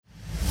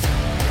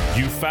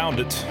You found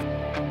it.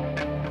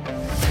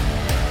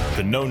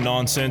 The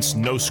no-nonsense,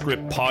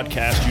 no-script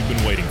podcast you've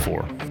been waiting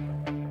for.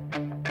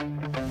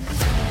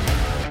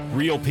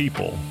 Real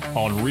people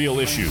on real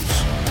issues.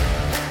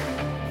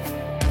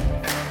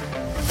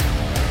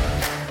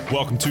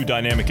 Welcome to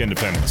Dynamic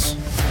Independence,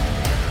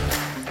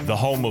 the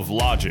home of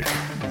logic,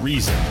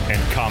 reason,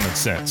 and common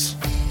sense.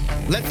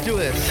 Let's do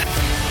this.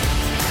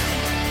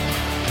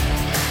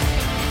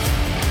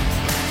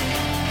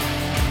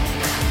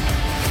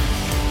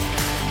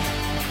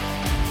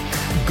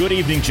 Good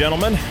evening,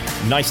 gentlemen.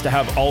 Nice to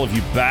have all of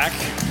you back.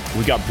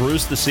 We got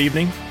Bruce this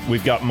evening.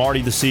 We've got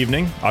Marty this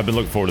evening. I've been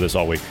looking forward to this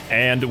all week.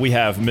 And we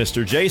have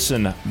Mr.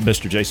 Jason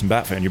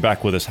Batfan. You're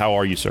back with us. How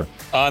are you, sir?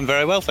 I'm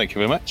very well, thank you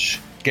very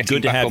much.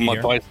 Good to have you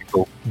here.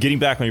 Bicycle. Getting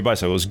back on your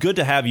bicycle. It was good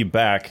to have you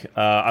back.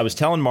 I was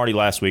telling Marty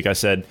last week, I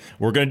said,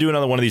 we're going to do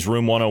another one of these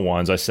Room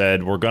 101s. I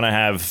said, we're going to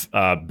have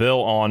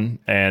Bill on,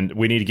 and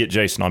we need to get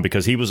Jason on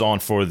because he was on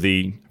for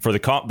the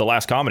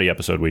last comedy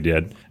episode we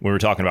did. We were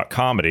talking about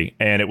comedy,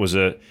 and it was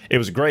a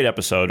great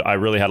episode. I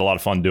really had a lot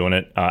of fun doing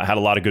it. Had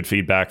a lot of good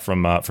feedback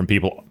from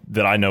people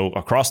that I know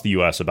across the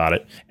U.S. about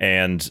it,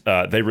 and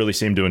they really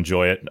seemed to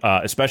enjoy it,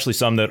 especially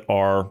some that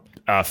are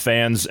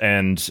fans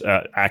and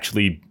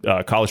actually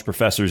college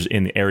professors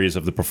in the areas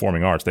of the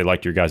performing arts. They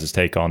liked your guys'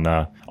 take on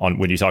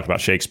when you talked about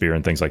Shakespeare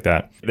and things like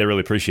that. They really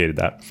appreciated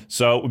that.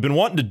 So we've been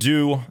wanting to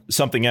do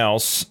something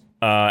else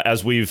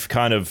as we've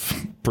kind of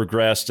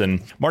progressed.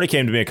 And Marty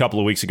came to me a couple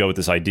of weeks ago with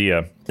this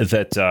idea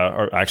that,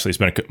 or actually it's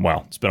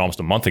been almost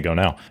a month ago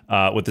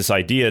now, with this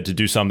idea to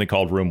do something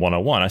called Room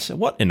 101. I said,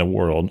 what in the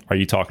world are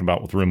you talking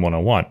about with Room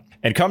 101?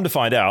 And come to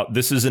find out,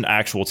 this is an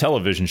actual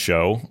television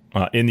show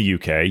in the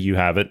UK. You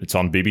have it. It's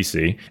on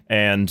BBC.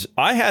 And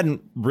I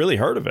hadn't really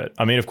heard of it.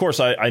 I mean, of course,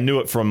 I knew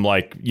it from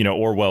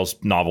Orwell's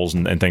novels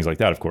and things like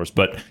that, of course.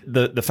 But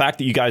the fact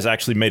that you guys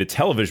actually made a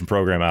television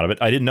program out of it,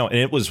 I didn't know. And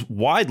it was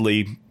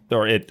widely,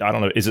 I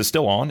don't know, is it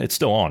still on? It's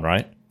still on,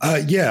 right?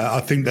 Yeah,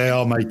 I think they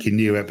are making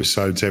new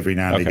episodes every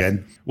now and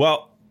again.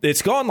 Well,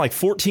 it's gone like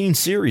 14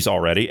 series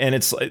already, and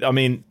it's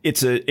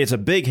a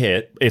big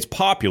hit. It's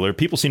popular.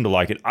 People seem to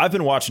like it. I've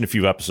been watching a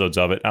few episodes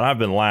of it, and I've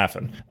been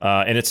laughing.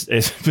 And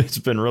it's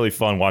been really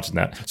fun watching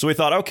that. So we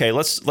thought, okay,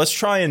 let's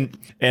try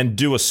and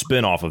do a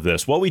spin-off of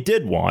this. Well, we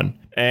did one,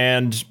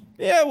 and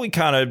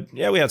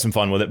we had some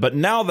fun with it. But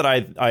now that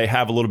I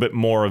have a little bit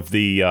more of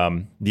the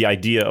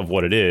idea of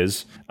what it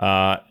is,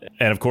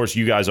 and of course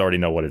you guys already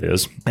know what it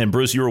is. And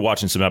Bruce, you were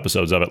watching some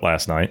episodes of it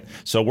last night,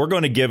 so we're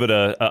going to give it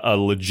a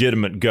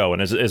legitimate go.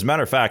 And as a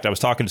matter of fact, I was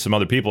talking to some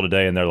other people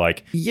today, and they're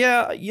like,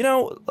 "Yeah,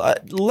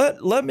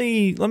 let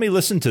me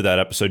listen to that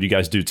episode you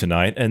guys do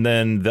tonight, and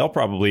then they'll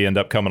probably end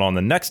up coming on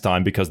the next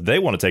time because they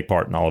want to take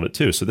part in all of it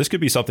too. So this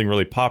could be something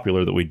really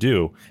popular that we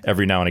do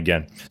every now and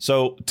again."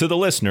 So to the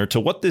listener, to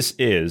what this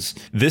is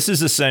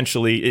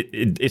essentially,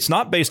 it's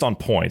not based on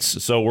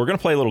points. So we're going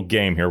to play a little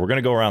game here. We're going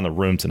to go around the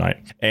room tonight.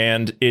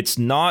 And it's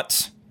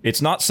not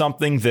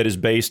something that is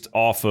based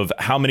off of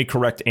how many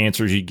correct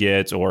answers you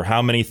get or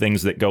how many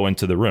things that go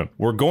into the room.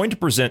 We're going to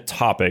present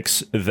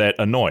topics that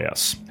annoy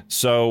us.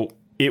 So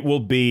it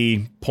will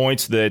be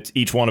points that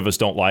each one of us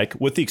don't like,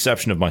 with the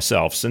exception of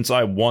myself. Since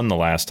I won the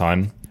last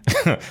time,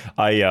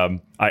 I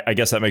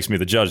guess that makes me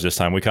the judge this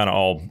time. We kind of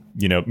all,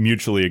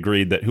 mutually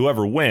agreed that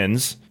whoever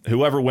wins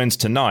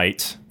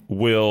tonight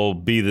will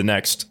be the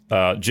next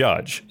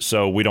judge.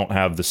 So we don't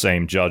have the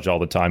same judge all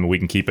the time, and we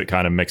can keep it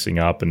kind of mixing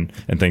up and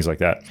things like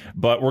that.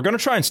 But we're going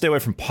to try and stay away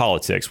from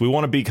politics. We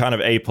want to be kind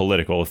of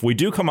apolitical. If we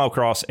do come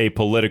across a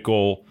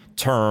political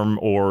term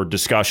or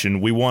discussion,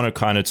 we want to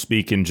kind of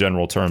speak in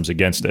general terms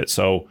against it.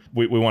 So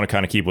we want to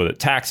kind of keep with it.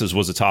 Taxes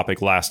was a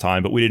topic last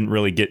time, but we didn't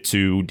really get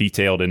too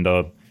detailed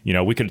into,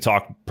 we could have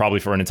talked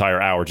probably for an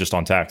entire hour just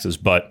on taxes,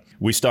 but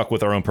we stuck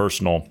with our own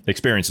personal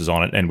experiences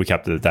on it, and we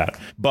kept it at that.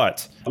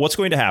 But what's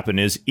going to happen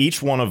is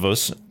each one of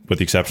us, with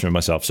the exception of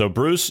myself, so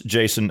Bruce,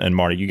 Jason, and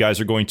Marty, you guys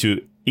are going to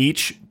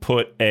each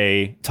put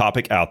a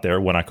topic out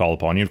there when I call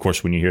upon you. Of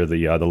course, when you hear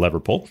the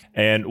lever pull,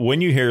 and when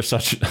you hear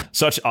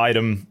such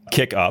item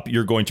kick up,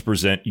 you're going to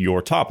present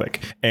your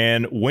topic.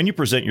 And when you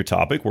present your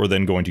topic, we're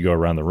then going to go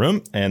around the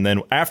room. And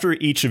then after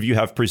each of you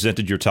have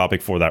presented your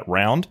topic for that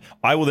round,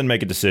 I will then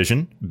make a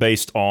decision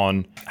based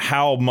on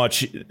how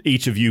much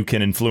each of you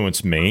can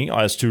influence me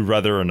as to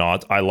whether or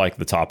not I like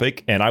the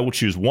topic. And I will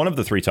choose one of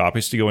the three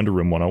topics to go into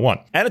Room 101.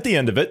 And at the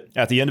end of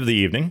the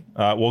evening,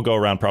 we'll go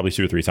around probably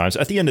 2 or 3 times.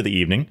 At the end of the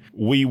evening,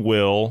 we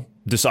will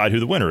decide who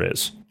the winner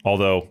is.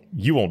 Although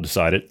you won't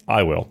decide it,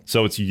 I will.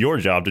 So it's your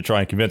job to try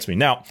and convince me.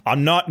 Now,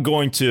 I'm not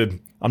going to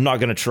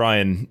try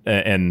and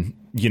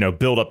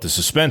build up the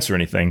suspense or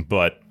anything,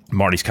 but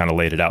Marty's kind of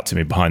laid it out to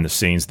me behind the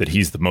scenes that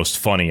he's the most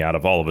funny out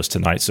of all of us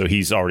tonight. So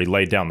he's already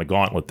laid down the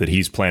gauntlet that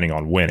he's planning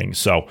on winning.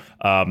 So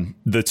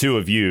the two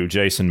of you,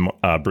 Jason,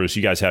 Bruce,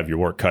 you guys have your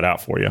work cut out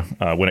for you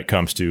when it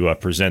comes to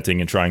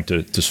presenting and trying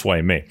to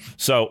sway me.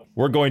 So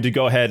we're going to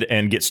go ahead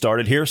and get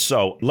started here.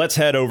 So let's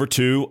head over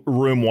to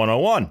Room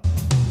 101.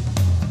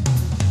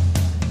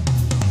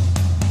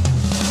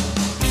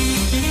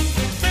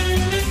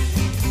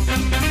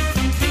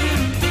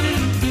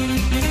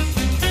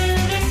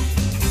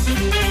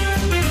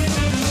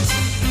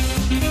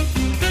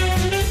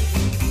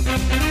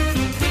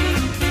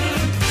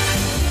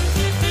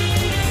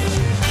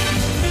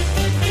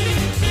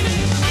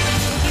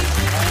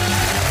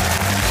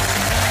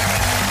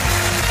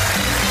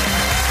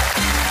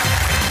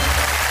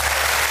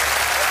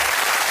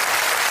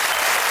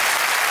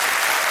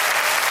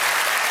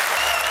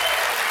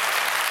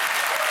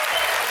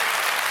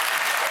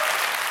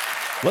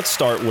 Let's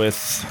start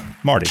with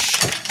Marty.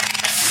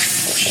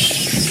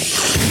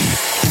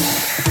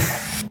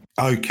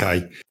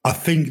 Okay. I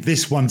think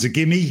this one's a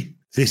gimme.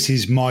 This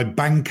is my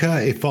banker.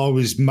 If I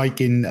was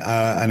making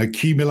an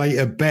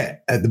accumulator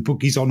bet at the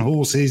bookies on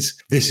horses,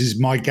 this is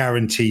my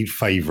guaranteed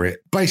favourite.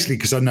 Basically,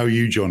 because I know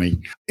you, Johnny.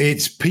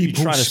 It's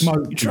people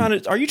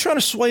smoking. Are you trying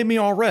to sway me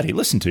already?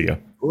 Listen to you.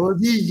 Well,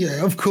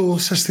 yeah, of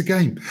course. That's the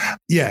game.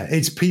 Yeah,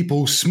 it's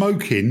people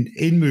smoking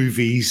in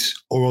movies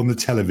or on the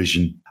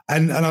television.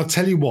 And I'll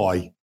tell you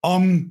why.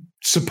 I'm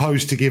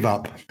supposed to give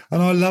up.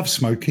 And I love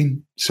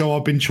smoking. So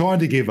I've been trying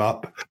to give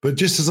up. But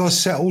just as I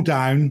settle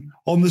down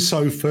on the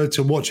sofa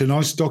to watch a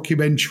nice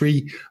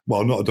documentary,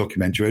 well, not a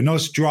documentary, a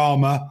nice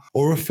drama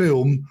or a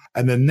film,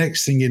 and the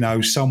next thing you know,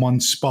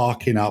 someone's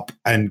sparking up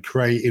and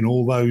creating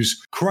all those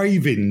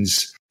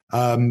cravings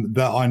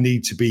that I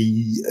need to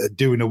be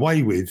doing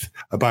away with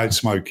about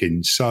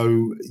smoking.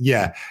 So,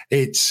 yeah,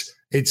 it's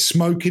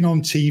smoking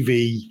on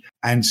TV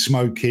and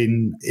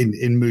smoking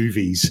in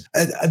movies.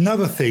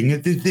 Another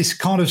thing, this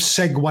kind of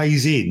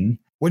segues in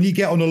when you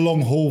get on a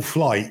long haul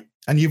flight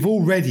and you've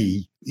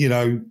already,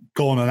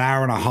 gone an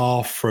hour and a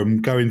half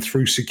from going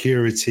through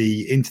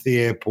security into the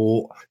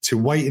airport to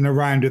waiting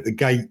around at the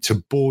gate to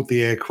board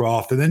the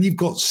aircraft. And then you've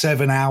got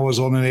 7 hours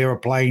on an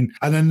aeroplane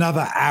and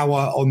another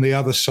hour on the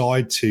other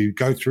side to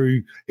go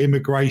through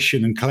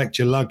immigration and collect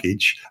your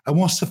luggage. And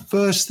what's the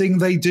first thing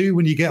they do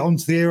when you get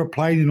onto the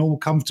aeroplane and all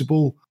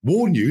comfortable?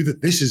 Warn you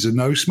that this is a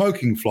no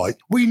smoking flight.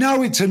 We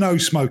know it's a no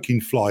smoking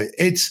flight.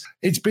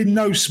 It's been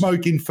no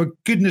smoking for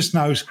goodness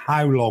knows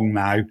how long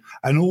now.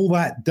 And all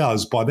that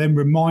does by them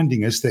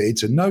reminding us that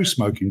it's a no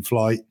smoking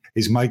flight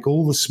is make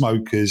all the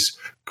smokers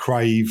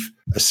crave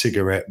a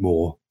cigarette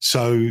more.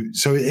 So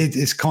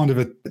it's kind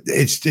of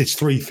it's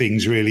three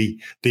things really: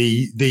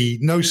 the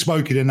no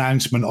smoking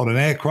announcement on an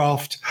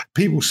aircraft,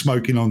 people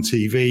smoking on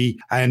TV,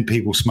 and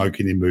people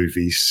smoking in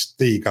movies.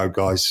 There you go,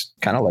 guys.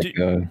 Kind of like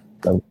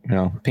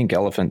pink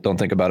elephant. Don't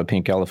think about a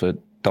pink elephant.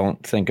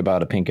 Don't think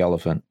about a pink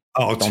elephant.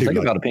 Oh, don't think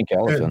about a pink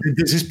elephant.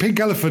 There's this pink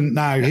elephant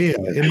now here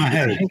in my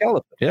head. Pink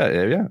elephant.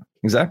 Yeah,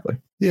 exactly.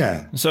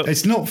 Yeah. So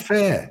it's not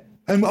fair.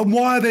 And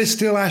why are there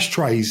still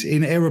ashtrays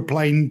in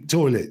aeroplane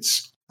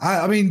toilets?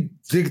 I mean,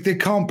 there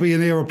can't be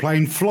an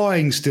aeroplane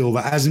flying still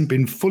that hasn't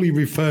been fully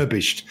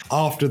refurbished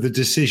after the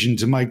decision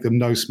to make them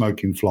no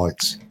smoking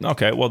flights.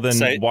 Okay, well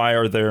then, why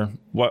are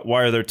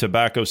there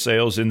tobacco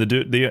sales in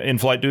the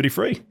in-flight duty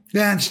free?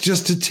 Yeah, it's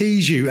just to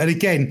tease you. And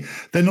again,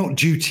 they're not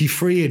duty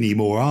free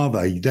anymore, are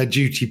they? They're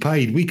duty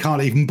paid. We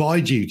can't even buy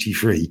duty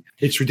free.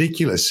 It's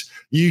ridiculous.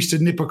 You used to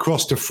nip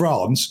across to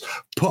France,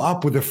 put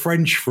up with the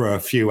French for a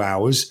few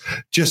hours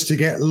just to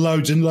get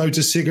loads and loads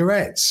of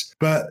cigarettes.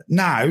 But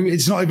now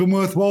it's not even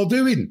worthwhile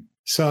doing.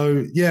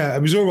 So, yeah,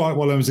 it was all right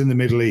while I was in the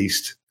Middle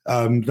East.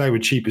 They were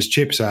cheap as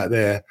chips out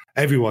there.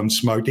 Everyone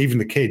smoked, even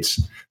the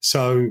kids.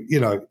 So,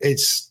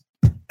 it's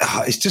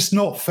just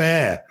not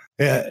fair.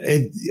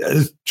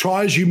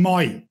 Try as you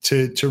might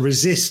to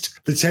resist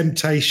the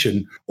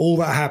temptation, all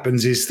that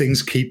happens is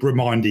things keep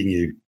reminding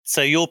you.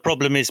 So your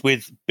problem is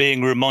with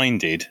being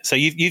reminded. So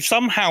you've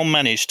somehow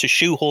managed to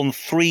shoehorn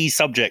three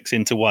subjects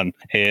into one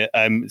here.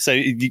 So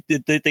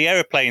the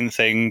aeroplane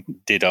thing,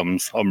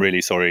 didums. I'm really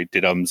sorry,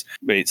 didums.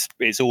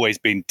 It's always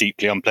been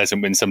deeply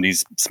unpleasant when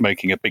somebody's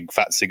smoking a big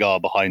fat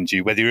cigar behind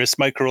you, whether you're a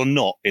smoker or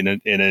not in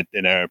an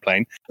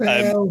aeroplane.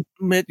 Well,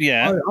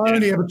 yeah, I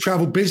only ever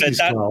travelled business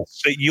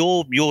class. But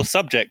your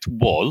subject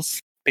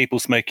was people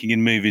smoking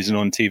in movies and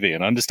on TV,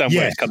 and I understand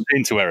where it comes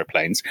into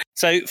aeroplanes.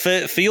 So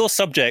for your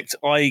subject,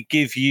 I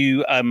give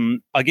you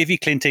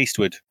Clint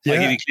Eastwood. Yeah. I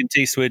give you Clint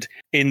Eastwood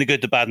in The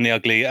Good, the Bad, and the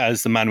Ugly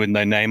as the man with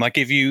no name. I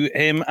give you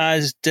him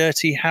as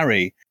Dirty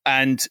Harry,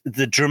 and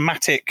the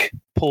dramatic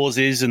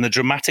pauses and the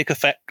dramatic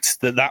effects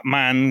that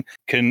man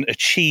can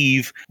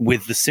achieve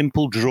with the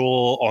simple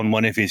draw on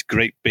one of his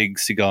great big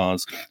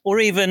cigars, or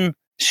even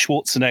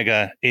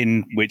Schwarzenegger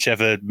in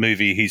whichever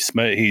movie he's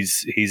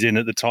in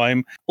at the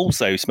time,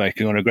 also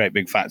smoking on a great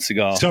big fat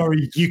cigar.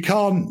 Sorry, you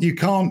can't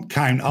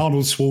count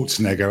Arnold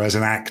Schwarzenegger as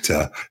an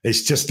actor.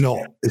 It's just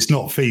not. It's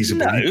not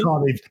feasible. No, you can't,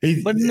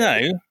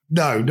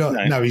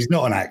 no, he's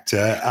not an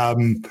actor.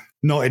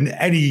 Not in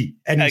any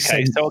okay,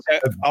 sense. So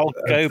I'll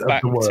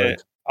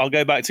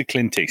go back to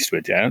Clint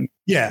Eastwood.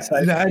 Yeah,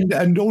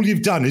 and all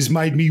you've done is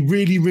made me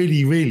really,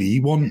 really, really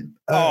want.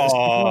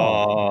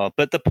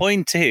 But the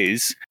point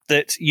is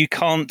that you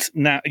can't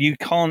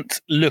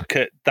look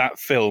at that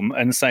film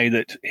and say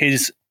that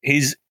his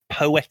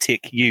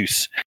poetic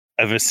use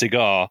of a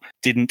cigar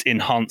didn't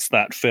enhance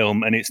that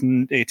film, and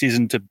it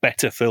isn't a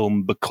better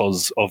film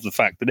because of the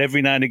fact that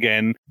every now and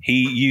again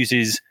he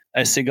uses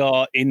a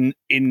cigar in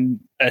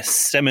a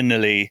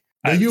seminally.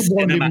 Now you're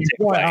winding me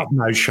right up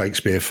now,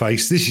 Shakespeare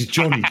face. This is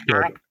Johnny's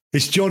job.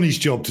 It's Johnny's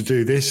job to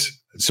do this.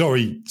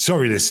 Sorry,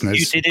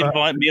 listeners. You did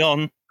invite me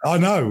on. I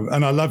know,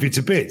 and I love you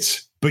to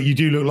bits. But you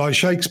do look like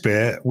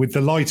Shakespeare with the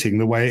lighting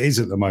the way it is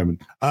at the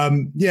moment.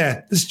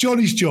 Yeah, it's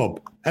Johnny's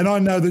job. And I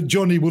know that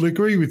Johnny will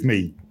agree with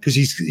me because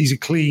he's a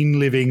clean,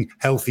 living,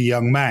 healthy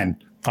young man.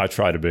 I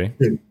try to be.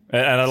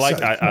 And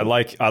I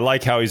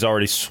like how he's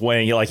already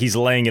swaying. Like he's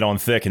laying it on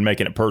thick and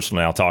making it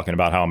personal now, talking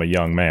about how I'm a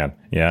young man.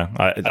 Yeah,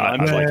 I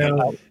like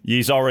that.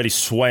 He's already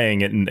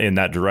swaying it in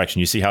that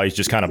direction. You see how he's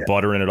just kind of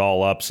buttering it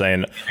all up,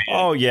 saying,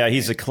 "Oh yeah,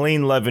 he's a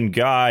clean-living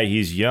guy.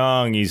 He's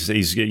young. He's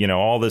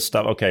all this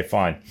stuff." Okay,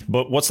 fine.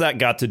 But what's that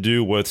got to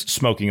do with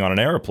smoking on an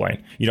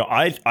airplane?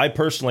 I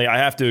personally I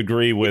have to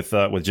agree with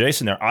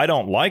Jason there. I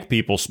don't like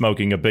people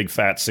smoking a big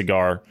fat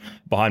cigar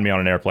behind me on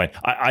an airplane.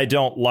 I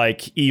don't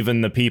like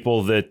even the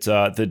people that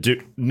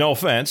do. No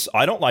offense,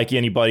 I don't like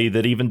anybody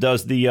that even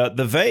does the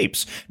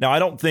vapes. Now, I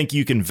don't think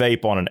you can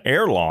vape on an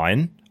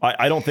airline.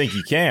 I don't think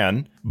you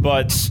can,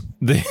 but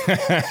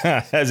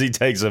as he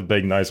takes a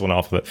big nice one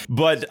off of it.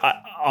 But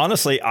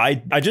honestly,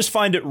 I just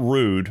find it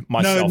rude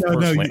myself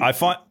personally. I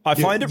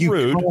find it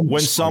rude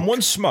when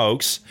someone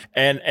smokes,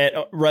 and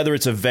whether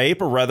it's a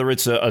vape or whether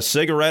it's a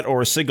cigarette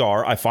or a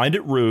cigar, I find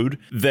it rude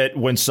that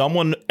when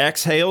someone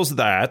exhales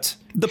that,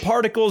 the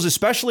particles,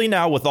 especially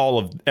now with all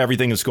of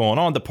everything that's going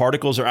on, the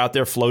particles are out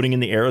there floating in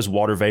the air as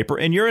water vapor,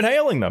 and you're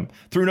inhaling them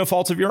through no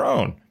fault of your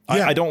own.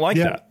 I don't like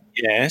that.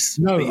 Yes.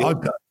 No,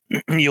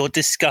 you're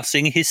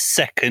discussing his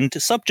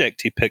second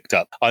subject he picked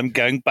up. I'm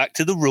going back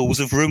to the rules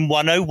of Room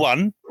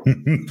 101.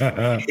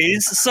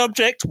 His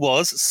subject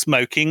was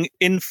smoking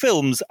in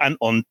films and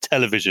on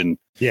television.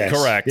 Yes.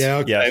 Correct. Yeah,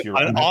 okay. Yes, you're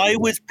right. And I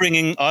was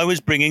bringing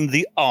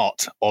the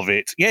art of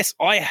it. Yes,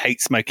 I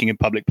hate smoking in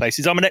public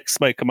places. I'm an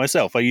ex-smoker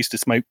myself. I used to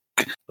smoke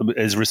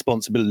as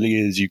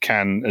responsibly as you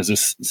can as a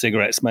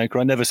cigarette smoker.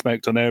 I never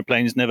smoked on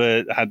airplanes,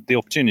 never had the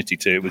opportunity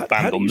to. It was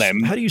banned on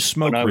them. How do you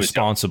smoke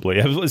responsibly?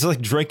 It's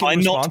like drinking by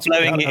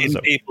responsibly? Not blowing it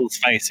in people's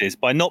faces.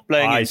 By not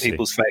blowing it in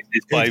people's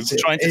faces. By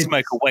trying to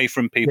smoke away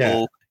from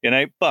people.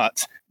 Yeah.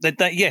 But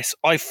that yes,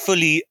 I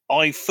fully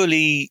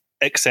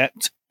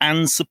accept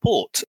and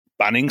support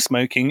banning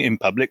smoking in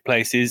public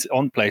places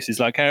on places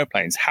like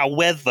airplanes.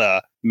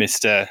 However,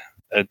 Mr.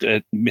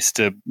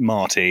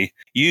 Marty,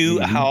 you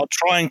are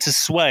trying to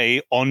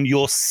sway on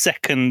your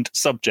second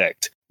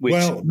subject.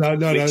 No.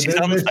 Let's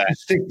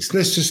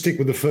just stick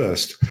with the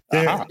first.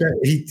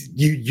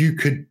 You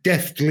could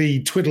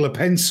deftly twiddle a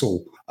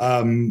pencil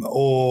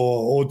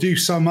or do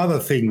some other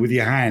thing with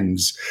your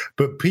hands,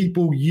 but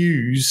people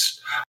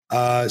use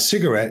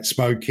cigarette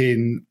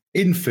smoking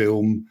in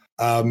film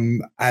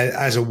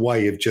as a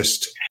way of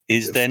just.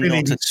 Is there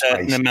not a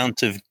certain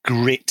amount of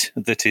grit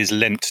that is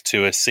lent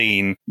to a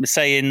scene?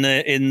 Say in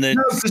the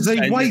no, because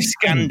they waste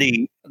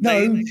Scandi.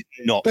 They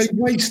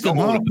waste them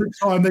half the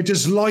time. They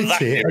just light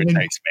it and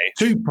then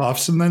 2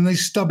 puffs and then they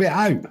stub it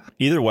out.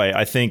 Either way,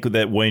 I think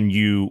that when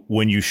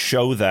you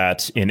show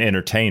that in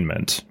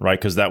entertainment, right?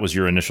 Because that was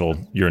your initial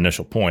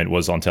point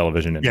was on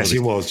television. And yes,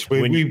 movies. It was.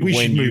 We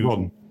should move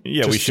on.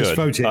 Yeah, we should.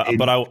 Vote it in.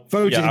 But I will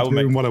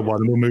make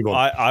 101 and we'll move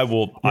on. I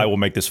will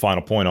make this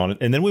final point on it,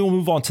 and then we will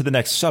move on to the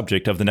next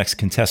subject of the next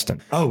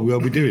contestant. Oh, we'll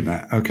be doing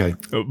that. Okay.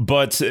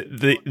 But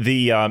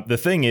the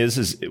thing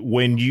is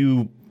when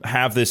you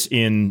have this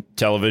in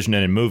television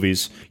and in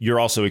movies,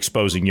 you're also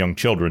exposing young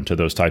children to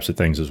those types of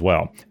things as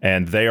well.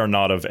 And they are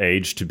not of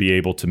age to be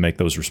able to make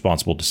those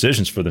responsible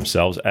decisions for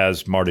themselves,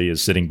 as Marty is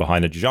sitting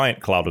behind a giant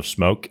cloud of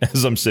smoke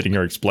as I'm sitting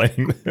here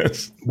explaining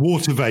this.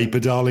 Water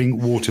vapor,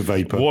 darling. Water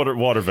vapor.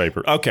 Water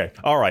vapor. Okay.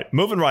 All right.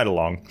 Moving right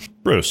along.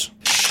 Bruce.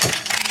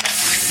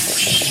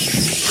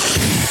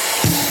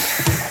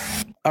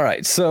 All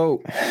right.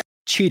 So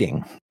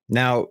cheating.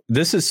 Now,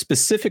 this is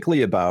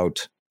specifically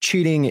about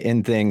cheating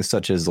in things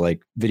such as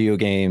like video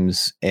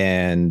games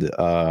and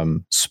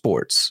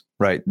sports,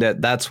 right?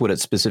 That's what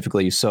it's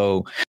specifically.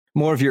 So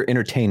more of your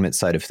entertainment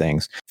side of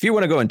things. If you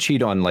want to go and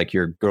cheat on like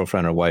your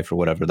girlfriend or wife or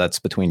whatever, that's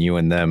between you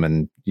and them,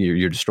 and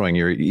you're destroying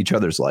each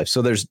other's life.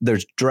 So there's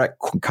direct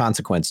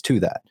consequence to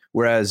that.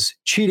 Whereas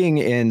cheating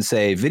in,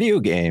 say, video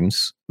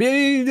games,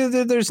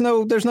 there's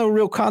no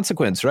real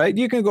consequence, right?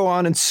 You can go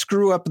on and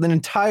screw up an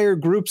entire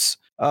group's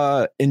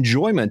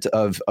enjoyment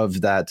of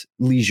that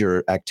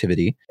leisure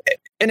activity.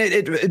 And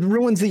it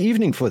ruins the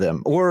evening for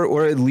them,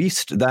 or at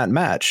least that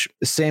match.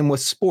 Same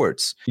with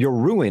sports. You're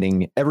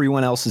ruining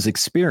everyone else's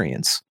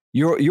experience.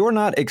 You're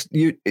not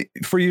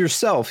for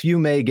yourself. You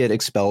may get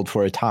expelled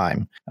for a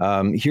time.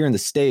 Here in the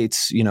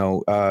States,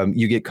 you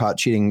get caught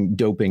cheating,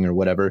 doping, or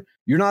whatever.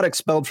 You're not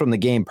expelled from the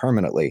game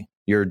permanently.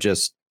 You're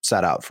just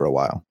sat out for a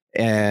while,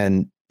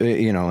 and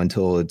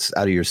until it's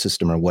out of your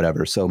system or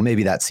whatever. So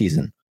maybe that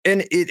season.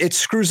 And it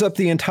screws up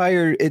the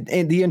entire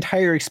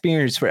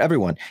experience for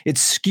everyone. It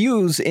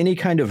skews any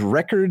kind of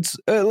records.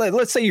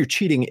 Let's say you're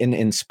cheating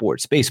in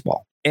sports,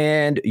 baseball,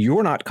 and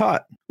you're not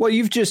caught. Well,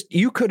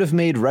 you could have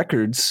made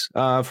records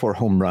for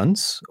home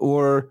runs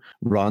or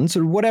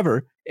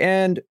whatever,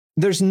 and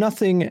there's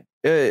nothing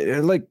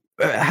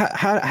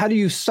how do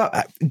you stop?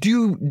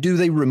 Do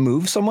they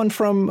remove someone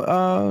from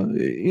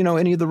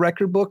any of the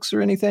record books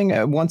or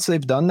anything once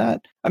they've done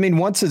that? I mean,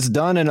 once it's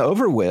done and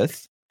over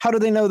with. How do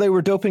they know they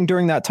were doping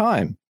during that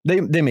time?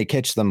 They may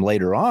catch them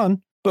later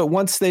on, but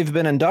once they've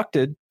been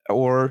inducted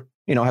or,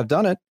 have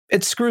done it,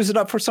 it screws it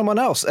up for someone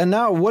else. And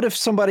now what if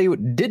somebody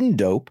didn't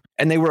dope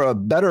and they were a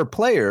better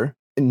player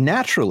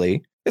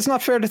naturally? It's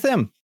not fair to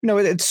them.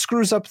 it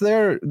screws up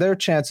their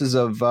chances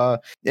of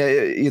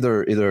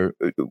either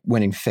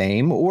winning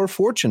fame or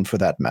fortune, for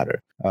that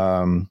matter.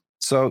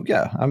 So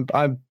yeah,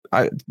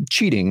 I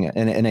cheating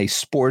in a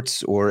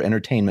sports or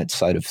entertainment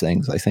side of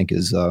things, I think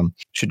is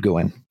should go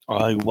in.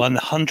 I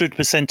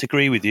 100%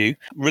 agree with you.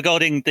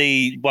 Regarding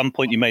the one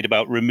point you made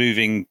about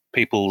removing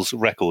people's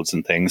records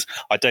and things,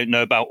 I don't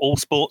know about all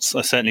sports.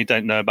 I certainly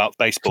don't know about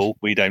baseball.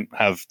 We don't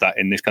have that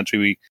in this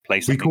country.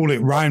 We call it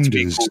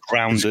rounders.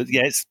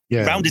 Rounders.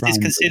 Rounders is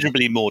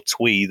considerably more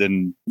twee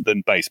than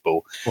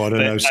baseball. Well, I don't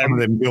know. Some of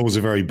them bills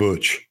are very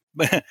butch.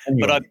 But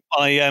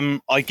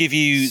I give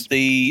you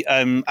the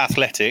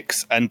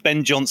athletics, and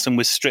Ben Johnson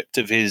was stripped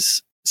of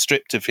his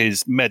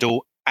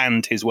medal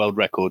and his world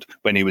record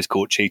when he was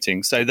caught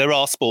cheating. So there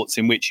are sports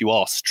in which you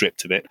are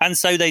stripped of it, and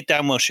so they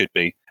damn well should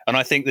be. And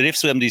I think that if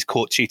somebody's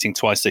caught cheating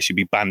twice, they should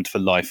be banned for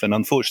life. And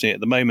unfortunately, at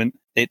the moment,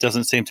 it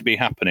doesn't seem to be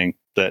happening.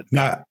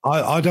 Now,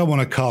 I don't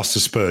want to cast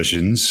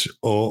aspersions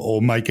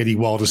or make any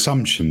wild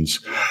assumptions,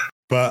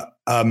 but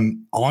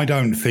I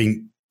don't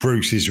think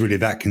Bruce is really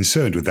that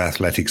concerned with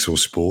athletics or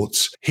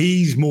sports.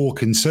 He's more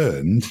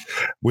concerned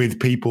with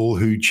people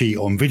who cheat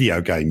on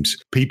video games,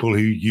 people who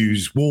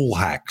use wall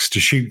hacks to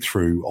shoot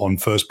through on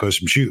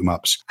first-person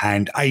shoot-em-ups,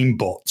 and aim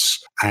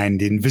bots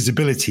and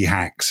invisibility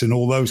hacks and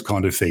all those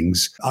kind of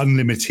things,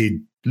 unlimited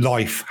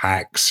life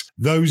hacks.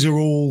 Those are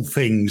all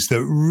things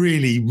that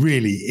really,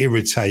 really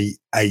irritate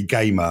a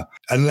gamer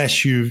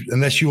unless you're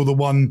the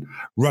one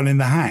running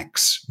the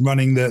hacks,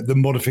 running the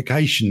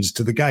modifications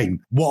to the game.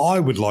 What I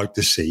would like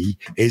to see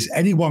is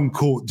anyone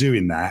caught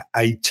doing that,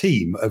 a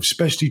team of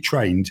specially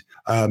trained,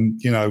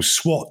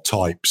 SWAT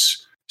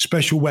types,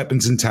 special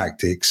weapons and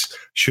tactics,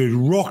 should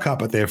rock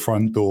up at their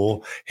front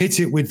door, hit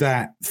it with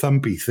that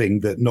thumpy thing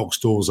that knocks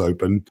doors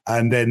open,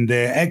 and then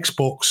their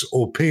Xbox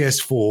or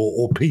PS4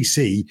 or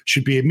PC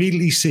should be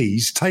immediately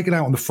seized, taken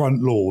out on the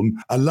front lawn,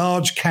 a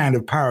large can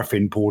of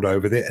paraffin poured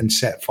over it, and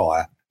set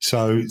fire.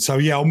 So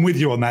yeah, I'm with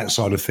you on that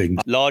side of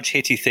things. Large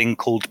hitty thing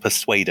called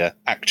Persuader,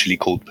 actually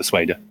called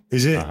Persuader.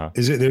 Is it? Uh-huh.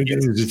 Is it? There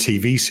was a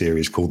TV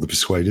series called The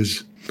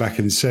Persuaders back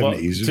in the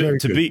 70s. Well,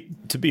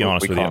 to be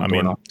honest with you, I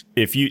mean,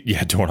 if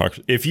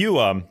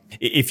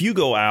you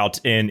go out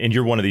and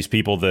you're one of these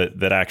people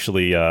that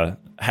actually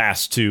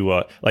has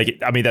to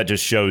that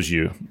just shows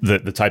you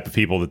the type of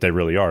people that they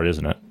really are,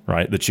 isn't it?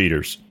 Right? The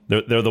cheaters.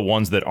 They're the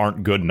ones that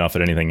aren't good enough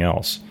at anything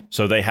else,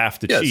 so they have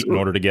to cheat in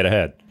order to get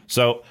ahead.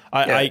 So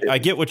I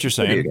get what you're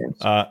saying.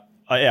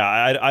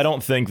 I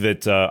don't think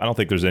there's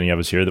any of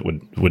us here that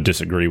would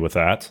disagree with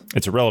that.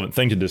 It's a relevant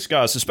thing to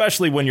discuss,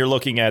 especially when you're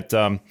looking at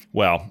I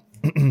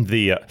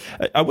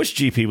wish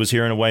GP was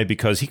here in a way,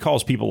 because he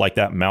calls people like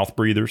that mouth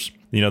breathers.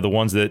 You know, the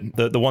ones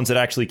that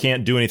actually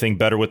can't do anything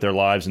better with their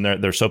lives, and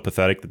they're so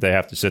pathetic that they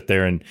have to sit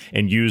there and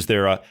use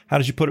their how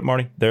did you put it,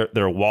 Marty?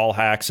 Their wall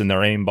hacks and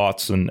their aim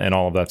bots and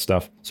all of that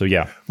stuff. So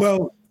yeah.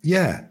 Well,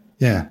 yeah,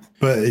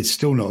 but it's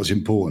still not as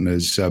important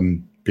as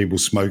people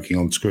smoking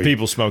on screen.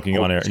 People smoking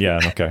on air.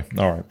 Yeah. Okay.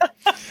 All right.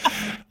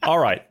 All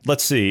right.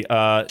 Let's see.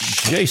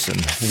 Jason,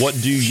 what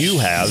do you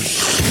have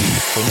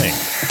for me?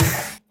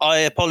 I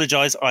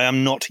apologize. I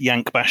am not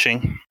yank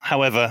bashing.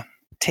 However,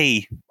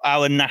 tea,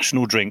 our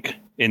national drink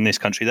in this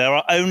country. There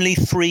are only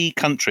 3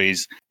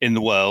 countries in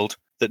the world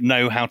that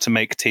know how to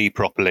make tea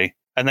properly,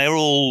 and they're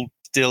all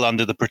still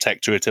under the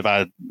protectorate of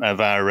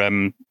our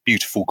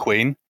beautiful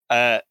queen.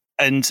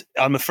 And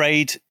I'm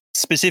afraid,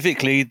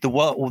 specifically,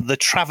 the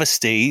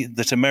travesty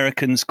that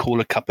Americans call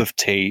a cup of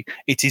tea,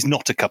 it is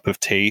not a cup of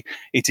tea.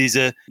 It is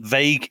a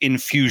vague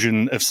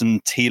infusion of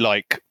some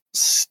tea-like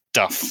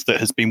stuff that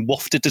has been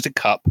wafted at a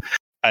cup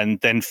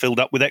and then filled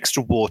up with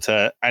extra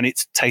water, and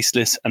it's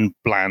tasteless and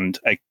bland.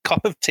 A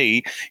cup of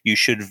tea you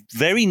should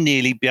very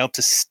nearly be able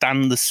to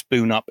stand the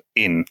spoon up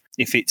in.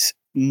 If it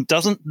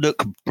doesn't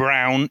look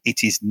brown,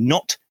 it is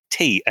not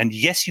tea. And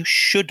yes, you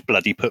should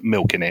bloody put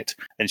milk in it.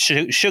 And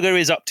sugar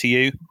is up to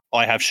you.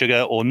 I have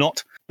sugar or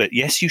not, but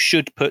yes, you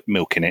should put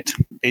milk in it.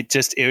 It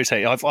just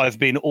irritates. I've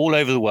been all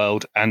over the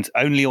world, and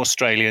only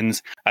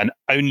Australians and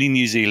only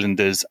New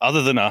Zealanders,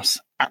 other than us,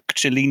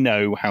 actually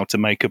know how to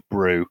make a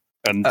brew.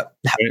 And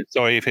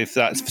sorry if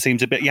that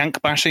seems a bit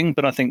yank bashing,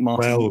 but I think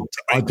Martin. Well,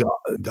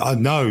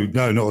 no,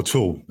 not at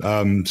all.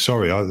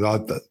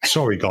 Sorry,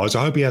 sorry, guys.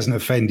 I hope he hasn't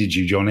offended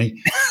you,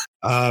 Johnny.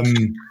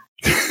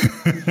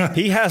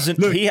 He hasn't.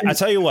 Look, I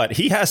tell you what,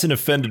 he hasn't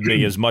offended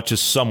me as much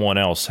as someone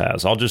else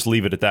has. I'll just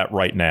leave it at that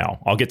right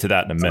now. I'll get to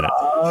that in a minute.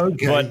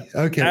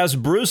 Okay. As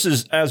Bruce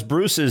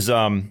is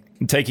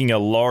taking a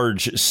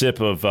large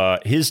sip of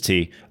his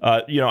tea,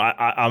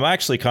 I'm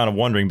actually kind of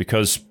wondering,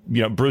 because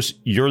Bruce,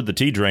 you're the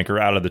tea drinker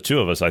out of the two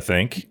of us, I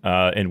think,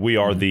 and we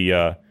are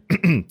the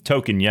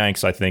token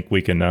Yanks, I think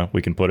we can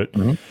put it.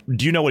 Mm-hmm.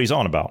 Do you know what he's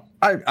on about?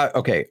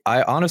 Okay.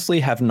 I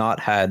honestly have not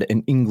had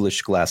an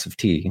English glass of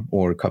tea,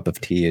 or cup of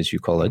tea, as you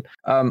call it.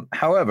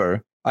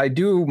 However, I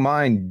do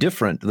mine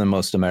different than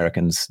most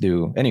Americans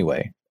do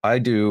anyway. I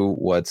do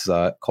what's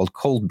called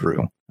cold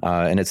brew.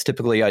 And it's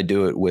typically I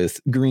do it with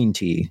green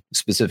tea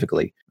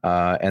specifically,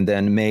 and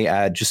then may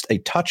add just a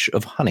touch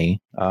of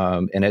honey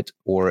in it,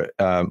 or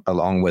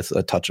along with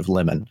a touch of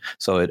lemon.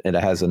 So it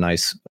has a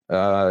nice,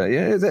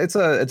 it's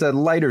a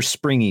lighter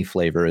springy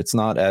flavor. It's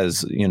not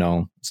as,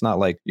 it's not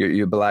like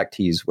your black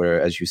teas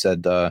where, as you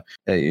said,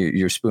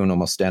 your spoon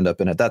almost stand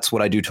up in it. That's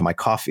what I do to my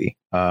coffee,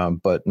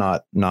 but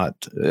not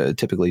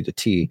typically to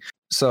tea.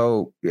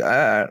 So,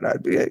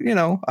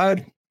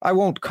 I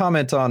won't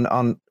comment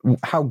on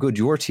how good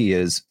your tea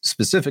is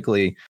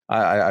specifically.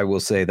 I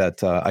will say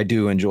that I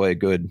do enjoy a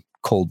good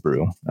cold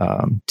brew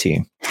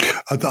tea.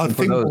 I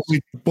think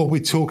what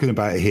we're talking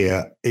about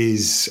here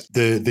is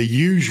the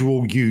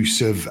usual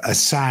use of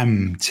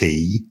Assam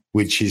tea,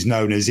 which is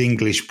known as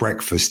English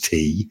breakfast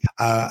tea,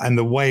 and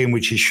the way in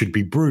which it should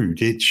be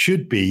brewed. It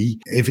should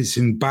be, if it's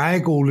in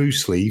bag or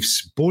loose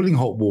leaves, boiling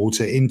hot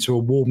water into a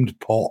warmed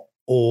pot,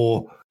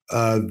 or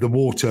the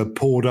water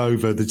poured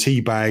over the tea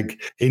bag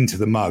into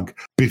the mug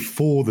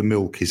before the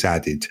milk is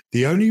added.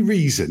 The only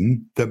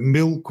reason that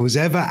milk was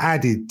ever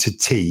added to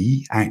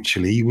tea,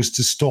 actually, was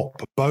to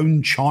stop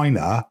bone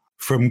china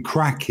from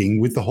cracking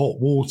with the hot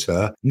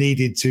water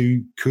needed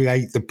to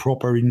create the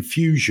proper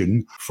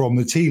infusion from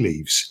the tea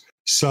leaves.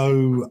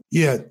 So,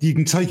 yeah, you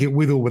can take it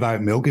with or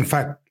without milk. In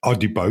fact, I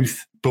do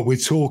both. But we're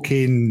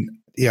talking,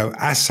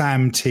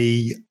 Assam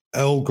tea,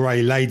 Earl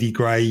Grey, Lady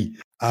Grey,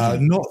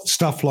 not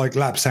stuff like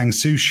Lapsang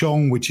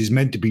Souchong, which is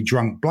meant to be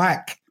drunk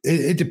black.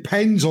 It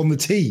depends on the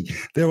tea.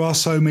 There are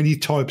so many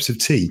types of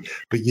tea,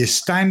 but your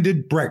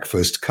standard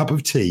breakfast cup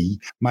of tea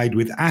made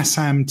with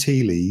Assam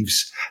tea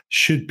leaves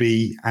should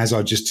be, as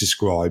I just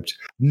described,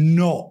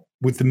 not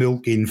with the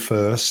milk in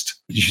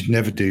first. You should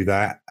never do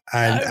that.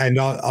 And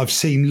I've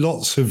seen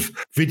lots of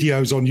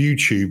videos on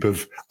YouTube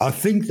of, I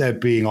think they're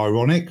being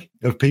ironic,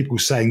 of people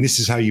saying this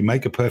is how you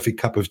make a perfect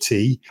cup of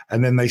tea.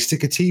 And then they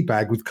stick a tea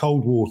bag with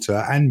cold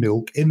water and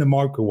milk in the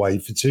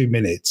microwave for 2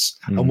 minutes.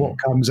 And what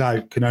comes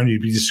out can only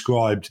be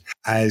described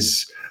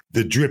as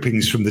the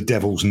drippings from the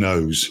devil's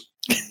nose.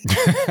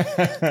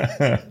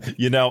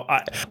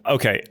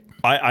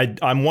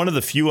 I'm one of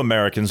the few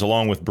Americans,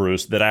 along with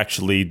Bruce, that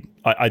actually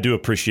I do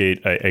appreciate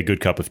a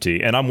good cup of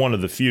tea. And I'm one of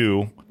the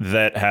few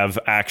that have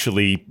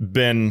actually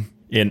been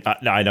in.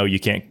 I know you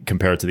can't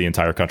compare it to the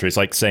entire country. It's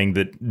like saying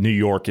that New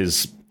York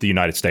is the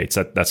United States.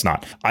 That's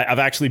not. I've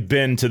actually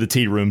been to the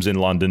tea rooms in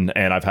London,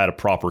 and I've had a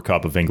proper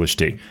cup of English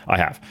tea. I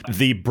have.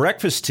 The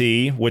breakfast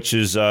tea, which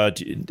is,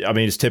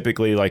 it's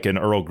typically like an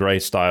Earl Grey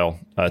style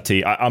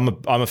tea. I'm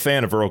a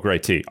fan of Earl Grey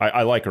tea.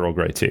 I like Earl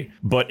Grey tea,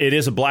 but it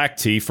is a black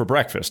tea for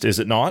breakfast, is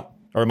it not?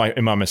 Or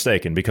am I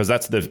mistaken? Because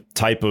that's the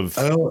type of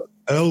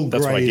Earl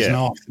Grey is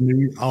an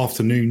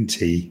afternoon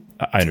tea.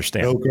 I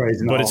understand. Earl Grey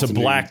is but it's a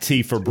black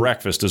tea for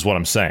breakfast, is what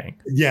I'm saying.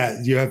 Yeah,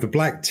 you have the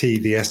black tea,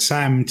 the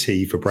Assam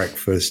tea for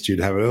breakfast. You'd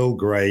have Earl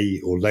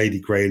Grey or Lady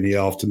Grey in the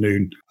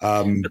afternoon.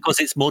 Because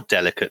it's more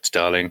delicate,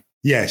 darling.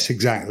 Yes,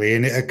 exactly.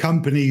 And it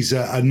accompanies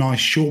a nice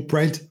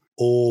shortbread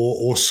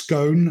or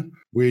scone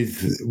with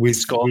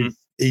scone. With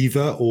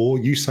either, or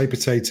you say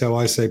potato,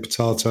 I say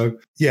potato.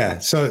 Yeah,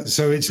 so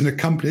it's an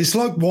accompaniment. It's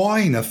like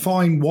wine, a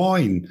fine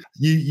wine.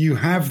 You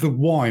have the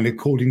wine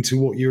according to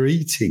what you're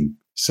eating.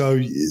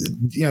 So,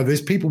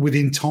 there's people with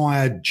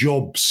entire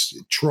jobs,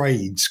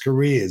 trades,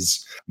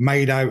 careers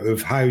made out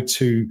of how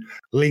to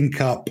link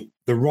up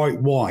the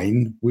right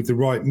wine with the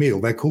right meal.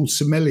 They're called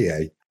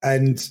sommelier.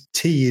 And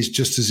tea is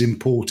just as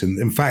important.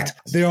 In fact,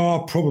 there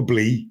are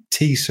probably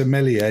tea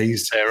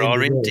sommeliers. There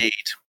are indeed.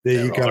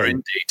 There are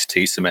indeed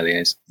tea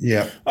sommeliers.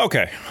 Yeah.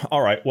 Okay.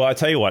 All right. Well, I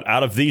tell you what,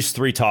 out of these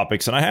three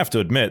topics, and I have to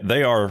admit,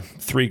 they are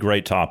three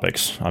great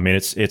topics. I mean,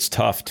 it's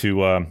tough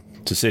to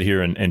sit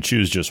here and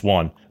choose just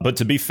one. But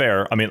to be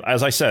fair, I mean,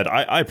 as I said,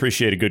 I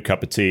appreciate a good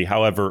cup of tea.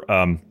 However,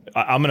 I'm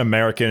an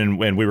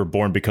American, and we were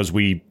born because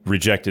we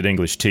rejected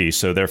English tea.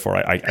 So therefore,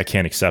 I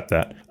can't accept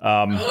that.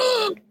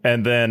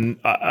 And then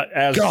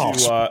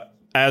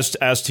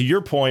as to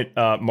your point,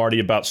 Marty,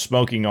 about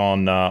smoking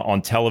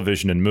on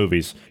television and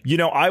movies,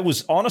 I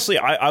was honestly,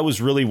 I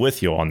was really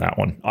with you on that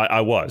one.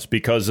 I was,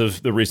 because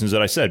of the reasons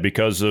that I said,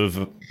 because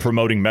of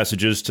promoting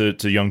messages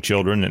to young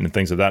children and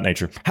things of that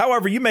nature.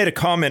 However, you made a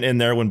comment in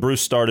there when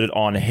Bruce started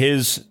on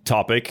his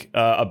topic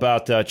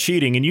about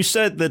cheating, and you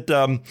said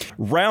that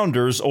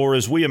rounders, or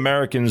as we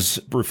Americans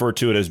refer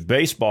to it as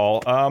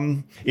baseball,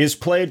 is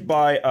played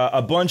by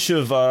a bunch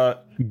of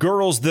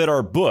girls that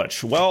are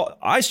butch. Well,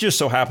 I just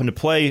so happen to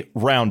play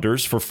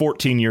rounders for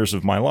 14 years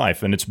of my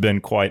life, and it's been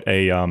quite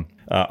a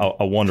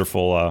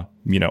wonderful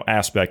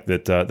aspect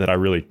that I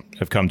really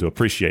have come to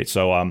appreciate.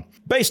 So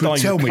based on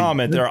your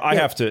comment there, I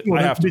have to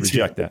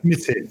reject that.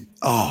 Admit it.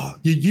 Oh,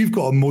 you've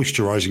got a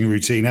moisturizing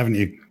routine, haven't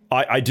you?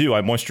 I do.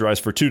 I moisturize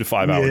for 2 to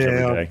 5 hours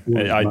every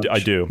day. I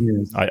do.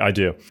 Yes. I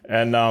do.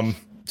 And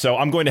so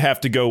I'm going to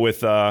have to go with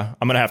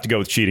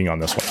cheating on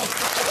this one.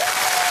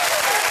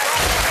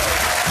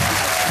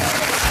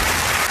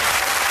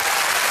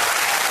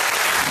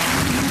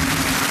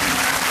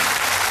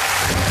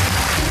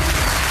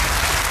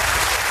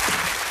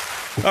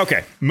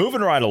 Okay,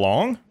 moving right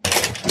along.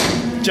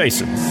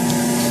 Jason.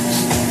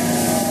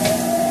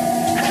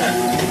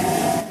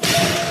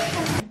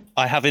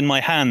 I have in my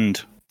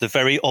hand the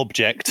very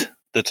object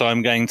that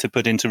I'm going to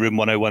put into Room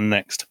 101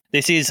 next.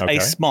 This is a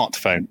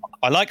smartphone.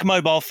 I like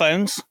mobile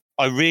phones.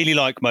 I really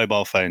like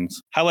mobile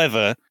phones.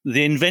 However,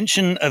 the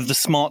invention of the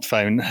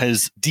smartphone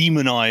has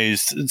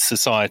demonized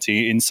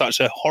society in such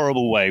a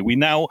horrible way. We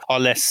now are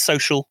less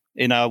social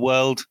in our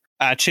world.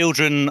 Our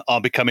children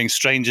are becoming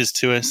strangers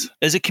to us.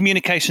 There's a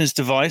communications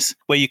device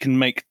where you can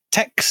make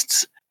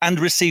texts and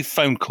receive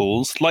phone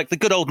calls like the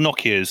good old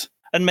Nokias,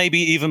 and maybe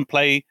even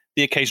play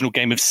the occasional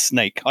game of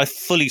Snake. I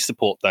fully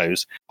support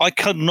those. I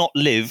could not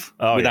live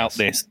without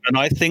this. And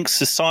I think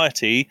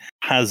society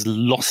has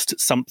lost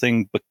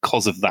something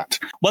because of that.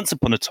 Once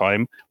upon a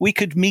time, we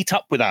could meet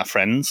up with our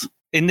friends.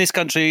 In this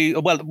country,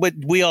 well,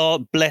 we are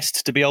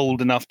blessed to be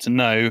old enough to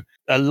know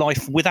a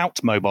life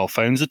without mobile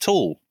phones at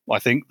all. I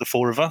think the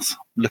four of us,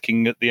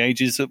 looking at the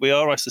ages that we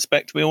are, I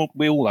suspect we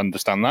all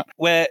understand that.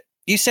 Where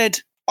you said,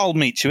 I'll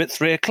meet you at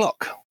 3:00.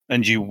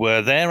 And you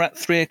were there at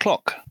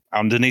 3:00.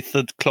 Underneath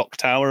the clock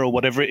tower or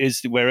whatever it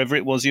is, wherever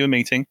it was you were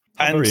meeting.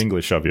 And, very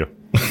English of you.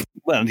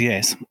 Well,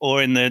 yes.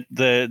 Or in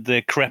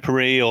the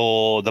creperie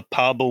or the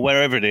pub or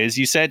wherever it is,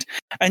 you said,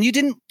 and you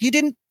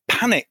didn't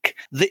panic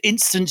the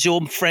instant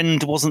your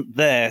friend wasn't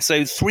there.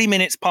 So 3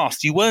 minutes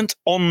passed. You weren't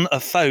on a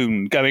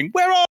phone going,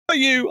 where are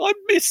you? I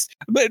missed.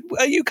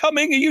 Are you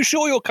coming? Are you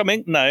sure you're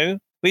coming? No.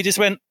 We just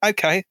went,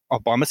 okay,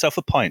 I'll buy myself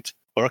a pint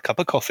or a cup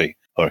of coffee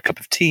or a cup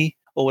of tea,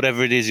 or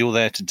whatever it is you're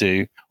there to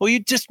do, or you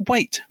just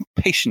wait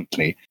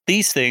patiently.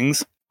 These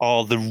things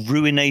are the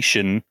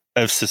ruination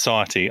of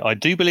society. I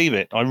do believe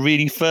it. I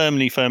really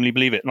firmly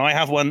believe it. And I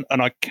have one,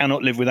 and I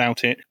cannot live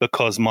without it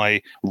because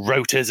my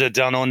rotas are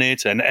done on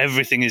it and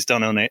everything is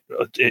done on it.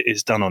 It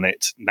is done on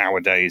it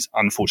nowadays,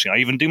 unfortunately.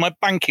 I even do my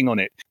banking on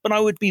it. But I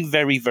would be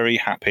very, very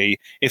happy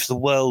if the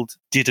world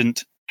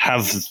didn't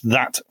have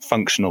that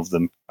function of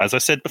them. As I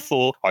said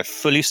before, I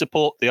fully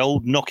support the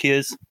old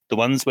Nokias, the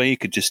ones where you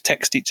could just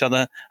text each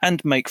other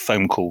and make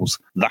phone calls.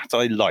 That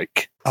I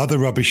like. Other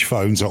rubbish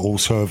phones are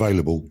also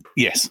available.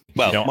 Yes.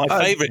 Well, my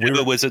favourite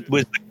ever was a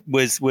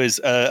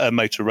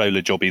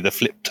Motorola jobby, the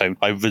flip phone.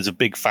 I was a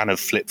big fan of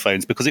flip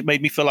phones because it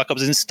made me feel like I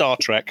was in Star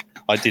Trek.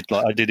 I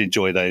did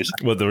enjoy those.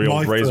 With the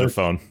real Razor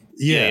phone.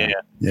 Yeah.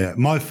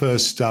 My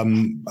first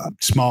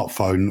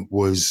smartphone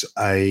was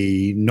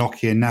a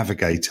Nokia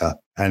Navigator,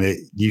 and it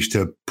used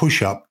to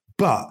push up.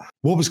 But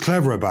what was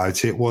clever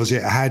about it was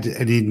it had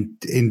an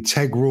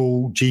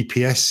integral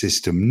GPS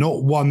system,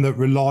 not one that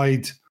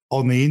relied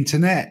on the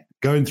internet.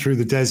 Going through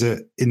the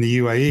desert in the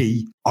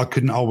UAE, I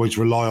couldn't always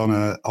rely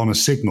on a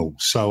signal,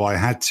 so I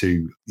had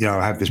to,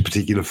 have this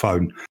particular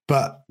phone.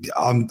 But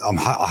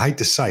I hate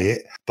to say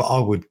it, but I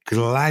would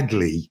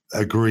gladly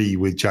agree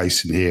with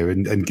Jason here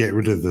and get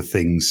rid of the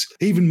things,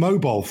 even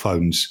mobile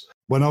phones.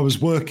 When I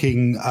was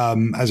working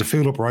as a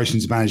field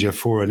operations manager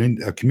for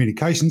a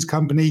communications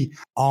company,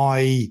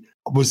 I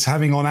was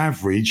having on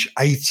average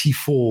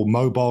 84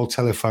 mobile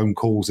telephone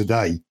calls a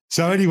day.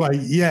 So anyway,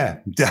 yeah,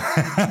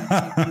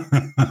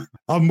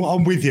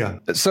 I'm with you.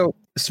 So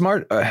as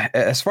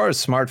far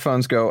as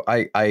smartphones go,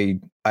 I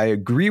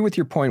agree with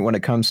your point when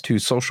it comes to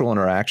social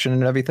interaction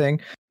and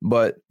everything.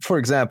 But for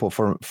example,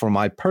 for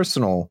my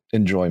personal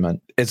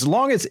enjoyment, as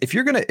long as if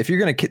you're gonna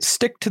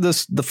stick to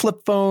the flip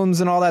phones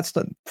and all that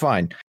stuff,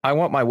 fine. I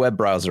want my web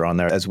browser on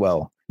there as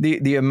well.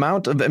 The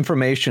amount of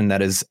information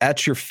that is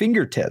at your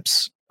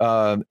fingertips.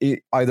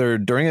 Either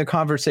during a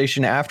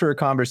conversation, after a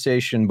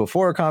conversation,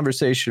 before a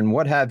conversation,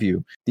 what have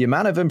you, the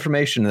amount of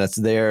information that's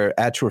there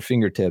at your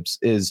fingertips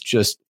is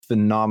just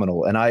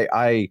phenomenal. And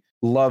I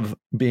love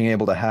being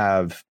able to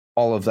have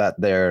all of that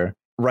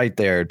right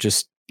there,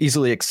 just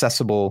easily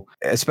accessible,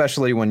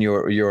 especially when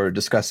you're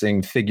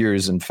discussing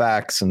figures and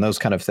facts and those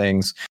kind of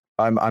things.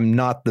 I'm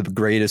not the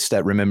greatest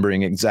at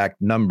remembering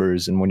exact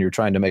numbers. And when you're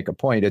trying to make a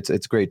point,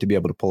 it's great to be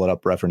able to pull it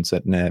up, reference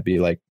it, and be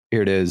like,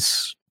 here it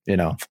is.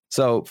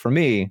 So for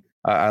me,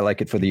 I like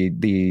it for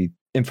the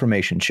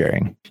information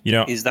sharing.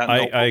 Is that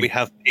not what we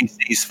have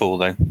PCs for,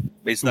 though?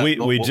 Is that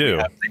we do,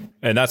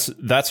 and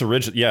that's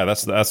original. Yeah,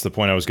 that's the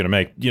point I was going to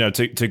make.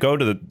 To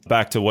go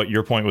back to what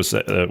your point was,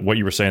 what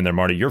you were saying there,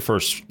 Marty. Your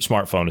first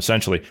smartphone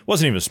essentially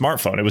wasn't even a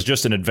smartphone. It was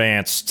just an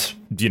advanced,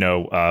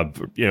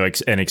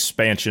 an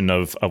expansion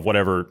of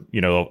whatever,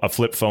 a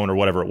flip phone or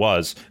whatever it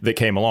was that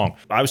came along.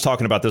 I was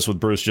talking about this with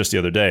Bruce just the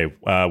other day.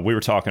 We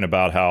were talking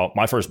about how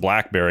my first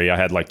BlackBerry I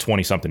had like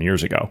 20 something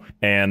years ago,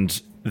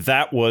 and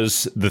that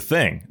was the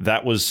thing.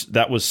 That was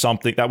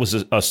something that was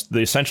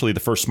essentially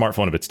the first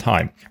smartphone of its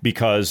time,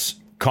 because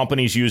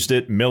companies used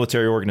it,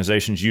 military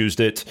organizations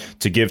used it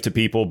to give to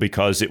people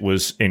because it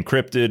was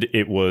encrypted,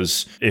 it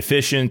was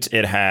efficient,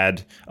 it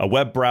had a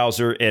web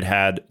browser, it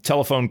had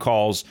telephone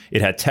calls,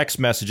 it had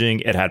text messaging,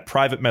 it had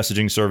private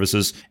messaging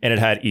services, and it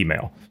had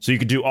email. So you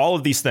could do all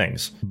of these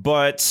things.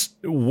 But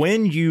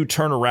when you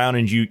turn around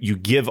and you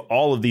give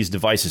all of these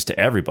devices to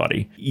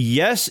everybody,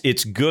 yes,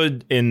 it's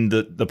good in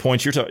the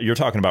points you're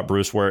talking about,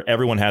 Bruce, where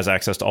everyone has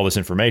access to all this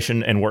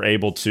information and we're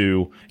able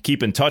to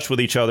keep in touch with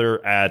each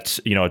other at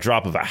a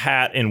drop of a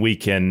hat, chat and we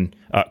can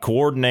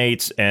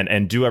coordinate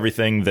and do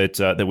everything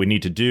that we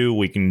need to do.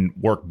 We can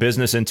work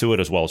business into it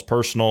as well as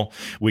personal.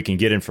 We can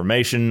get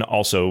information,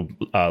 also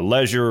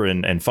leisure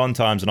and fun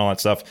times and all that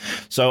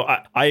stuff. So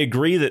I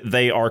agree that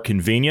they are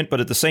convenient, but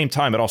at the same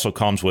time, it also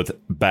comes with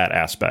bad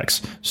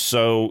aspects.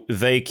 So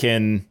they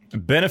can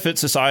benefit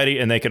society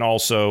and they can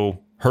also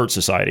hurt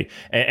society.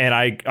 And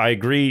I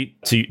agree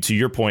to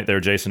your point there,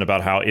 Jason,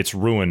 about how it's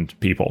ruined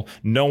people.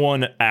 No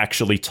one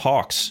actually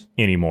talks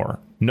anymore.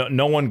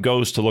 No one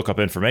goes to look up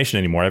information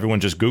anymore.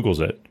 Everyone just Googles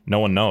it. No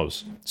one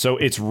knows. So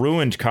it's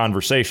ruined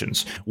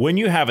conversations. When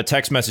you have a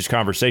text message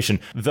conversation,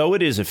 though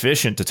it is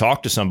efficient to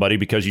talk to somebody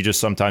because you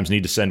just sometimes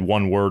need to send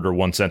one word or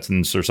one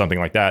sentence or something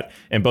like that,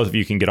 and both of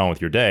you can get on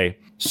with your day,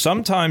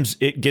 sometimes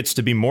it gets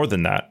to be more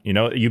than that. You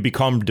know, you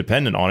become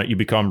dependent on it. You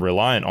become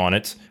reliant on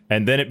it.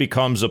 And then it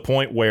becomes a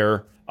point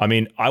where, I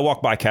mean, I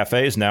walk by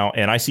cafes now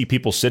and I see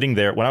people sitting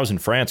there. When I was in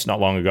France not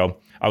long ago,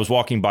 I was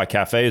walking by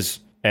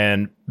cafes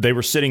and they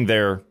were sitting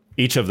there.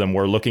 Each of them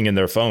were looking in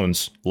their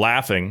phones,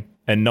 laughing,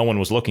 and no one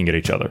was looking at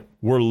each other.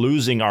 We're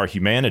losing our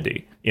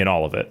humanity in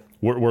all of it.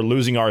 We're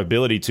losing our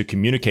ability to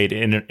communicate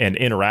and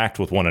interact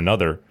with one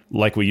another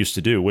like we used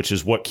to do, which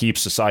is what keeps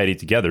society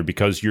together,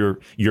 because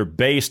you're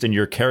based and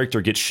your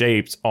character gets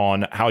shaped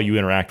on how you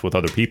interact with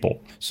other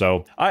people.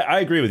 So I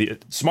agree with you.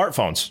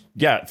 Smartphones,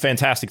 yeah,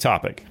 fantastic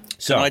topic.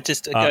 So I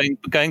just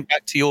going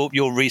back to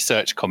your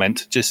research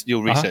comment, just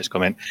your research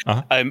comment,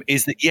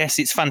 is that yes,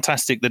 it's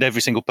fantastic that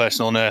every single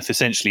person on Earth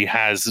essentially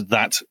has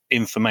that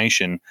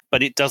information,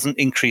 but it doesn't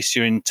increase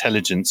your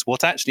intelligence.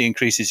 What actually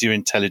increases your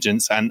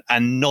intelligence and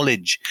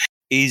knowledge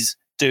is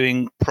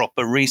doing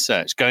proper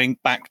research, going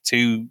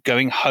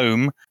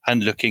home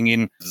and looking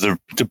in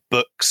the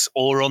books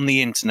or on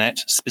the internet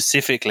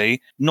specifically,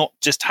 not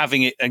just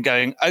having it and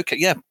going, okay,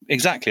 yeah,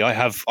 exactly. I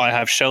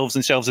have shelves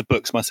and shelves of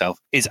books myself.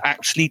 Is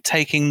actually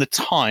taking the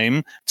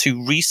time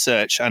to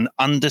research and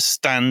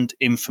understand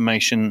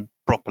information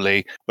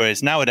properly.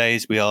 Whereas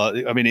nowadays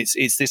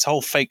it's this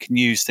whole fake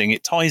news thing.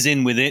 It ties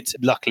in with it.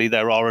 Luckily,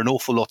 there are an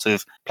awful lot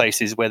of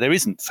places where there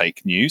isn't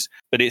fake news,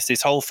 but it's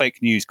this whole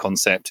fake news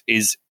concept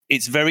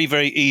it's very,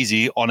 very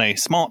easy on a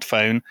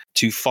smartphone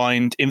to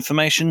find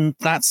information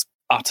that's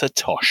utter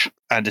tosh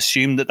and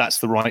assume that that's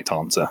the right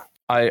answer.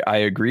 I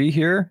agree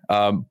here,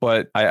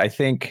 but I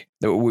think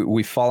that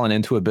we've fallen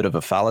into a bit of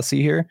a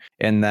fallacy here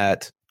in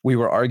that we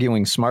were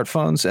arguing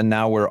smartphones and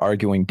now we're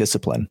arguing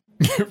discipline.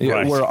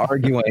 Right. We're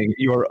arguing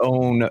your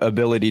own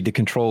ability to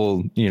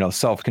control,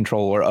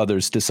 self-control, or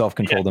others to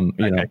self-control them.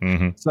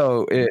 Mm-hmm.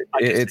 So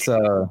it's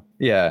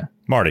yeah.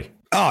 Marty.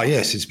 Oh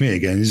yes, it's me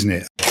again, isn't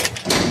it?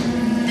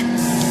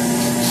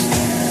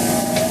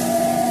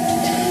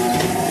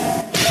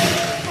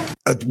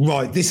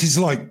 Right, this is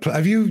like,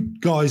 have you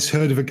guys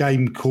heard of a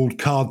game called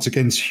Cards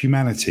Against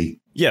Humanity?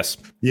 Yes.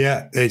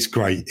 Yeah, it's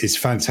great. It's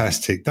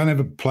fantastic. Don't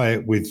ever play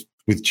it with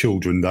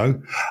children,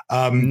 though.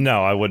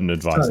 No, I wouldn't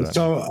advise that.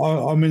 So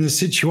I'm in a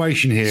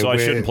situation here. So where I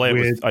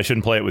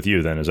shouldn't play it with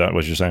you then. Is that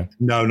what you're saying?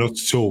 No, not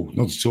at all.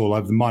 Not at all. I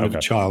have the mind of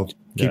a child.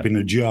 Keep in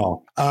a jar.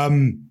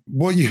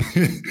 What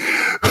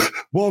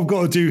I've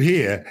got to do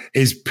here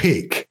is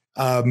pick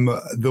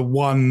the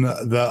one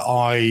that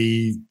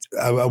I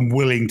am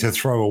willing to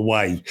throw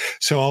away.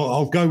 So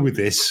I'll go with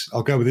this.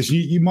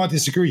 You might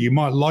disagree. You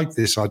might like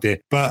this idea,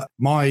 but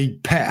my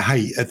pet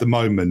hate at the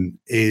moment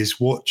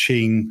is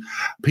watching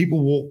people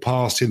walk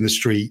past in the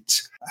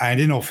street and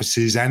in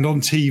offices and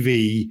on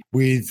TV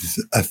with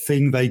a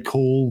thing they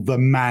call the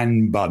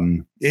man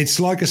bun. It's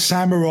like a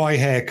samurai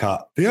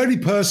haircut. The only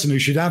person who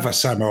should have a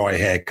samurai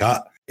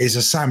haircut is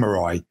a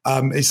samurai.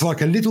 It's like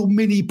a little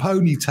mini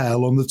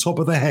ponytail on the top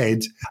of the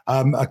head,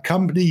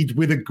 accompanied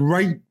with a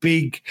great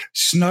big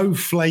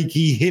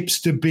snowflakey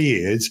hipster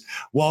beard,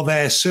 while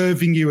they're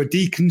serving you a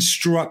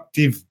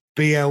deconstructive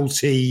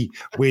BLT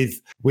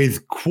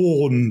with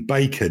Quorn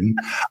bacon.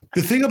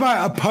 The thing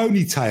about a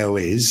ponytail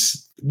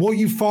is, what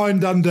you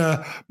find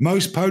under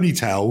most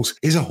ponytails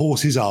is a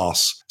horse's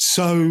ass.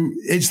 So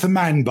it's the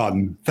man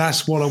bun.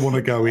 That's what I want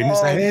to go in. It's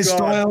a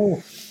hairstyle.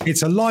 God.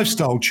 It's a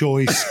lifestyle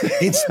choice.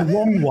 It's the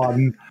wrong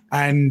one.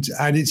 And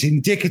it's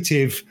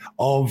indicative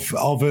of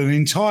an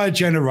entire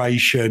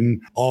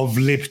generation of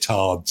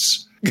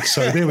libtards.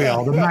 So there we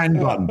are, the man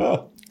bun.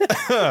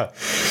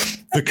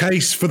 The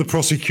case for the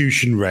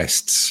prosecution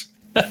rests.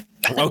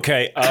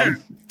 Okay.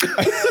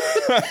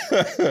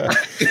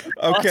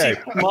 Okay.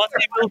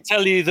 Marty will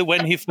tell you that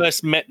when he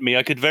first met me,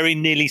 I could very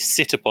nearly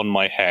sit upon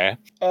my hair.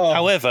 Oh.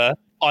 However,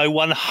 I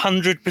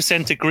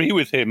 100% agree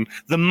with him.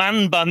 The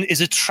man bun is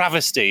a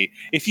travesty.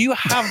 If you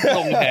have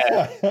long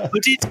hair,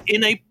 put it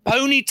in a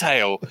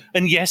ponytail.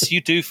 And yes,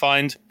 you do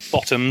find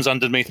bottoms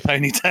underneath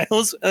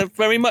ponytails,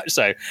 very much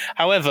so.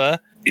 However,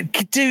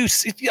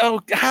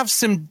 have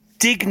some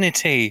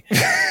dignity.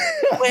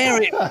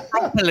 Wear it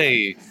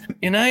properly,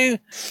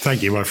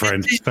 Thank you, my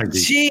friend. Thank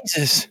you.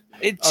 Jesus.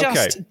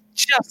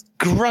 Just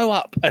grow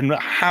up and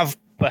have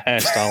a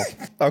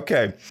hairstyle.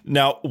 Okay.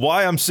 Now,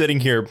 why I'm sitting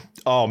here,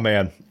 oh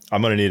man,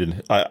 I'm going to need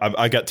it.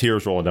 I got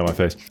tears rolling down my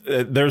face.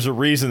 There's a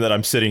reason that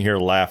I'm sitting here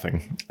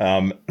laughing.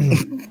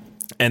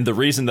 And the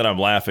reason that I'm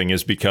laughing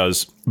is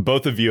because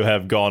both of you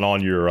have gone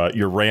on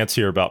your rants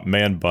here about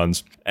man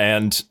buns.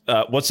 And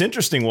what's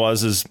interesting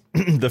is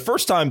the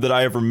first time that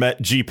I ever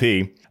met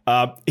GP,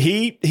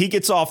 he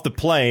gets off the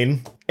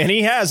plane and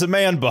he has a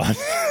man bun.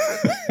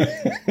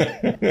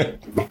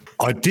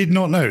 I did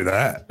not know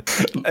that.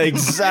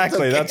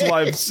 Exactly. Okay. That's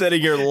why I'm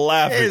sitting here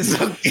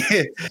laughing.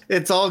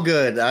 It's all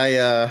good.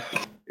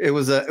 It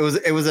was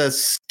a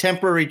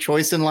temporary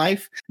choice in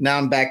life. Now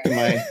I'm back to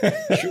my,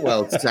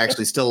 well, it's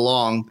actually still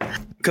long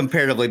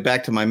comparatively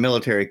back to my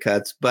military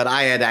cuts, but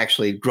I had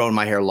actually grown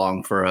my hair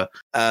long for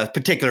a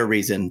particular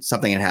reason.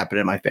 Something had happened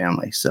in my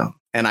family. So,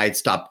 and I had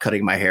stopped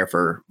cutting my hair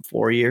for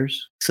 4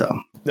 years. So,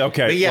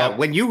 okay. But yeah, well,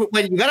 when you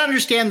got to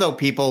understand though,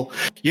 people,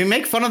 you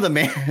make fun of the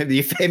man,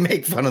 you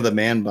make fun of the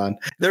man bun.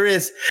 There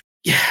is,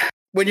 yeah,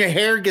 when your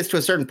hair gets to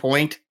a certain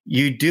point,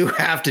 you do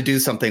have to do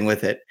something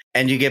with it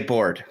and you get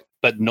bored.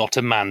 But not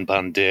a man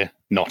bun, dear.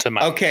 Not a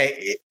man.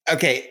 Okay.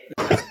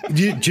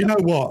 Do you know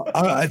what?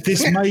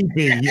 This may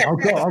be.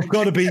 I've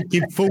got to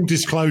give full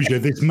disclosure.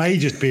 This may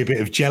just be a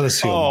bit of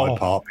jealousy on my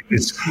part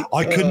because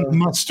I couldn't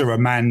muster a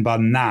man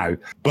bun now.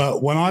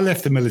 But when I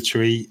left the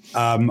military,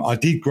 I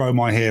did grow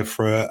my hair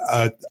for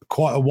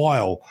quite a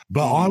while.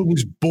 But I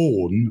was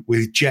born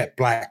with jet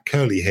black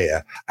curly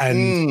hair,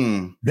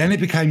 and then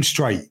it became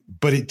straight.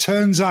 But it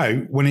turns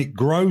out when it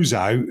grows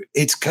out,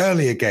 it's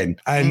curly again,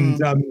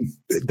 and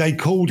they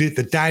called it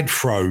the dad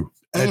fro.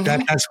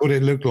 That's what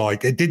it looked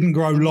like. It didn't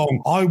grow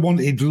long. I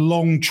wanted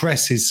long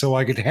tresses so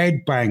I could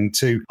headbang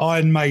to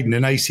Iron Maiden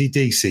and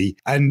AC/DC.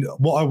 And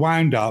what I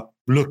wound up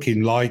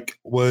looking like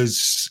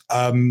was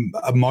a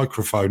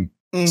microphone.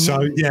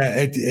 So yeah,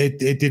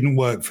 it didn't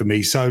work for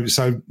me. So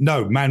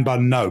no, man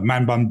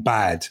bun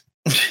bad.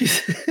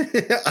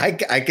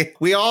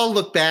 We all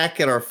look back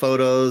at our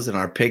photos and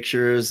our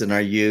pictures and our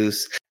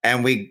use,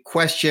 and we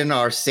question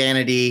our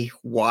sanity,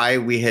 why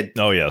we had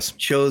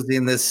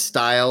chosen this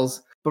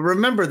styles. But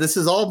remember, this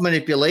is all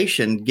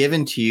manipulation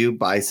given to you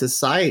by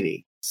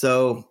society.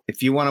 So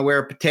if you want to wear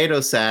a potato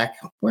sack,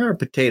 wear a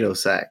potato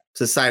sack.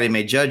 Society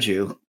may judge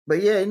you.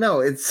 But yeah, no,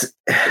 it's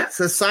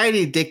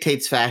society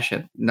dictates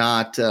fashion,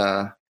 not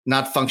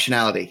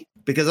functionality.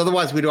 Because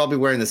otherwise we'd all be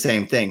wearing the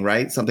same thing,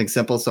 right? Something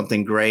simple,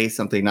 something gray,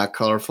 something not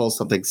colorful,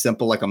 something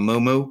simple like a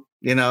muumuu,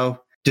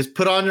 Just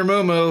put on your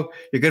muumuu,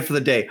 you're good for the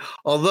day.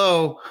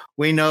 Although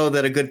we know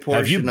that a good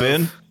portion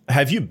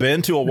Have you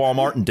been to a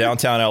Walmart in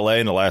downtown LA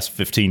in the last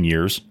 15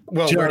 years?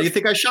 Well, where do you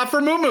think I shop for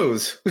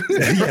muumuus?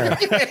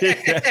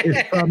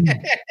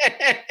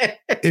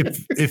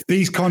 If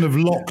these kind of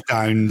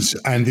lockdowns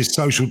and this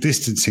social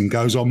distancing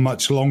goes on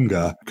much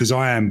longer, because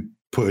I am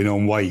putting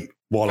on weight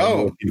while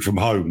I'm working from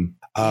home,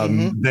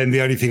 then the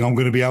only thing I'm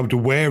going to be able to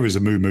wear is a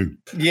muumuu.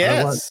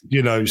 Yes.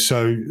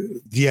 So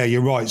yeah,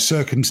 you're right.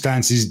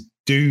 Circumstances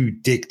do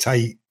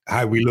dictate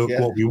how we look,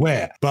 what we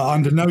wear. But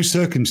under no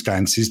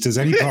circumstances does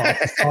any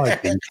part of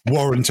society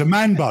warrant a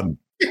man bun.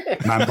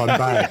 Man bun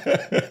bad.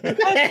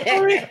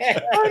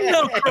 I'm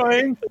not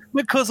crying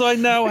because I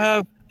now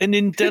have an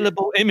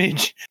indelible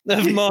image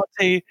of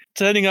Marty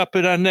turning up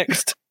at our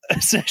next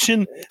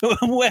session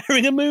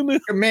wearing a muumuu.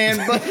 Man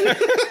bun.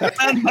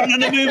 Man bun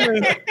and a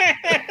muumuu.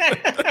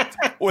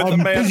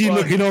 I'm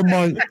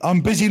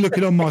busy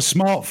looking on my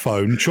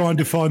smartphone trying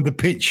to find the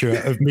picture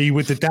of me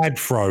with the dad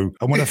fro,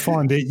 and when I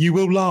find it, you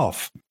will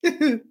laugh.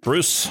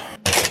 Bruce.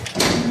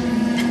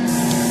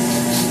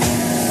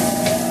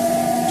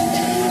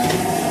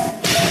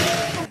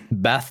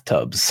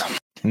 Bathtubs.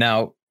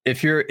 Now, I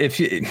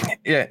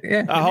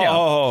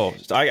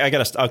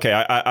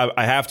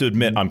have to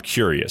admit I'm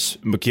curious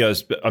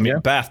because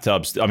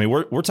bathtubs. I mean,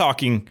 we're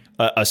talking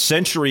a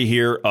century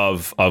here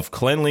of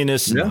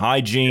cleanliness and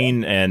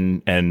hygiene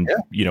and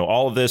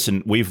all of this,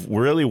 and we've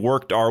really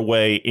worked our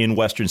way in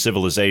Western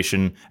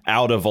civilization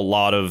out of a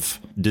lot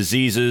of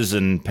diseases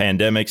and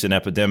pandemics and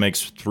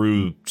epidemics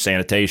through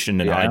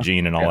sanitation and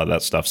hygiene and all of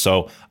that stuff.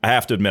 So I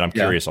have to admit I'm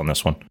curious on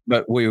this one.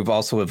 But we've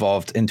also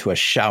evolved into a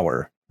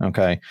shower.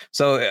 Okay.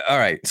 So, all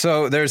right.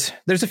 So there's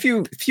a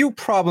few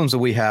problems that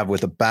we have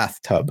with a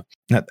bathtub.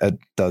 That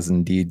does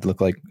indeed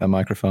look like a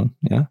microphone.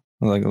 Yeah.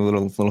 Like a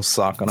little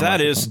sock on a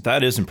microphone.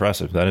 That is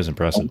impressive.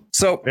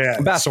 So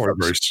bathtubs. Sorry,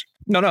 Bruce.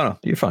 No.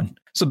 You're fine.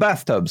 So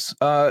bathtubs.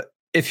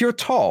 If you're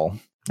tall,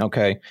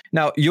 okay.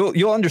 Now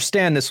you'll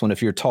understand this one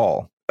if you're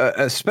tall.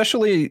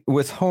 Especially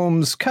with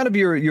homes, kind of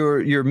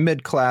your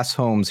mid-class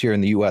homes here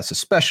in the U.S.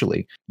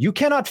 especially, you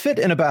cannot fit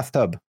in a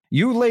bathtub.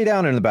 You lay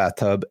down in the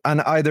bathtub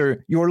and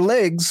either your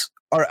legs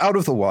are out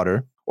of the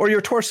water or your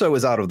torso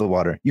is out of the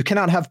water. You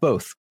cannot have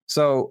both.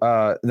 So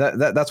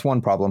that's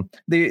one problem.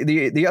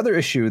 The other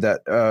issue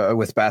that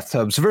with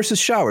bathtubs versus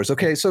showers.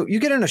 Okay, so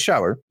you get in a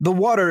shower, the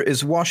water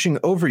is washing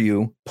over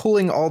you,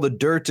 pulling all the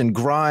dirt and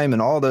grime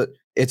and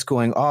it's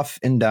going off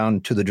and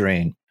down to the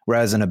drain.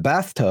 Whereas in a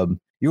bathtub,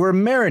 you are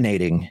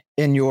marinating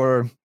in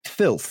your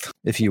filth,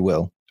 if you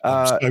will.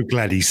 I'm so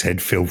glad he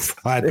said filth.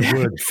 I had the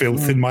word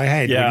filth in my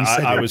head. Yeah, when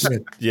he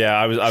said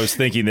I was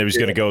thinking they was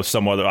going to go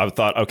some other. I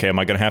thought, okay, am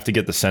I going to have to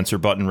get the censor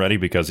button ready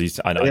because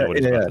I know what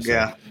he's about to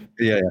say.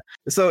 Yeah.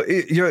 So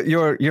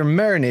you're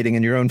marinating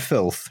in your own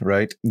filth,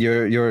 right?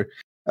 You're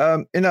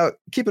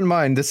keep in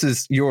mind, this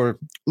is your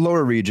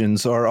lower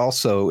regions are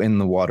also in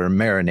the water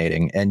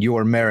marinating, and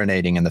you're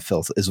marinating in the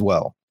filth as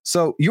well.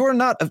 So you're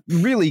not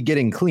really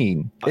getting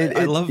clean.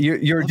 I love how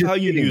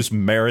you use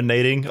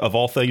marinating of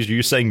all things.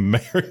 You're saying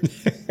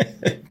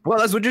marinate. Well,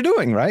 that's what you're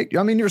doing, right?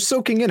 I mean, you're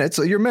soaking in it,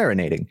 so you're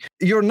marinating.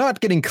 You're not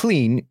getting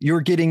clean.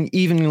 You're getting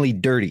evenly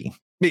dirty.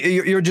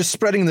 You're just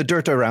spreading the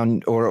dirt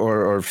around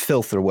or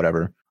filth or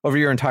whatever over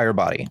your entire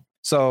body.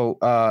 So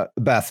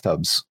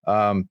bathtubs.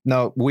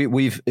 No,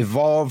 we've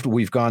evolved.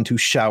 We've gone to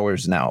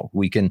showers now.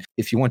 We can,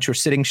 if you want your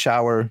sitting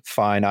shower,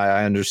 fine.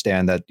 I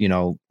understand that,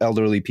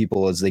 elderly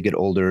people as they get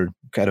older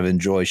kind of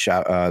enjoy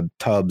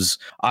tubs.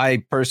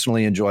 I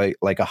personally enjoy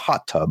like a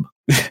hot tub.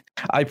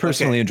 I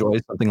personally enjoy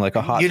something like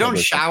a hot tub. You don't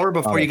shower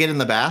before you get in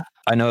the bath?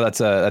 I know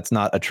that's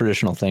not a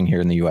traditional thing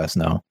here in the U.S.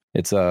 No,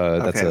 that's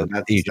an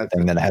Asian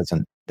thing that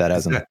hasn't.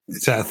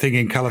 It's a thing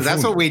in California.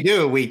 That's what we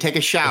do. We take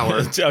a shower.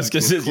 I was going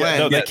to say,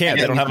 no, they can't.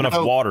 They don't have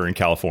enough water in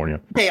California.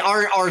 Hey,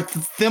 our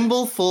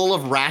thimble full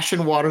of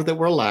ration water that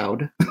we're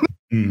allowed.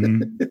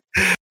 Mm-hmm.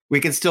 We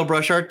can still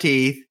brush our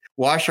teeth,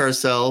 wash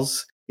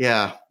ourselves.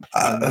 Yeah,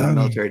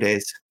 military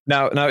days.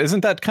 Now,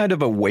 isn't that kind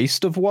of a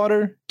waste of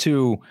water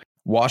to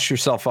wash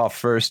yourself off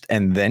first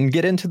and then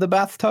get into the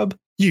bathtub?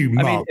 You're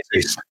talking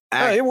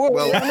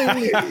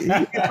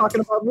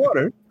about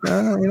water,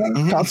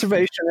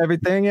 conservation,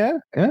 everything. Yeah.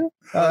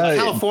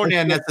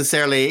 California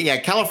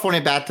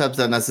California bathtubs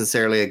are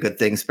necessarily a good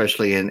thing,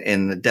 especially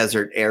in the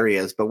desert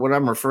areas. But what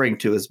I'm referring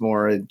to is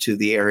more into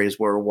the areas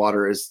where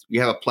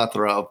you have a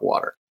plethora of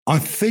water. I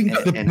think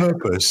the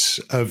purpose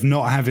of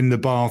not having the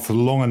bath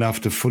long enough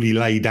to fully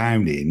lay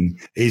down in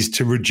is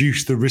to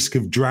reduce the risk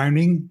of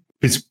drowning.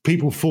 Because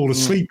people fall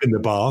asleep in the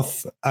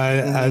bath,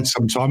 and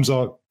sometimes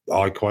I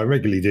quite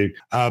regularly do.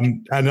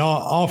 And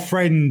our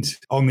friend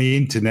on the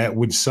internet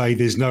would say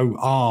there's no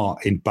R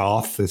in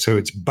bath, so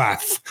it's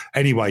bath.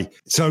 Anyway,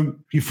 so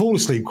you fall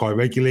asleep quite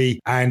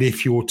regularly, and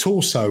if your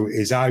torso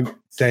is out,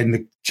 then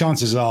the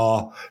chances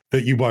are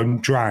that you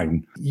won't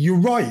drown. You're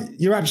right.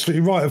 You're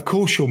absolutely right. Of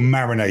course, you're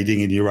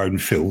marinating in your own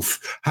filth.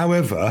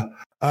 However,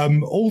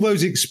 all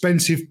those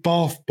expensive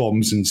bath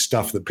bombs and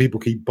stuff that people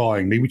keep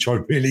buying me, which I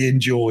really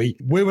enjoy,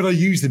 where would I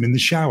use them in the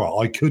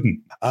shower? I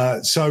couldn't.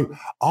 So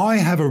I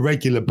have a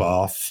regular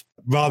bath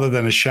rather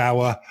than a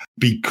shower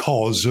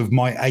because of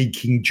my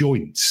aching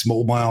joints,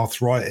 all my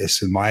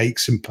arthritis and my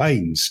aches and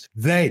pains.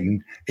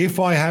 Then if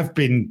I have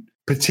been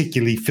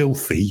particularly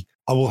filthy,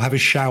 I will have a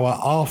shower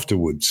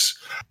afterwards,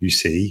 you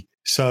see.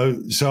 So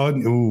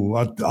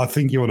I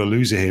think you're on a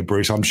loser here,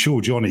 Bruce. I'm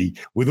sure Johnny,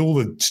 with all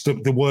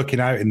the working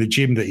out in the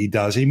gym that he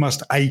does, he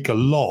must ache a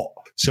lot.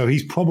 So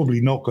he's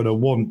probably not going to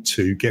want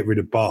to get rid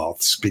of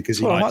baths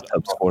because I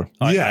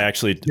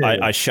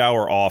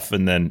shower off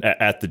and then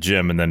at the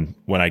gym, and then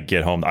when I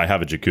get home, I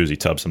have a jacuzzi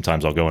tub.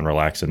 Sometimes I'll go and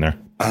relax in there.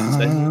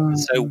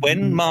 So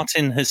when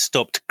Martin has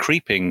stopped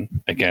creeping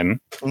again,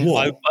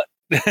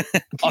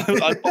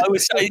 I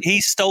would say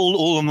he stole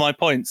all of my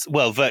points.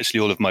 Well,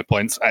 virtually all of my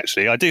points,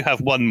 actually. I do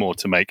have one more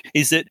to make,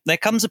 is that there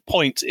comes a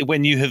point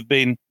when you have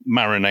been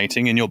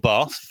marinating in your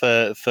bath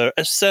for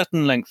a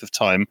certain length of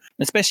time,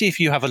 especially if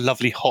you have a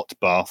lovely hot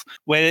bath,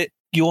 where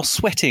you're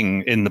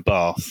sweating in the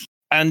bath.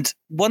 And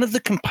one of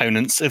the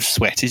components of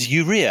sweat is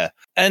urea.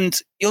 And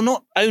you're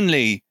not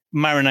only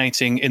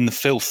marinating in the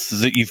filth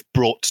that you've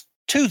brought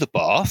to the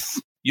bath,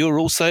 you're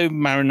also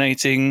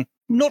marinating,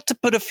 not to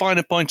put a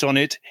finer point on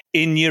it,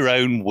 in your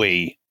own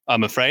wee.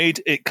 I'm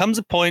afraid it comes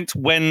a point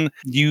when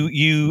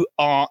you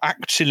are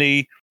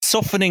actually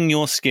softening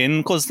your skin,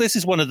 because this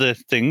is one of the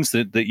things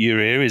that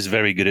urea is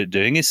very good at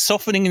doing, is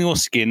softening your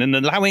skin and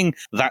allowing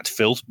that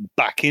filth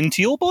back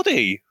into your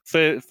body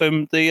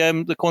from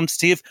the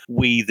quantity of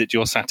wee that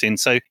you're sat in.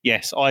 So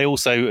yes, I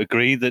also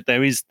agree that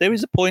there is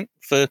a point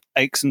for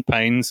aches and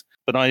pains,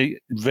 but I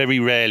very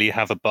rarely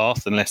have a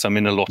bath unless I'm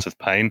in a lot of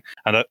pain,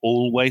 and I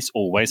always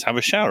have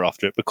a shower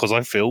after it because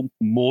I feel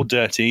more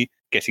dirty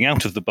getting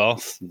out of the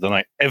bath than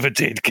I ever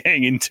did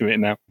getting into it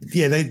now.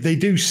 Yeah, they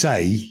do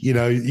say, you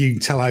can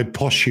tell how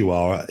posh you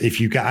are if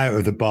you get out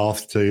of the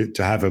bath to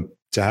have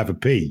a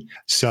pee.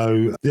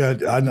 So yeah,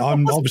 and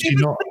I'm obviously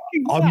not.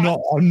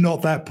 I'm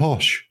not that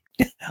posh.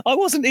 I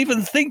wasn't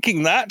even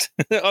thinking that.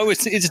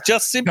 It's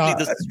just simply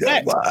the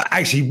sweat.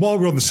 Actually, while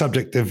we're on the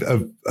subject of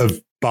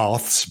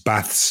baths,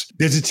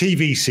 there's a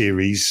TV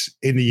series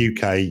in the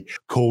UK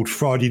called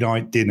Friday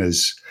Night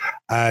Dinners,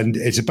 and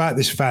it's about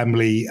this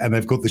family, and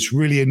they've got this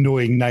really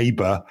annoying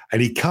neighbour,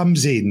 and he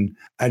comes in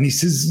and he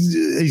says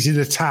he's in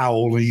a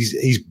towel, and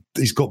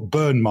he's got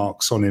burn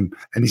marks on him,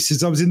 and he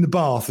says, I was in the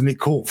bath and it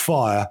caught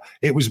fire.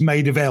 It was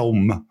made of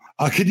elm.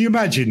 Can you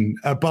imagine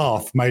a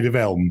bath made of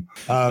elm?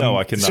 No,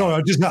 I cannot. Sorry,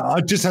 I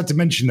just had to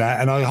mention that,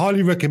 and I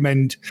highly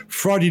recommend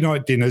Friday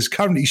Night Dinners,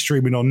 currently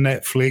streaming on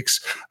Netflix.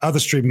 Other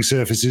streaming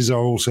services are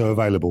also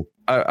available.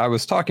 I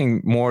was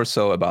talking more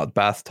so about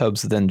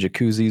bathtubs than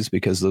jacuzzis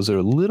because those are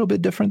a little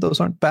bit different. Those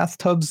aren't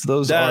bathtubs.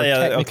 Those are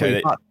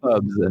technically hot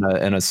tubs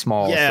in a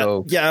small. Yeah,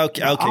 so,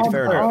 okay,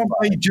 fair enough. Aren't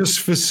they just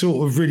for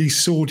sort of really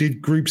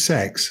sordid group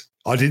sex?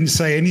 I didn't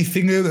say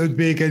anything that would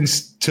be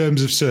against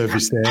terms of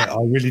service there. I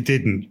really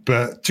didn't.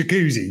 But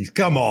jacuzzis,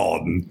 come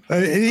on.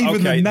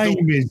 The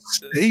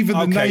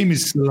name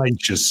is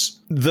salacious.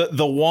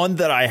 The one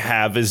that I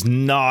have is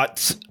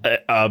not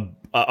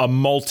a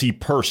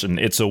multi-person.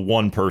 It's a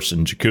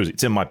one-person jacuzzi.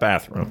 It's in my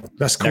bathroom.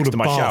 That's called a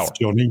bath,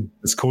 Johnny.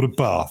 It's called a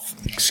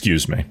bath.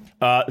 Excuse me.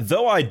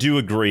 Though I do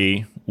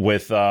agree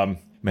with that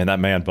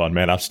man bun.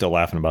 Man, I'm still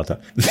laughing about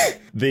that.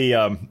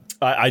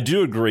 I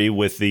do agree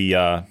with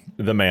the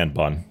man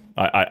bun.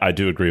 I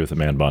do agree with the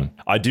man bun.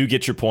 I do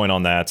get your point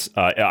on that.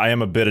 I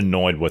am a bit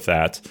annoyed with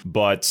that,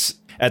 but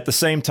at the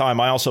same time,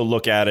 I also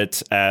look at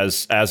it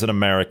as an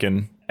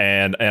American.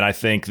 And I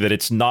think that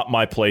it's not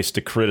my place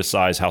to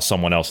criticize how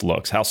someone else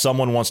looks. How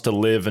someone wants to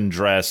live and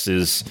dress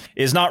is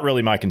not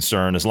really my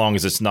concern, as long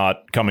as it's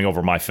not coming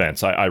over my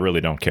fence. I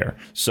really don't care.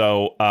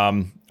 So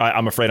I'm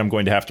afraid I'm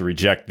going to have to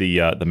reject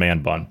the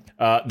man bun.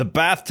 The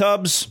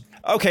bathtubs.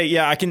 Okay,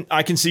 yeah,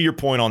 I can see your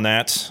point on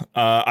that.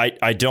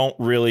 I don't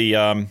really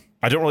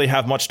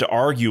have much to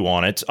argue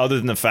on it, other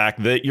than the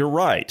fact that you're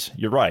right.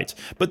 You're right.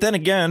 But then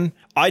again,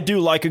 I do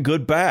like a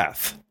good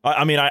bath.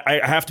 I mean,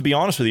 I have to be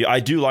honest with you. I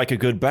do like a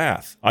good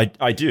bath. I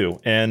do.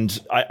 And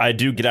I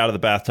do get out of the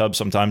bathtub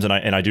sometimes, and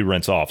I do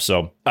rinse off.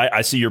 So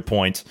I see your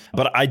point.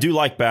 But I do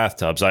like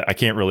bathtubs. I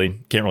can't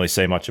really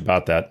say much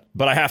about that.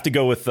 But I have to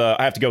go with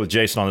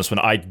Jason on this one.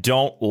 I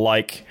don't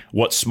like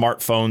what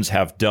smartphones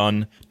have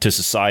done to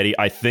society.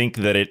 I think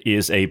that it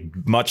is a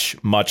much,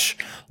 much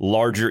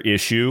larger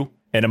issue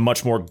and a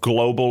much more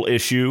global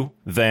issue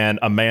than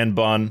a man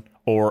bun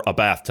or a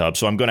bathtub.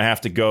 So I'm going to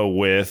have to go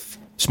with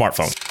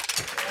smartphone.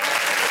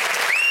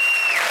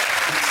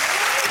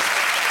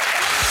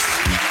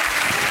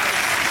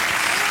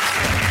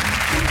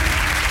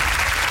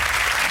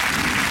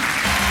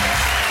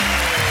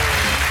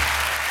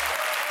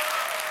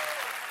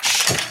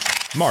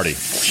 Marty.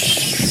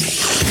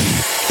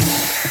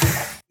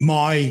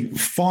 My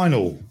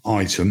final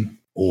item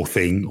or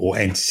thing or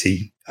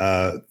entity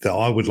that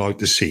I would like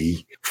to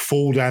see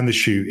fall down the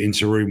chute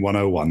into room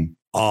 101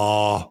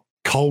 are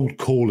cold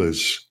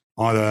callers,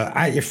 either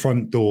at your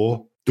front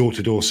door,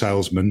 door-to-door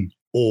salesman,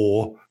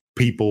 or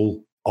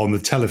people on the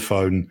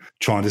telephone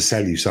trying to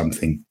sell you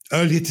something.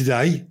 Earlier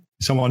today,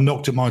 someone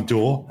knocked at my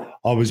door.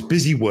 I was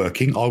busy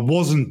working. I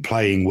wasn't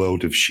playing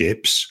World of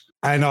Ships,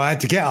 and I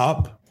had to get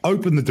up,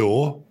 open the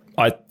door.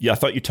 I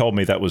thought you told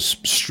me that was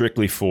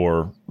strictly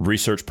for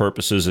research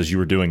purposes as you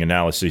were doing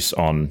analysis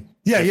on.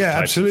 Yeah,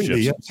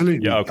 absolutely.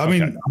 Yeah, okay, I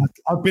mean,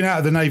 I've been out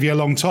of the Navy a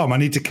long time. I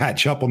need to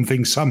catch up on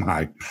things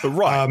somehow.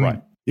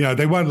 Right. You know,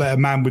 they won't let a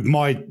man with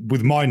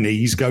my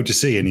knees go to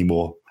sea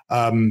anymore.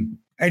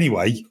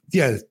 Anyway,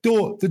 yeah,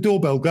 the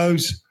doorbell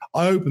goes.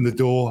 I open the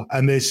door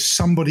and there's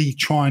somebody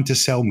trying to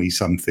sell me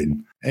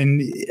something.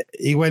 And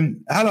he went,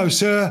 "Hello,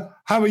 sir.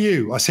 How are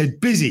you?" I said,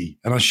 "Busy."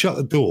 And I shut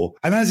the door.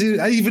 And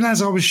even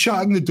as I was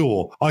shutting the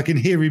door, I can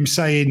hear him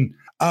saying,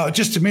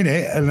 "Just a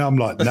minute." And I'm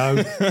like,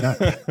 no.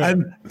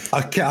 And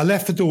I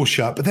left the door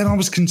shut. But then I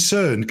was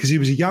concerned because he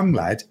was a young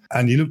lad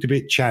and he looked a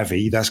bit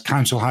chavvy. That's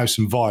council house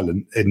and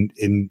violent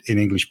in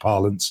English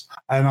parlance.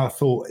 And I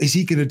thought, is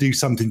he going to do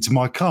something to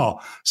my car?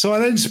 So I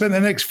then spent the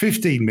next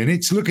 15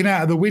 minutes looking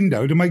out of the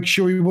window to make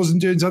sure he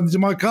wasn't doing something to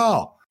my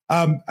car.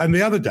 And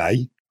the other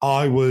day,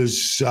 I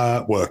was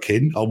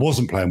working. I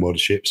wasn't playing World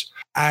of Ships,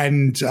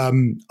 and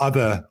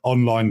other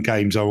online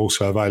games are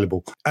also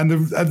available. And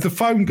the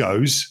phone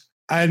goes,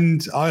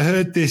 and I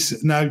heard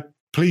this. Now,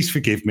 please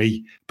forgive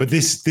me, but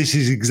this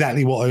is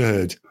exactly what I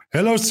heard.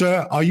 "Hello,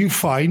 sir. Are you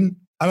fine?"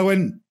 And I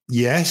went,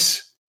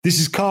 "Yes." "This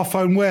is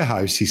Carphone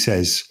Warehouse," he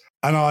says.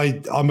 And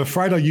I'm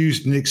afraid I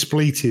used an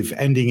expletive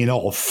ending in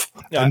off.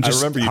 Yeah, and I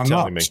remember you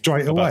telling me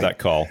straight about away. That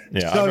call.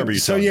 Yeah, I remember you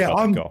telling me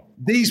about that call.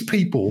 These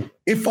people,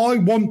 if I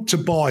want to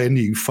buy a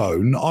new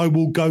phone, I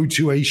will go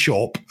to a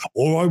shop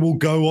or I will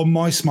go on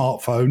my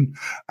smartphone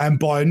and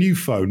buy a new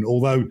phone.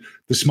 Although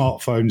the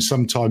smartphones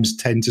sometimes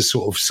tend to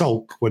sort of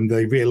sulk when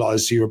they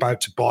realize you're about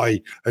to buy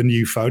a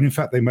new phone. In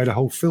fact, they made a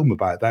whole film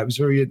about that. It was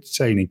very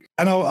entertaining.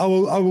 And I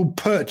will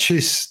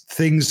purchase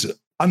things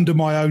under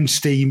my own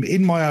steam,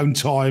 in my own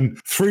time,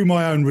 through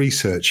my own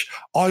research.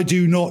 I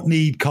do not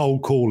need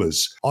cold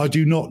callers. I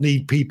do not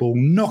need people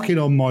knocking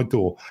on my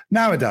door.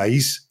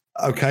 Nowadays,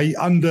 okay,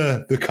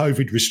 under the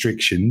COVID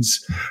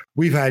restrictions,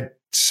 we've had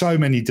so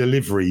many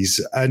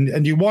deliveries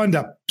and you wind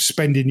up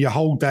spending your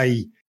whole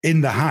day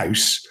in the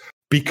house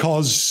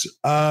because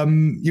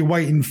you're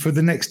waiting for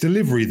the next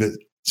delivery that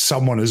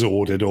someone has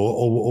ordered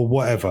or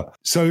whatever.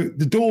 So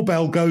the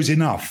doorbell goes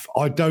enough.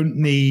 I don't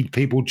need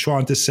people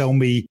trying to sell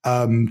me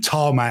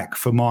tarmac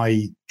for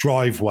my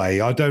driveway.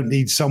 I don't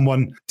need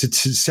someone to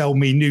sell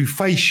me new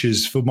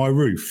fascias for my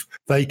roof.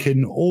 They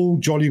can all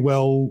jolly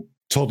well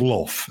toddle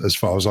off as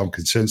far as I'm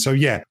concerned. So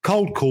yeah,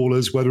 cold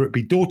callers, whether it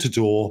be door to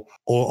door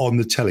or on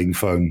the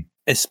telephone.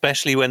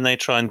 Especially when they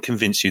try and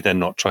convince you they're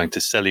not trying to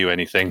sell you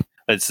anything.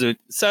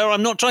 So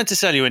I'm not trying to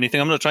sell you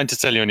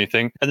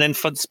anything. And then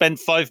spend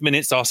 5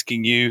 minutes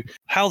asking you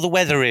how the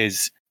weather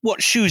is,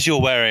 what shoes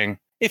you're wearing,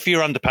 if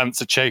your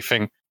underpants are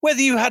chafing,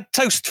 whether you had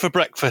toast for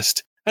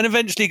breakfast, and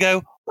eventually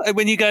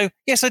when you go,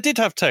 yes, I did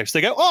have toast.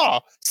 They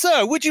go,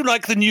 sir, would you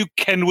like the new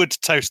Kenwood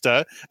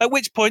toaster? At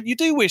which point you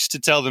do wish to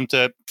tell them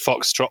to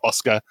Foxtrot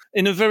Oscar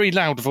in a very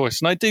loud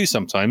voice. And I do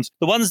sometimes.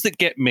 The ones that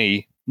get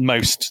me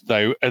most,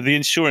 though, are the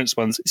insurance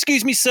ones.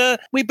 Excuse me, sir,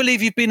 we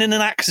believe you've been in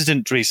an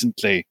accident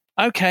recently.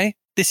 Okay,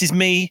 this is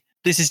me.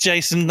 This is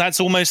Jason. That's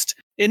almost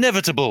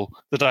inevitable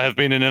that I have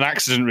been in an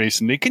accident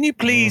recently. Can you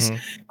please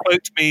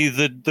quote me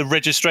the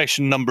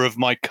registration number of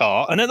my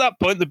car? And at that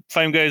point, the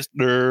phone goes,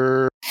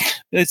 Durr.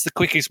 It's the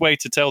quickest way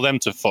to tell them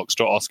to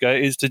Foxtrot Oscar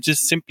is to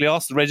just simply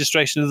ask the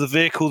registration of the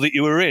vehicle that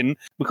you were in,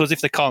 because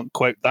if they can't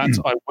quote that,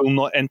 I will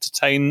not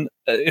entertain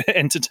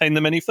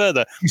them any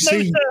further. You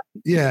see,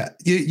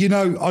 you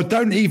know, I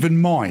don't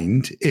even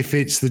mind if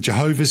it's the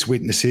Jehovah's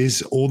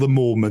Witnesses or the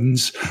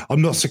Mormons.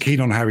 I'm not so keen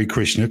on Hare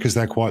Krishna because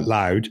they're quite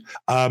loud.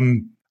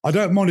 I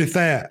don't mind if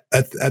they're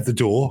at the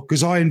door,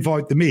 because I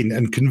invite them in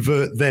and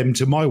convert them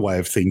to my way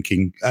of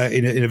thinking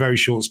in a very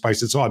short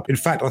space of time. In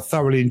fact, I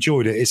thoroughly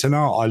enjoyed it. It's an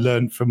art I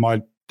learned from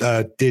my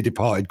dear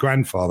departed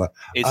grandfather.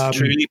 It's a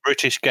truly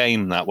British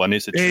game, that one.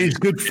 It's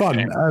good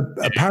fun.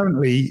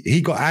 Apparently,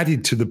 he got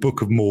added to the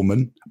Book of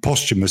Mormon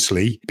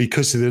posthumously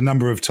because of the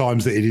number of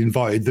times that he'd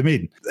invited them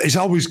in. It's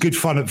always good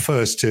fun at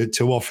first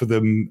to offer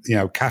them, you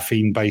know,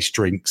 caffeine-based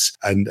drinks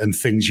and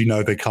things you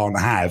know they can't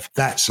have.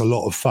 That's a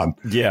lot of fun.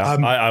 Yeah,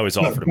 I always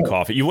offered them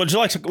coffee. Would you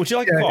like a coffee?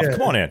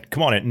 Yeah.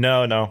 Come on in.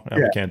 No,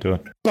 we can't do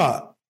it.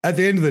 But at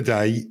the end of the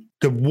day,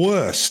 the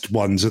worst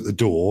ones at the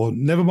door,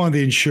 never mind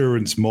the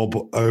insurance mob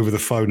over the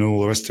phone and all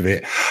the rest of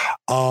it,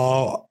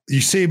 you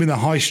see them in the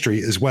high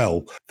street as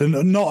well. Then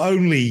not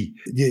only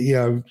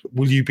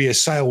will you be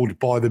assailed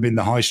by them in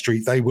the high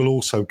street, they will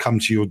also come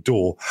to your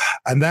door.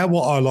 And they're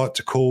what I like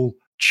to call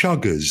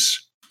chuggers.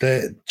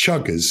 They're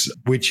chuggers,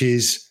 which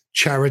is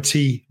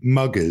charity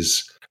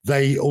muggers.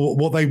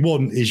 What they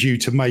want is you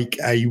to make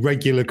a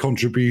regular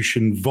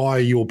contribution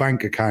via your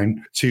bank account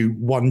to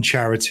one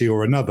charity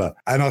or another.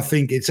 And I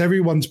think it's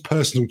everyone's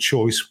personal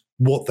choice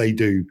what they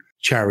do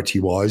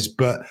charity-wise,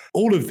 but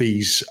all of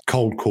these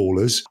cold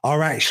callers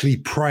are actually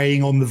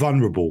preying on the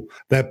vulnerable.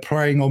 They're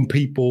preying on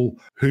people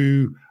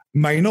who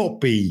may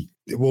not be,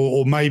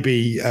 or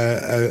maybe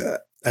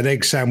an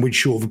egg sandwich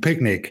short of a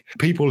picnic,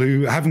 people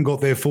who haven't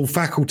got their full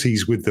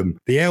faculties with them,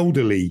 the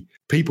elderly.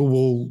 People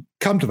will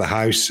come to the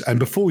house, and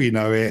before you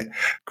know it,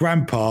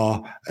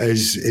 Grandpa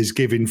is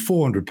giving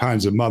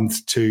 £400 a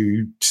month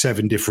to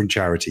 7 different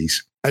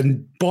charities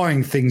and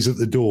buying things at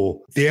the door.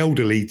 The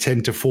elderly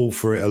tend to fall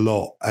for it a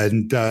lot,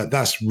 and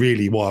that's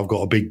really why I've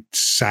got a big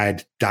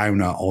sad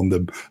downer on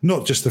them.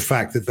 Not just the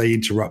fact that they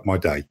interrupt my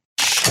day.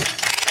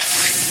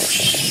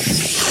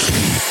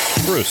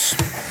 Bruce.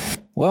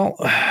 Well,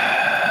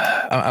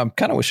 I'm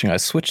kind of wishing I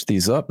switched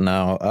these up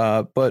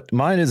now, but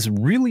mine is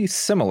really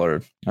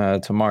similar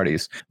to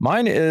Marty's.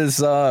 Mine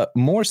is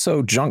more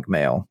so junk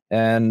mail,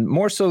 and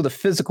more so the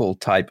physical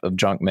type of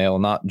junk mail,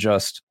 not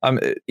just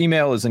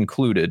email is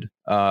included,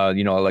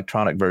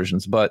 electronic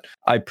versions, but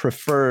I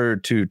prefer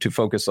to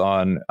focus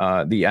on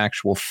the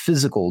actual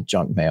physical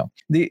junk mail.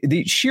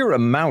 The sheer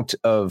amount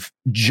of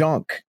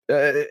junk.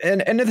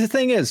 And the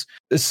thing is,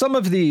 some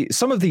of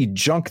the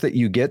junk that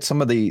you get,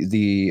 some of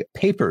the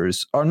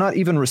papers are not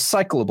even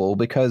recyclable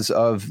because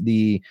of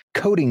the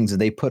coatings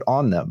they put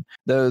on them.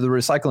 The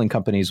recycling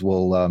companies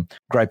will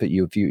gripe at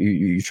you if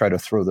you try to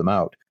throw them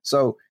out.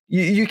 So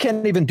you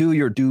can't even do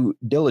your due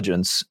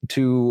diligence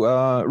to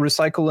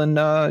recycle and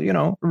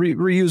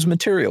reuse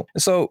material.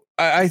 So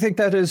I think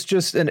that is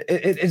just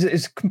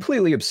it's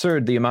completely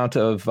absurd, the amount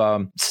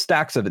of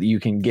stacks of it that you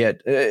can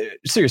get.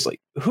 Seriously,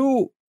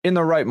 who in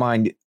their right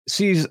mind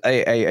sees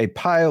a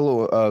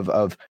pile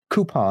of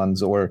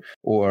coupons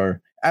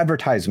or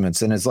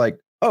advertisements and is like,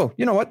 oh,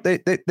 you know what?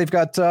 They've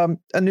got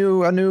a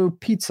new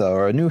pizza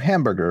or a new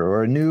hamburger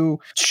or a new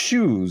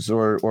shoes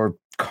or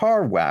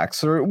car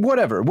wax or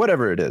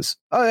whatever it is.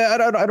 I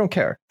don't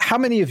care. How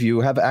many of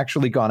you have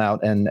actually gone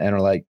out and are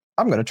like,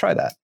 I'm going to try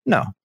that?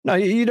 No,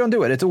 you don't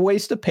do it. It's a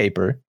waste of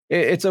paper.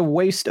 It's a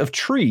waste of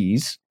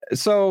trees.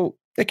 So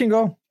it can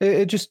go.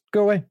 It just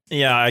go away.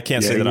 Yeah, I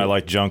can't say that I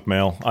like junk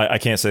mail. I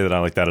can't say that I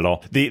like that at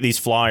all. These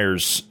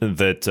flyers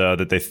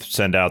that they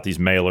send out, these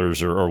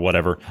mailers or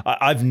whatever,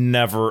 I've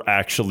never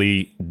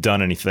actually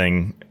done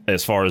anything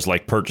as far as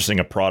like purchasing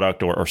a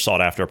product or sought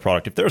after a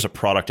product. If there's a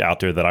product out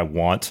there that I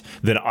want,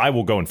 then I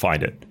will go and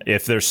find it.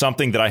 If there's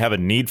something that I have a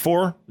need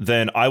for,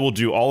 then I will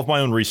do all of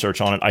my own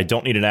research on it. I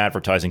don't need an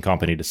advertising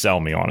company to sell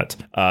me on it.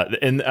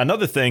 And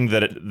another thing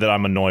that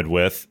I'm annoyed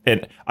with,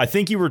 and I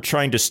think you were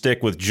trying to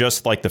stick with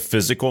just like the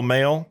physical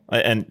mail,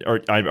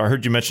 or I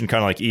heard you mention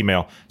kind of like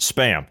email,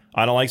 spam.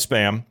 I don't like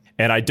spam.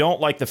 And I don't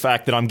like the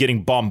fact that I'm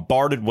getting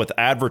bombarded with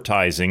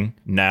advertising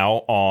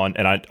now on,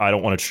 and I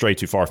don't want to stray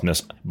too far from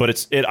this,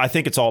 but I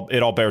think it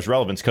all bears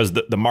relevance because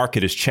the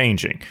market is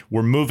changing.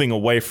 We're moving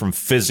away from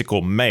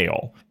physical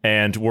mail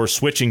and we're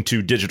switching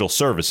to digital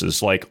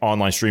services like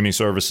online streaming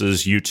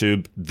services,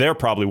 YouTube. They're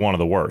probably one of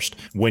the worst.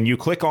 When you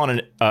click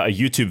on a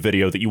YouTube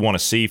video that you want to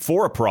see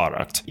for a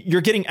product,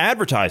 you're getting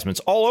advertisements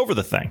all over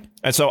the thing.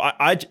 And so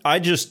I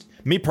just,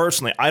 me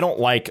personally, I don't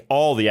like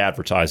all the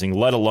advertising,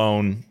 let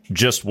alone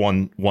just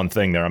one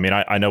thing there. I mean,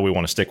 I know we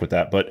want to stick with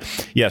that, but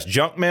yes,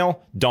 junk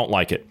mail, don't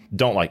like it.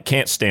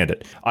 Can't stand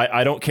it.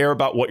 I don't care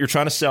about what you're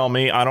trying to sell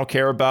me. I don't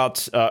care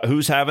about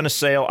who's having a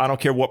sale. I don't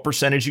care what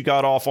percentage you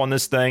got off on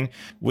this thing,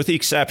 with the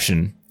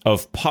exception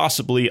of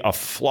possibly a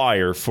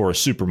flyer for a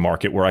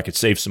supermarket where I could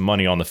save some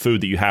money on the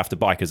food that you have to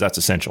buy because that's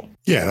essential.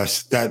 Yeah,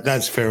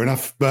 that's fair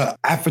enough. But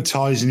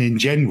advertising in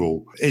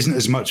general isn't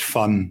as much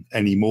fun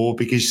anymore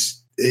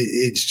because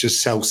it's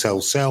just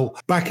sell.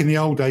 Back in the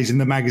old days in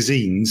the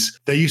magazines,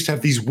 they used to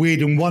have these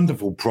weird and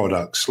wonderful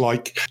products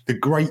like the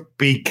great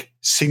big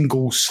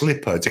single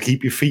slipper to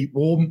keep your feet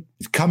warm.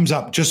 It comes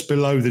up just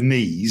below the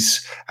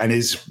knees and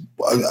is,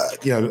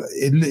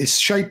 it's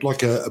shaped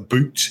like a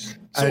boot.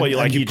 So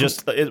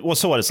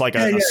it's like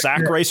a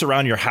sack race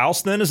around your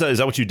house then? Is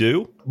that what you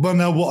do? Well,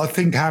 no, what I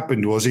think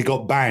happened was it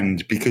got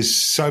banned because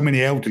so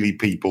many elderly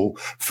people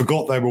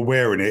forgot they were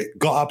wearing it,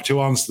 got up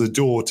to answer the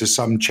door to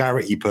some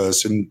charity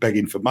person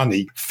begging for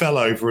money, fell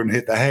over and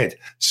hit the head.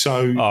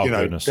 So,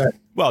 goodness.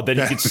 Well, then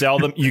you could sell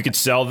them. You could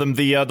sell them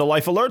the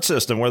life alert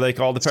system where they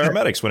call the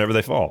paramedics whenever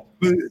they fall.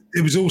 But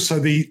it was also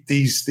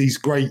these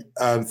great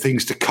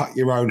things to cut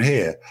your own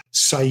hair.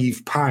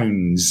 Save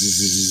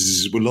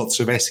pounds with lots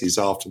of S's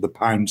after the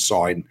pound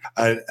sign,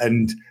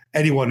 and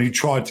anyone who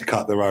tried to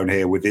cut their own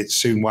hair with it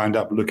soon wound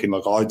up looking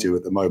like I do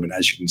at the moment.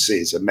 As you can see,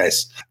 it's a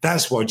mess.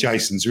 That's why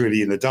Jason's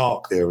really in the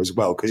dark there as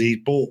well, because he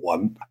bought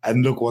one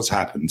and look what's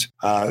happened.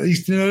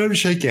 Don't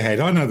shake your head.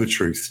 I know the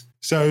truth.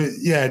 So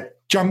yeah.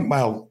 Junk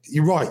mail,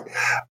 you're right.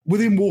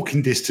 Within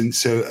walking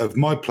distance of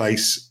my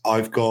place,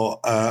 I've got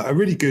a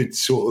really good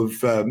sort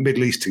of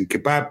Middle Eastern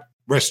kebab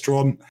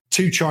restaurant,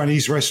 2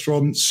 Chinese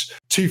restaurants,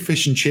 2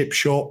 fish and chip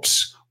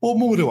shops. What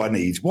more do I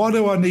need? Why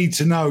do I need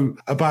to know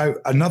about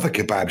another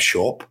kebab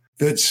shop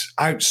that's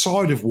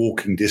outside of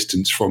walking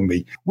distance from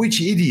me? Which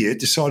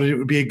idiot decided it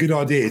would be a good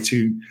idea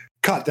to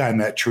cut down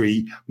that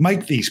tree,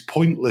 make these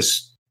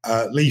pointless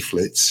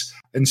leaflets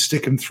and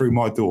stick them through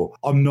my door?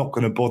 I'm not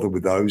going to bother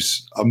with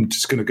those. I'm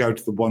just going to go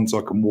to the ones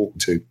I can walk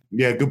to.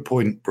 Yeah, good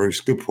point, Bruce.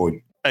 Good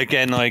point.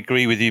 Again, I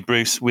agree with you,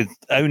 Bruce, with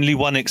only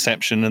one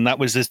exception, and that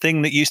was this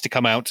thing that used to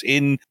come out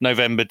in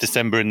November,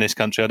 December in this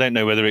country. I don't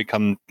know whether it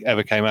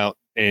ever came out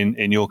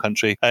in your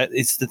country.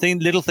 It's the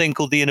little thing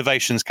called the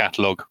Innovations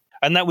Catalogue.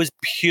 And that was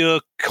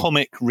pure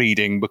comic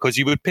reading, because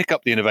you would pick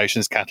up the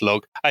Innovations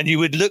Catalogue and you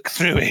would look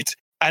through it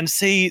and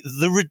see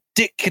the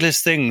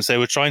ridiculous things they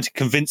were trying to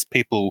convince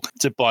people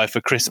to buy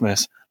for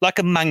Christmas, like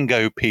a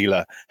mango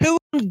peeler. Who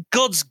on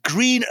God's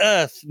green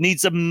earth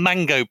needs a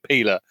mango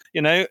peeler?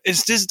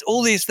 It's just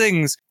all these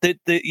things that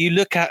you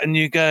look at and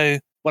you go,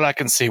 well, I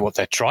can see what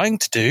they're trying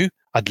to do.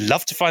 I'd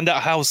love to find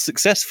out how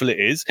successful it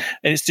is.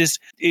 And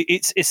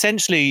it's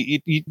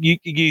essentially,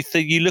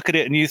 you look at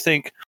it and you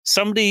think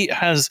somebody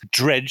has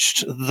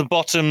dredged the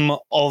bottom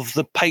of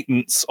the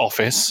patents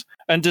office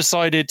and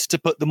decided to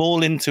put them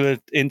all into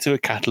a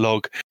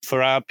catalogue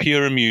for our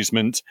pure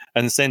amusement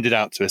and send it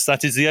out to us.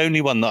 That is the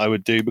only one that I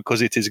would do,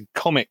 because it is a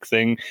comic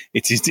thing.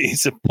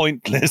 It's a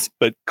pointless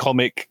but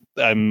comic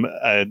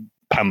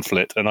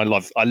pamphlet, and I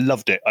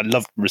loved it. I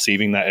loved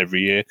receiving that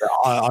every year.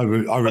 I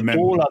remember. But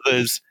all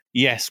others,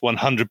 yes,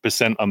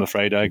 100%. I'm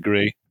afraid I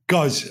agree.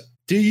 Guys,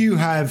 do you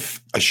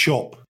have a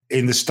shop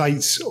in the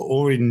States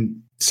or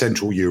in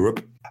Central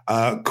Europe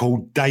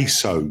called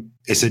Daiso?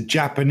 It's a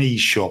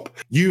Japanese shop.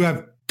 You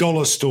have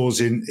dollar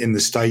stores in the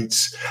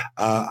States.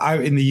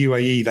 Out in the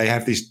UAE, they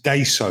have this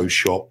Daiso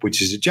shop,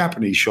 which is a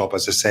Japanese shop,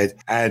 as I said,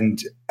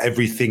 and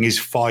everything is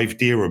 5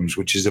 dirhams,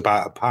 which is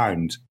about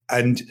 £1.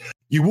 And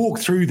you walk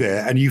through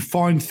there and you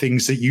find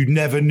things that you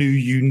never knew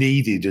you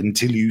needed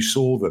until you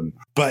saw them.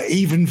 But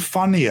even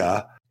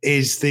funnier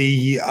is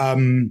the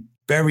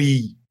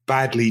very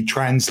badly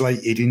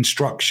translated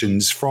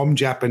instructions from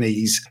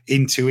Japanese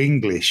into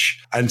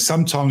English. And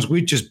sometimes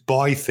we just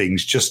buy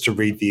things just to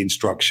read the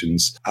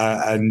instructions.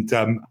 I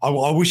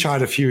wish I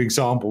had a few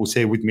examples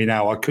here with me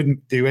now. I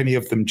couldn't do any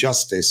of them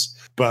justice.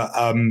 But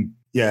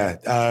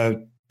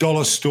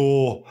dollar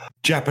store,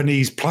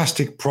 Japanese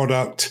plastic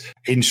product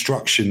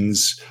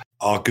instructions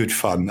are good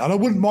fun. And I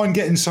wouldn't mind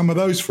getting some of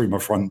those through my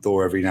front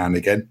door every now and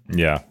again.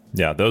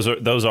 Yeah, those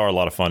are a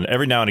lot of fun.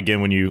 Every now and again,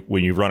 when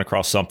you run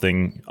across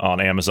something on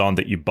Amazon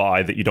that you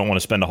buy that you don't want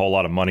to spend a whole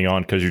lot of money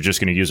on because you're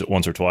just going to use it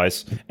once or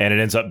twice, and it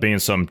ends up being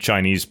some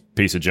Chinese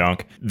piece of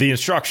junk, the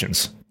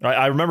instructions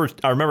I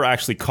remember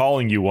actually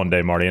calling you one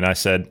day, Marty, and I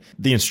said,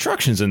 the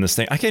instructions in this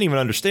thing, I can't even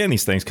understand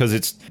these things because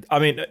it's, I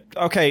mean,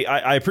 okay,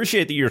 I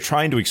appreciate that you're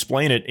trying to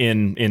explain it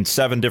in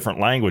 7 different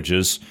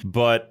languages,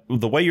 but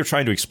the way you're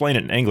trying to explain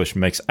it in English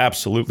makes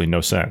absolutely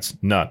no sense.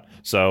 None.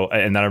 So,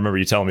 and I remember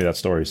you telling me that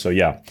story. So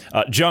yeah.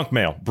 Junk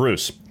mail.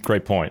 Bruce,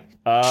 great point.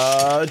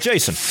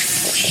 Jason.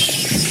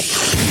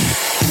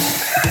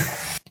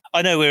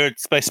 I know we're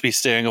supposed to be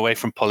steering away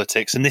from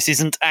politics, and this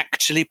isn't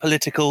actually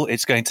political.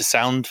 It's going to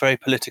sound very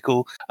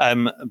political,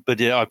 but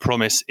I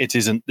promise it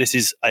isn't. This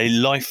is a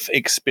life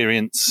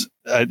experience.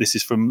 This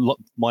is from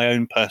my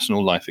own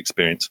personal life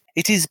experience.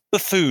 It is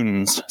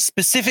buffoons,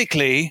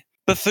 specifically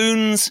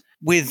buffoons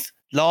with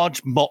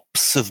large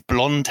mops of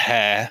blonde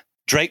hair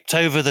draped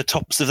over the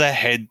tops of their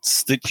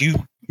heads that you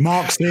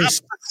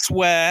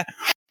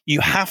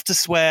have to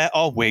swear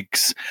are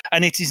wigs.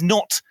 And it is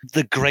not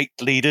the great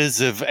leaders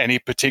of any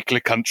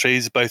particular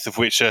countries, both of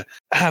which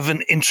have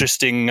an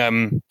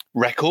interesting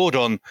record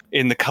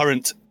in the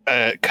current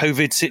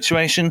COVID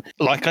situation.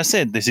 Like I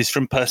said, this is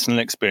from personal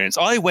experience.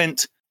 I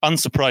went,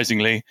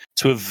 unsurprisingly,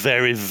 to a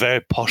very,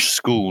 very posh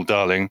school,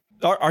 darling.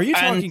 Are you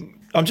talking...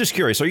 I'm just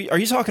curious. Are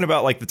you talking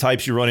about like the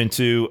types you run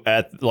into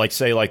at, like,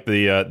 say, like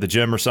the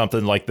gym or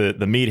something, like the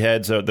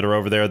meatheads that are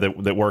over there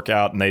that work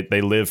out and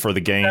they live for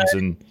the games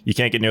and you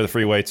can't get near the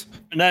free weights?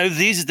 No,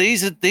 these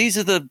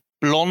are the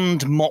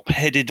blonde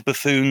mop-headed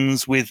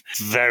buffoons with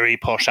very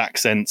posh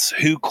accents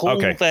who call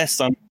their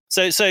son.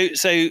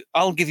 So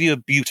I'll give you a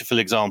beautiful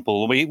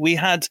example. We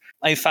had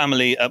a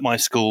family at my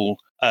school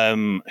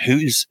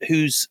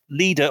whose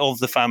leader of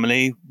the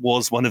family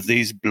was one of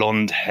these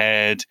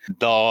blonde-haired,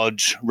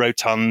 large,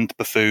 rotund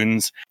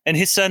buffoons, and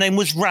his surname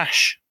was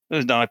Rash.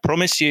 And I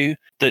promise you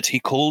that he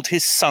called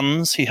his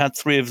sons, he had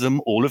 3 of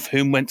them, all of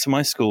whom went to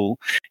my school,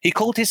 he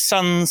called his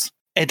sons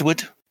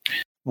Edward,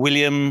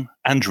 William,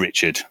 and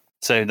Richard.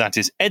 So that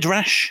is Ed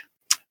Rash,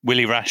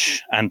 Willie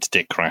Rash, and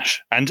Dick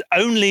Rash. And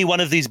only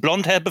one of these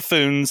blonde-haired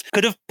buffoons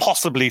could have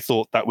possibly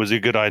thought that was a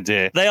good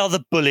idea. They are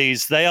the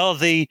bullies. They are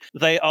the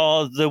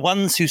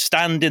ones who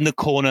stand in the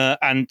corner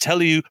and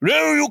tell you,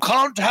 no, you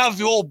can't have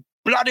your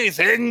bloody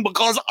thing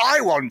because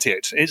I want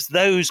it. It's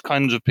those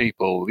kinds of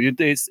people.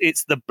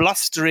 It's the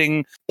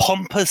blustering,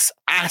 pompous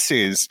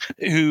asses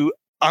who,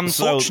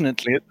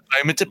 unfortunately, at the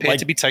moment appear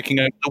to be taking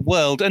over the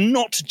world, and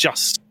not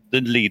just the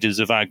leaders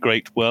of our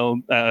great world,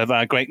 of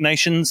our great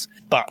nations,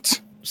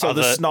 but... So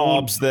the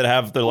snobs that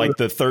have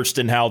the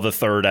Thurston Howell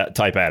III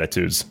type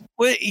attitudes.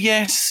 Well,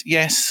 yes,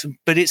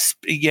 but it's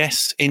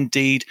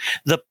indeed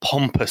the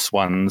pompous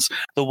ones,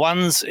 the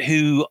ones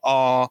who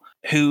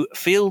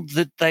feel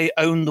that they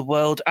own the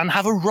world and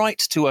have a right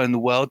to own the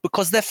world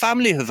because their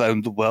family have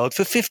owned the world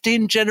for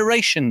 15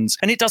 generations,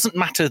 and it doesn't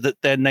matter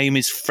that their name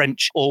is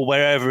French or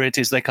wherever it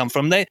is they come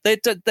from. They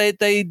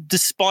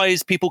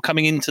despise people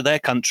coming into their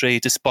country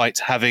despite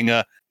having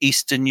a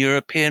Eastern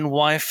European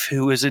wife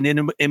who is an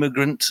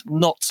immigrant,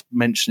 not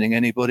mentioning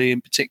anybody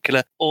in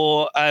particular,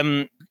 or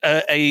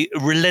a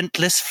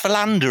relentless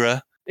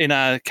philanderer in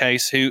our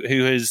case who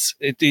has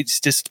it's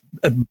just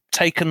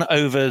taken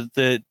over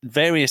the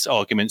various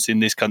arguments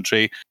in this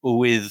country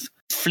with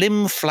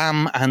flim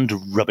flam and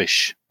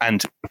rubbish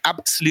and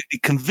absolutely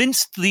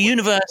convinced the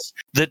universe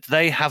that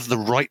they have the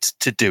right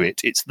to do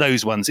it. It's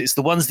those ones. It's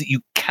the ones that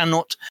you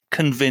cannot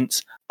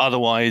convince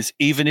otherwise,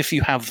 even if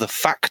you have the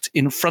fact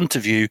in front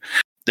of you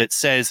that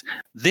says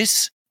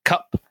this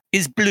cup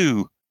is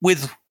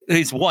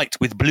white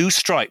with blue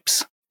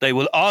stripes. They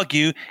will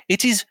argue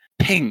it is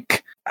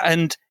pink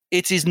and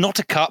it is not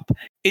a cup,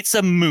 it's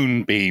a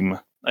moonbeam.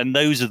 And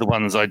those are the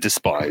ones I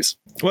despise.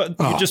 Well,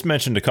 you just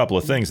mentioned a couple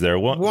of things there.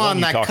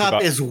 One that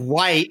cup is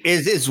white,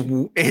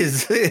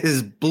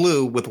 is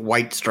blue with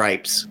white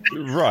stripes.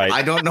 Right.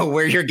 I don't know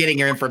where you're getting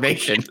your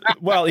information.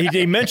 Well,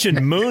 he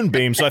mentioned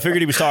moonbeam, so I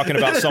figured he was talking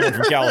about someone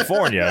from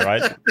California,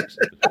 right?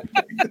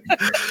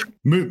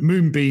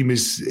 Moonbeam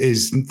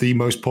is the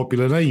most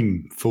popular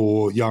name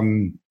for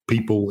young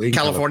people in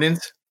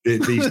Californians.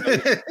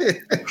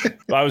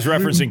 I was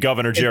referencing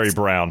Governor Jerry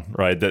Brown,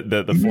 right?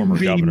 The former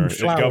governor.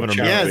 Governor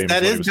Moonbeam,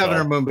 that is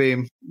Governor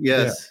Moonbeam.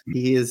 Yes,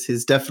 yeah.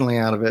 He's definitely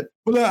out of it.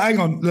 Well, look, hang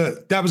on.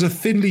 Look, that was a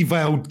thinly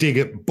veiled dig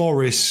at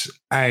Boris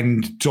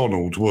and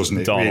Donald,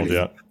 wasn't it? Donald,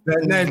 really?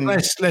 Yeah.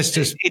 Let's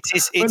just. It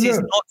is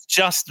not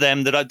just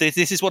them that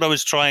this is what I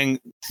was trying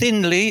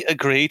thinly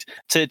agreed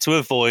to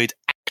avoid.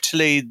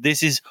 Actually,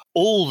 this is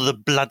all the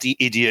bloody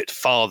idiot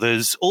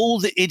fathers, all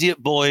the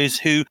idiot boys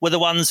who were the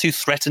ones who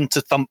threatened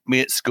to thump me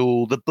at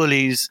school, the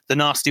bullies, the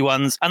nasty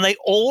ones, and they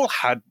all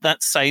had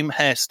that same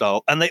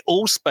hairstyle, and they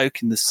all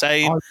spoke in the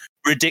same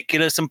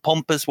ridiculous and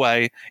pompous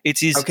way.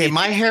 It is okay.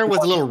 My hair was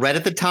a little red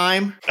at the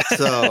time,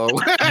 so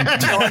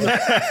that's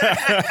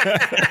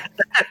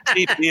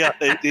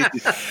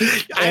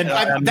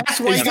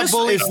why you got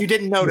bullied. You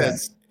didn't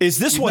notice. Is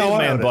this what the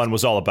man bun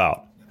was all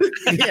about?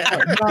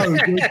 Yeah. No,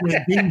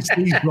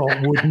 these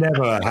lot would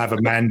never have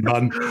a man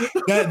bun.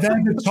 They're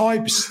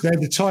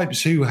the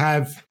types who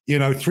have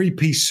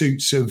 3-piece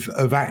suits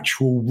of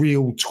actual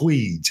real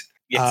tweed.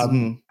 Yes.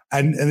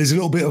 and there's a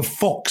little bit of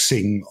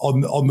foxing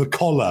on the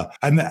collar,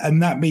 and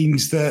that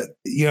means that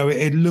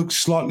it looks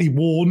slightly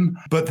worn,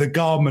 but the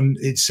garment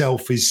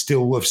itself is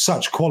still of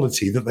such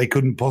quality that they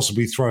couldn't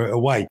possibly throw it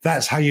away.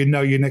 That's how you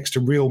know you're next to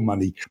real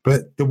money.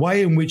 But the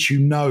way in which you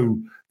know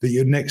that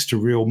you're next to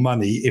real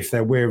money, if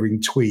they're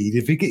wearing tweed,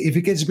 if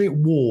it gets a bit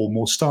warm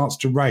or starts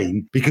to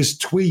rain, because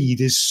tweed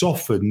is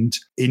softened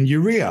in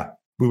urea.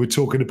 We were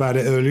talking about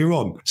it earlier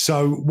on.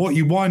 So what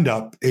you wind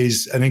up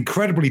is an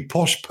incredibly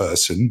posh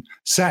person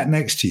sat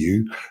next to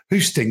you who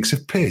stinks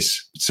of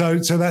piss. So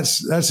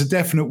that's a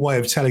definite way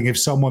of telling if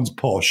someone's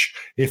posh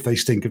if they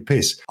stink of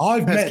piss.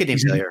 That's kidney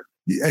failure.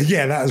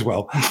 Yeah, that as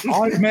well.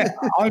 I've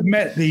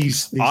met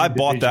these I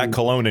bought that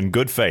cologne in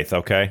good faith.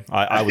 Okay,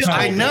 I was told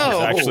I know.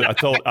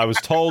 I was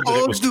told that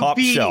it was top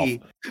shelf.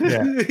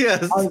 Yeah.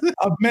 Yes.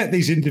 I've met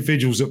these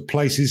individuals at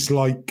places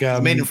like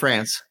made in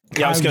France.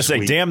 Yeah, I was going to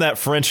say, damn that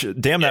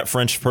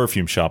French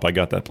perfume shop. I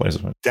got that place.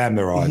 Damn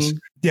their eyes. Mm-hmm.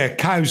 Yeah,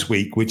 Cows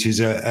Week, which is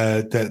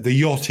the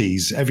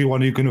yachties, everyone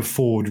who can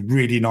afford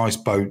really nice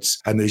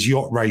boats, and there's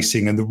yacht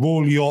racing, and the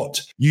Royal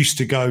Yacht used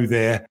to go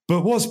there.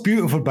 But what's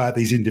beautiful about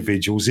these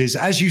individuals is,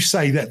 as you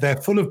say, that they're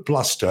full of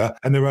bluster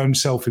and their own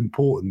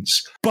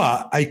self-importance,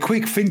 but a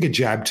quick finger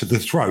jab to the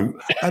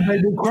throat and they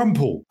will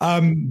crumple.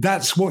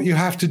 That's what you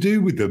have to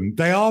do with them.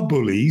 They are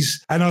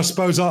bullies, and I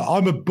suppose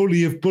I'm a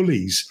bully of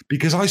bullies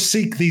because I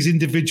seek these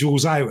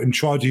individuals out and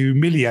try to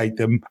humiliate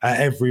them at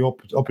every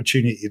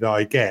opportunity that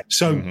I get.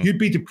 So you'd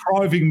be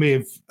depriving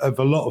me of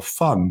a lot of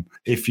fun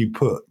if you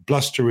put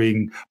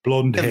blustering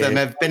blonde hair. Them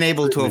have been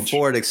able to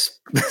afford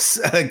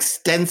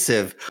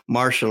extensive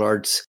martial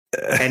arts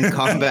and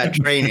combat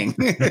training.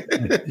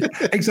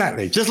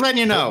 Exactly. Just letting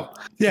you know.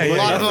 Yeah, a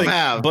lot of them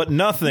have. But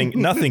nothing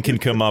can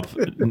come up.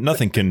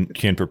 Nothing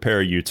can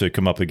prepare you to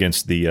come up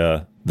against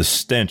the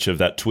stench of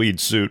that tweed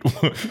suit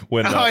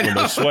when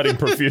they're sweating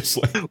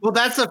profusely. Well,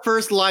 that's the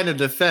first line of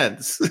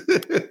defense.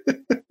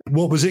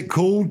 What was it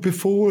called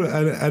before?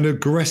 An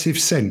aggressive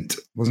scent,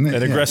 wasn't it?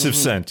 An aggressive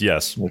scent,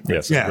 yes.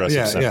 Yes,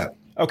 aggressive scent. Yeah.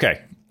 Okay.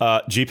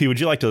 GP, would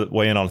you like to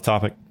weigh in on a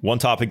topic? One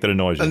topic that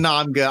annoys you? No,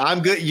 I'm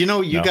good.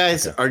 You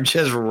guys are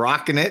just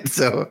rocking it.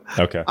 So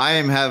I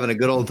am having a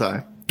good old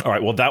time. All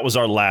right. Well, that was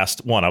our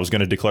last one. I was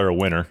going to declare a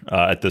winner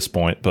at this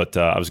point, but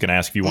I was going to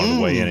ask if you wanted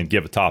to weigh in and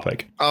give a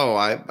topic. Oh,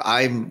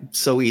 I'm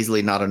so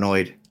easily not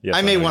annoyed. Yes,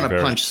 I may want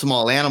to punch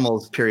small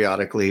animals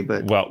periodically,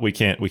 but we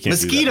can't.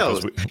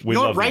 Mosquitoes. Do that we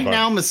love right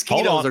now,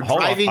 mosquitoes are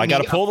driving me. I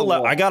got to pull the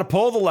lever. I got to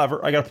pull the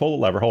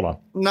lever. Hold on.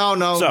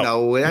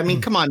 No. I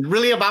mean, come on.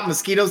 Really about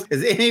mosquitoes?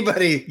 Is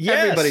anybody?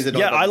 Yes. Everybody's annoyed.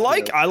 Yeah, I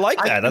like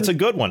that. That's a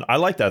good one. I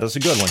like that. That's a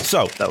good one.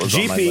 So that was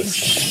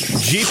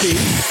GP.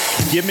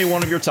 Give me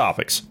one of your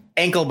topics.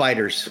 Ankle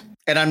biters,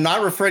 and I'm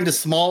not referring to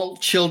small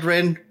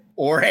children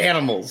or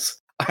animals.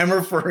 I'm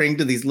referring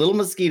to these little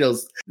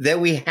mosquitoes that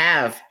we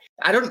have.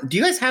 Do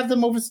you guys have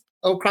them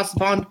across the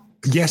pond?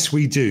 Yes,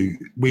 we do.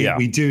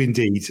 We do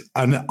indeed.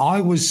 And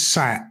I was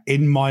sat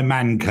in my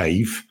man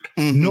cave,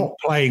 not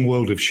playing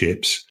World of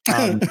Ships.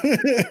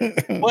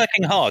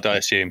 Working hard, I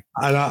assume.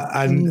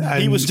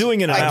 And he was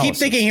doing an analysis. I keep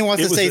thinking he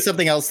wants to say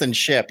something else than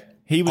ship.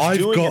 He was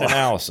doing an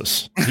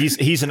analysis.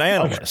 He's an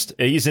analyst.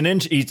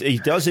 He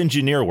does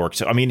engineer work.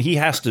 So I mean, he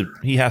has to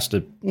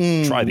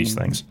try these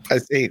things. I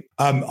see.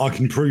 I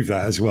can prove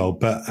that as well,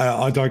 but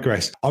I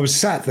digress. I was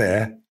sat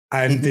there,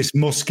 and this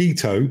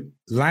mosquito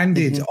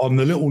landed on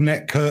the little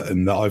net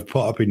curtain that I've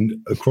put up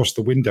across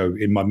the window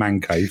in my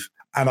man cave,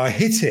 and I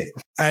hit it,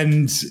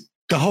 and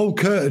the whole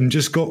curtain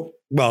just got,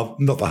 well,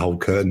 not the whole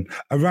curtain,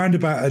 around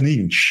about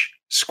an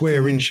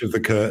square inch of the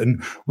curtain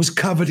was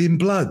covered in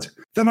blood.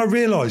 Then I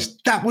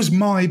realized that was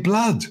my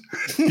blood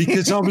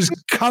because I was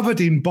covered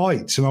in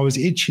bites and I was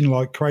itching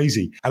like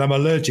crazy, and I'm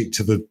allergic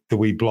to the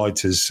wee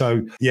blighters.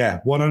 So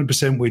yeah,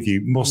 100% with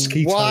you.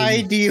 Mosquito.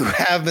 Why do you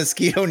have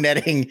mosquito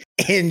netting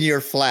in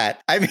your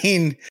flat? I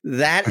mean,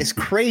 that is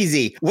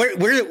crazy.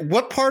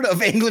 What part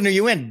of England are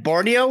you in?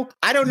 Borneo?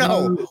 I don't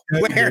know.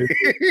 Where?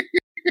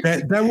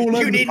 They're all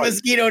over. You need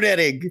mosquito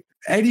netting.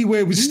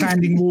 Anywhere with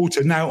standing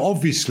water. Now,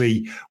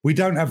 obviously, we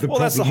don't have the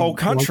problem. Well, that's the whole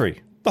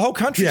country. The whole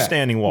country is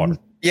standing water.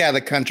 Yeah, the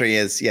country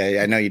is.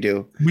 Yeah, I know you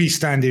do. We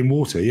stand in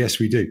water. Yes,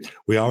 we do.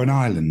 We are an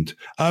island.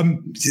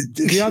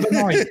 The other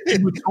night,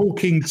 you were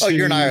talking to... Oh,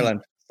 you're in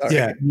Ireland. Sorry.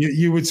 Yeah,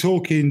 you were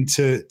talking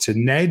to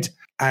Ned,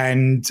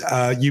 and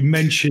you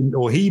mentioned,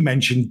 or he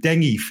mentioned,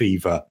 dengue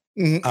fever.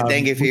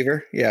 Dengue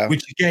fever, yeah.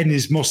 Which, again,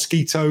 is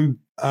mosquito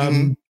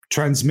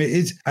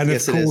transmitted. And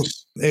of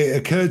course, it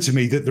occurred to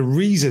me that the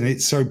reason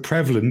it's so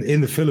prevalent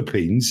in the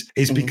Philippines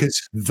is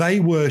because they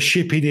were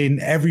shipping in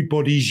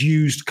everybody's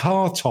used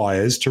car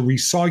tires to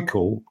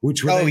recycle,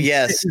 which were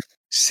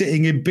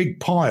sitting in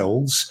big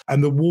piles,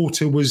 and the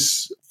water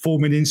was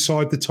forming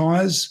inside the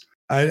tires.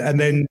 And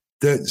then,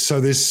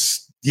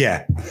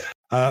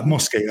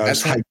 mosquitoes.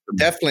 That's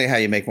definitely how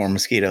you make more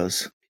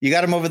mosquitoes. You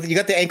got them you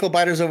got the ankle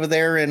biters over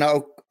there in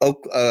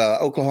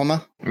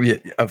Oklahoma? Yeah,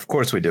 of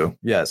course we do.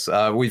 Yes,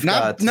 we've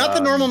not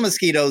the normal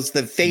mosquitoes,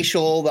 the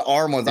facial, the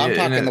arm ones. I'm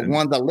talking the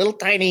ones, the little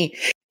tiny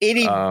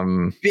itty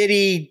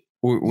bitty.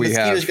 We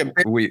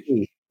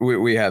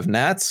we have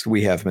gnats,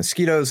 we have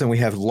mosquitoes, and we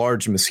have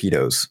large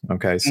mosquitoes.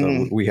 Okay,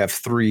 so we have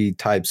 3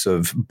 types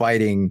of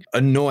biting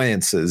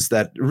annoyances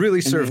that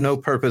really serve no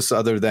purpose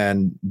other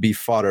than be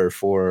fodder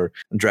for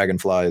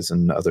dragonflies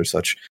and other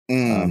such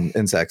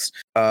insects.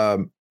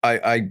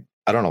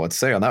 I don't know what to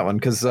say on that one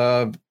because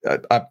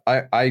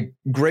I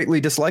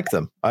greatly dislike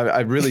them.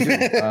 I really do.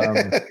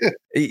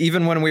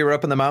 Even when we were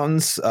up in the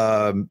mountains,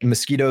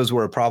 mosquitoes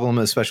were a problem,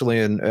 especially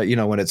in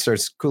when it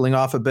starts cooling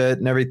off a bit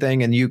and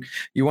everything. And you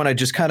want to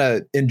just kind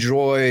of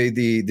enjoy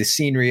the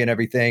scenery and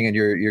everything, and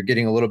you're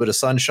getting a little bit of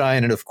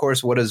sunshine. And of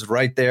course, what is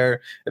right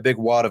there? A big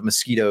wad of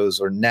mosquitoes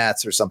or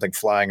gnats or something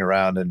flying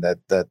around, and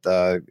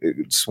that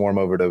swarm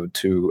over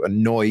to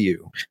annoy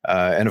you.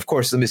 And of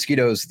course, the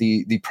mosquitoes,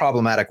 the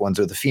problematic ones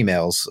are the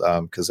females.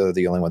 Because they're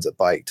the only ones that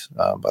bite,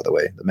 by the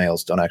way. The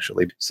males don't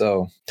actually.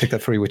 So take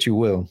that for what you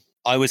will.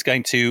 I was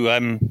going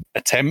to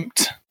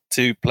attempt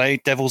to play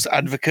devil's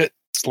advocate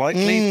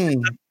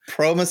slightly.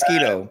 Pro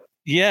mosquito.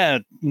 Yeah,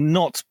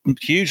 not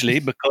hugely,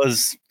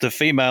 because the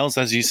females,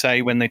 as you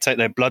say, when they take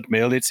their blood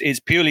meal, it's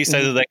purely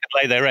so that they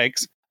can lay their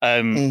eggs.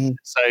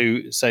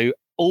 So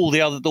all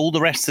the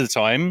rest of the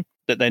time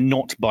that they're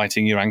not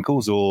biting your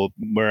ankles or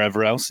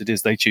wherever else it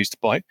is they choose to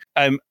bite.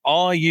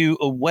 Are you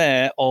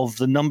aware of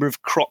the number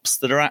of crops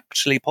that are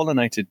actually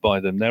pollinated by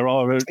them? There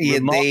are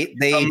they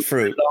eat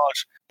fruit.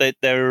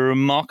 There are a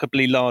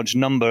remarkably large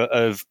number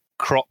of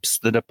crops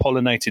that are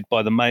pollinated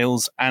by the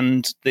males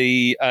and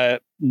the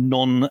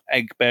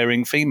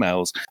non-egg-bearing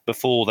females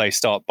before they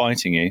start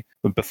biting you,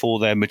 before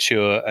they're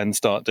mature and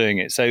start doing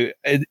it. So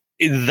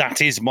that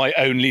is my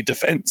only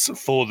defense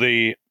for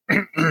the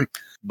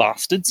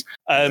bastards.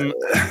 The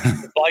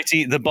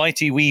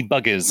bitey wee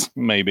buggers,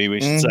 maybe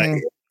we should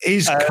say.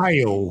 Is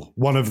kale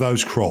one of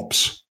those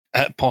crops?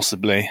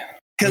 Possibly.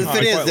 Because if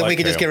it is, then we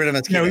can just get rid of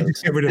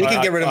mosquitoes. No, we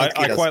can get rid of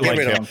mosquitoes. I quite like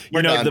kale.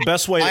 The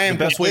best way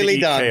to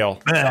eat kale.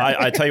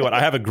 I tell you what, I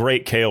have a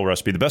great kale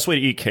recipe. The best way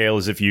to eat kale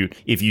is if you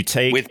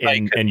take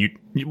and you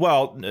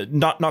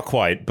not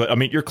quite, but I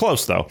mean you're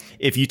close though.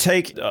 If you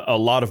take a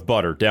lot of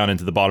butter down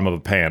into the bottom of a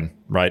pan,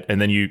 right,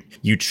 and then you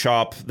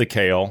chop the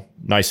kale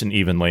nice and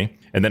evenly,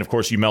 and then of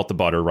course you melt the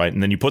butter, right,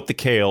 and then you put the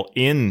kale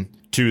in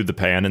to the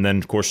pan, and then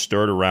of course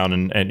stir it around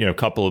and a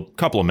couple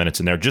of minutes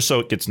in there just so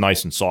it gets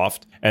nice and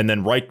soft. And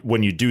then right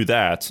when you do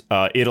that,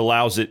 it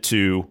allows it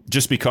to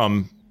just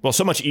become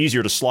so much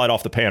easier to slide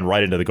off the pan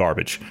right into the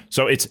garbage.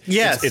 So it's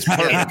perfect.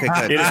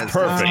 It is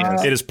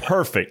perfect. It is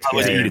perfect to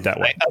eat it that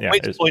way. At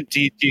which point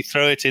do you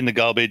throw it in the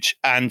garbage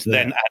and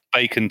then add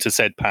bacon to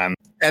said pan,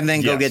 and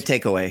then go get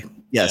takeaway?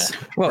 Yes.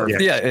 Well,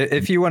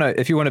 if you want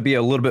to be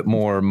a little bit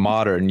more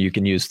modern, you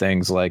can use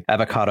things like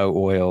avocado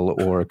oil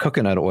or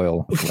coconut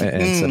oil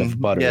instead of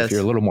butter. Yes. If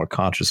you're a little more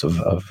conscious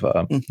of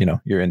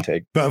your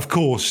intake. But of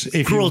course,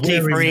 if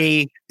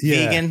cruelty-free,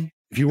 vegan.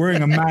 If you're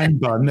wearing a man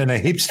bun and a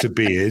hipster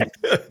beard,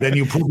 then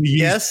you'll probably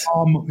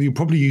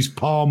use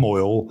palm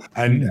oil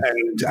and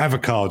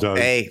avocado.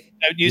 Hey.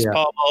 Don't use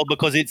palm oil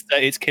because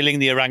it's killing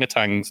the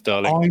orangutans,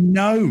 darling. I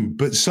know,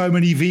 but so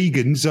many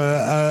vegans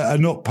are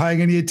not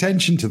paying any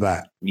attention to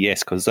that.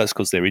 Yes, because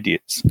they're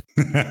idiots.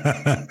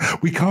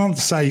 We can't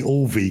say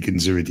all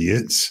vegans are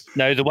idiots.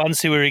 No, the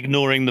ones who are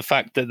ignoring the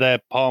fact that their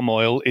palm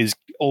oil is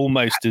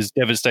almost as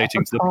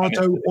devastating to the planet.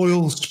 Avocado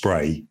oil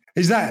spray.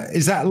 Is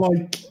that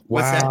like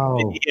wow?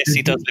 Yes,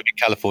 he does live in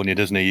California,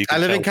 doesn't he? I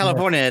live in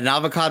California, and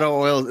avocado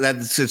oil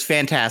that's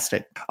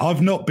fantastic.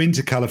 I've not been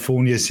to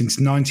California since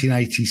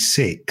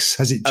 1986.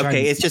 Has it changed?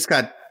 Okay, it's just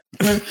got.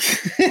 Well,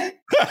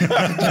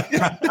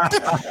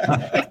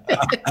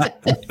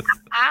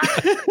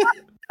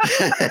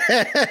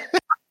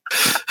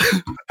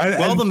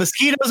 the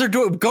mosquitoes are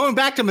going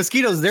back to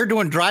mosquitoes. They're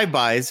doing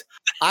drive-bys.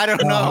 I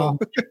don't know.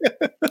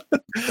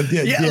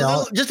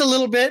 Just a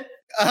little bit.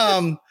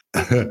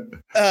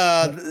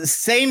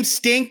 Same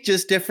stink,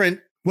 just different.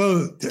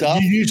 Well,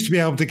 stuff. You used to be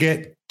able to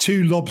get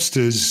 2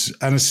 lobsters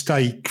and a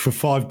steak for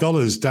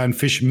 $5 down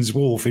Fisherman's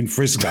Wharf in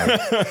Frisco.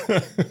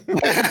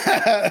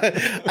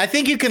 I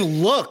think you can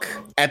look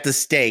at the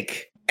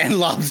steak and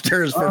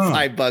lobsters for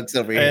 $5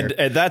 over here.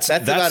 And that's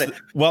about it.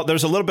 Well,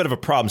 there's a little bit of a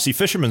problem. See,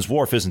 Fisherman's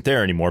Wharf isn't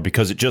there anymore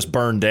because it just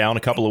burned down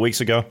a couple of weeks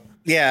ago.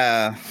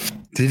 Yeah.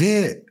 Did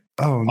it?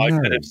 Oh, no. I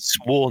could have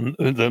sworn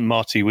that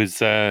Marty was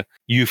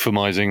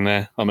euphemizing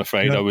there. I'm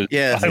afraid I was.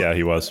 Yeah,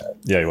 he was.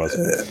 Yeah, he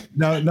was.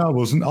 No, I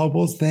wasn't. I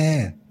was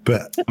there.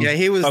 But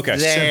he was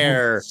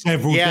there.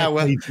 Several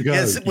decades ago.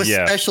 Yes, with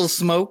special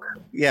smoke.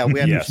 Yeah, we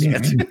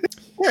understand.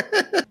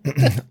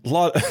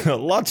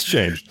 Lots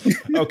changed.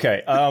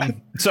 Okay,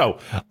 so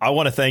I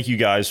want to thank you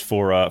guys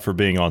for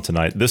being on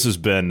tonight. This has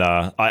been,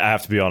 I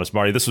have to be honest,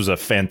 Marty, this was a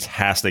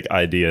fantastic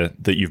idea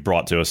that you've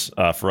brought to us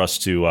for us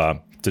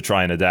to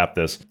try and adapt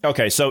this.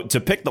 Okay, so to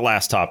pick the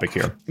last topic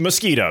here,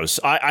 mosquitoes.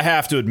 I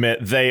have to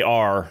admit they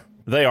are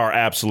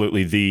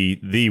absolutely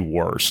the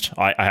worst.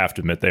 I have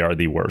to admit they are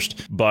the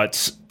worst.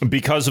 But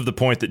because of the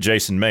point that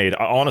Jason made,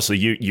 honestly,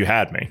 you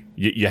had me.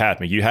 You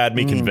had me. You had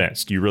me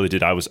convinced. You really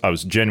did. I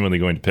was genuinely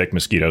going to pick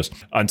mosquitoes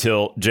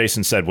until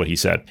Jason said what he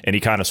said, and he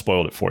kind of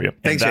spoiled it for you.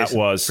 Thanks, and that Jason.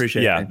 was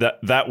Appreciate it.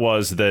 that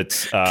was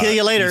that. Kill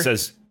you later. He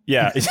says.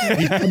 Yeah. He's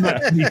done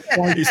that to me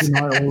twice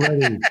tonight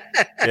already.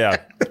 Yeah.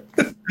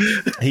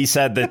 He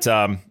said that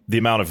the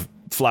amount of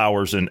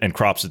flowers and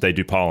crops that they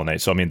do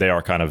pollinate. So, I mean, they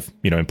are kind of,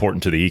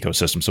 important to the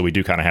ecosystem. So we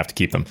do kind of have to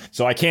keep them.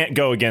 So I can't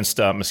go against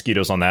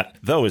mosquitoes on that,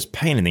 though, as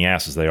pain in the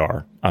ass as they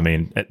are. I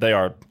mean, they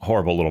are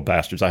horrible little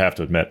bastards, I have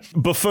to admit.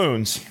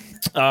 Buffoons.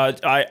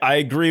 I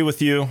agree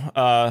with you.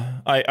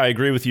 I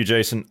agree with you,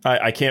 Jason.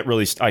 I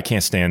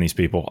can't stand these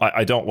people.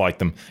 I don't like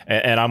them.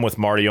 And I'm with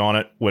Marty on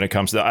it when it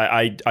comes to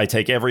I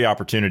take every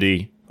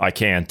opportunity I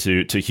can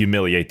to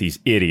humiliate these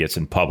idiots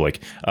in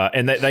public,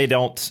 and they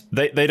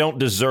don't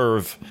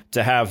deserve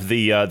to have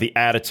the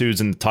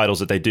attitudes and the titles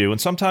that they do. And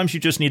sometimes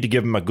you just need to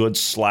give them a good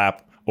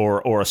slap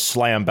or a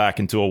slam back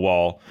into a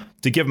wall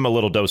to give them a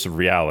little dose of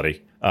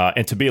reality,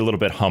 and to be a little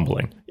bit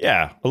humbling.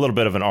 Yeah, a little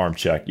bit of an arm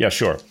check. Yeah,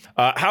 sure.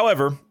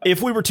 However,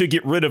 if we were to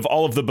get rid of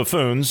all of the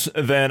buffoons,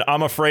 then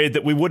I'm afraid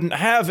that we wouldn't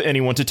have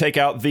anyone to take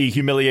out the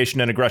humiliation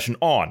and aggression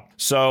on.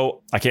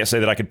 So I can't say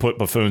that I could put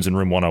buffoons in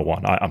room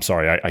 101. I'm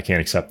sorry, I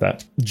can't accept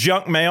that.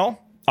 Junk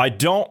mail. I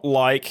don't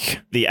like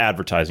the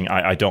advertising.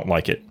 I don't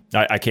like it.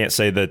 I can't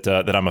say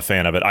that I'm a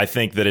fan of it. I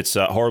think that it's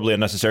horribly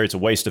unnecessary. It's a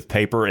waste of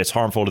paper. It's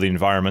harmful to the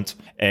environment.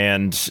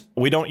 And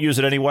we don't use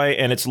it anyway.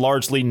 And it's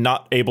largely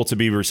not able to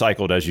be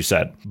recycled, as you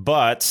said.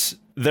 But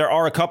there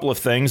are a couple of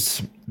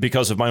things,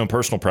 because of my own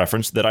personal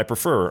preference, that I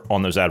prefer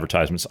on those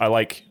advertisements. I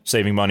like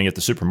saving money at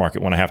the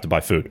supermarket when I have to buy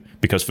food,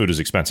 because food is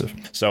expensive.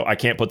 So I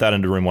can't put that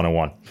into room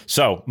 101.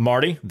 So,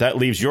 Marty, that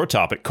leaves your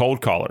topic,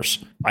 cold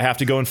callers. I have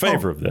to go in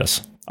favor of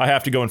this. I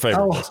have to go in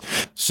favor of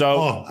this.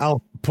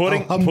 So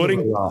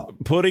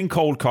putting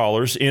cold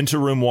callers into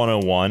room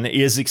 101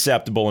 is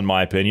acceptable in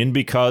my opinion,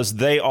 because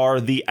they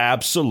are the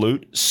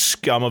absolute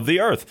scum of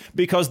the earth,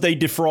 because they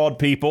defraud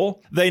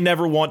people. They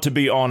never want to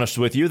be honest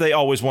with you. They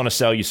always want to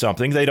sell you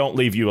something. They don't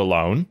leave you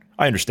alone.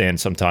 I understand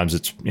sometimes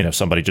it's,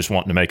 somebody just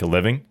wanting to make a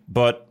living,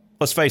 but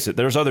let's face it,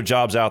 there's other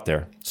jobs out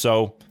there.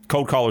 So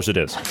cold callers it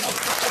is.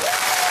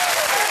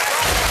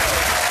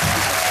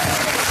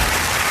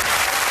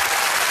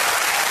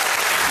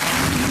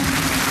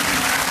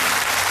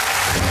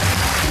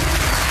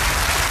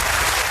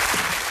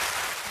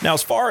 Now,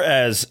 as far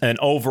as an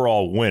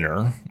overall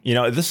winner,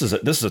 this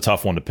is a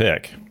tough one to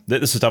pick.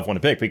 This is a tough one to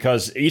pick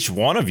because each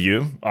one of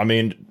you,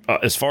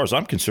 as far as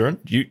I'm concerned,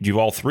 you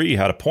all three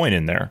had a point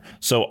in there.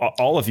 So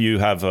all of you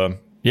have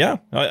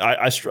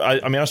I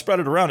spread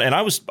it around, and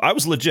I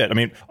was legit.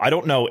 I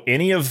don't know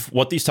any of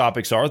what these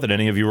topics are that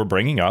any of you were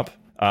bringing up,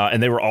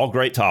 and they were all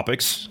great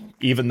topics,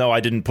 even though I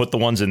didn't put the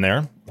ones in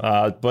there.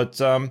 But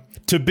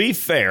to be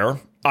fair,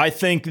 I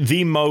think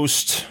the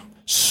most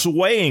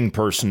swaying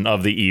person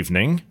of the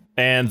evening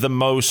and the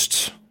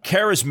most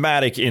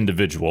charismatic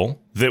individual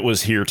that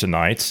was here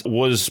tonight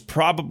was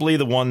probably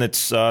the one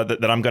that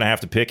I'm going to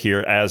have to pick here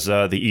as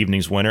the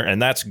evening's winner,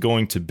 and that's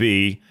going to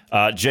be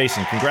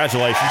Jason.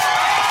 Congratulations.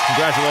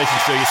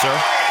 Congratulations to you,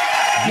 sir.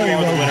 You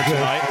are the winner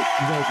tonight.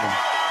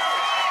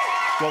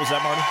 What was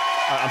that, Marty?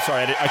 I'm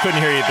sorry, I couldn't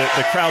hear you.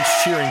 The crowd's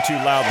cheering too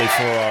loudly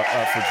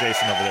for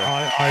Jason over there.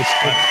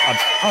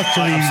 I'm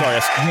sorry.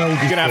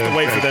 You're gonna have to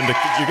wait for them to.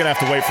 You're gonna have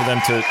to wait for them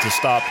to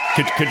stop.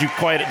 Could you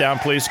quiet it down,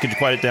 please? Could you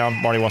quiet it down?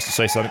 Marty wants to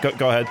say something.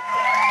 Go ahead.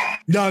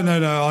 No.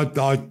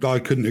 I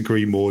couldn't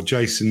agree more.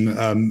 Jason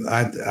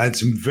had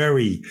some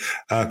very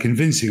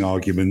convincing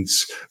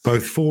arguments,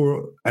 both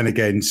for and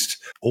against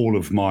all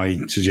of my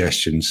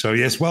suggestions. So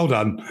yes, well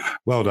done,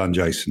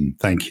 Jason.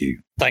 Thank you.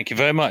 Thank you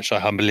very much. I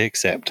humbly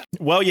accept.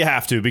 Well, you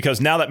have to,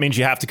 because now that means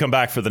you have to come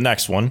back for the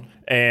next one,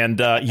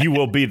 and you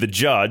will be the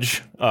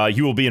judge.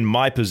 You will be in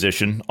my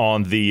position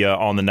on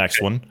the next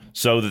one,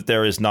 so that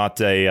there is not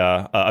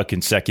a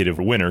consecutive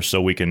winner,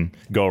 so we can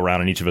go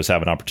around and each of us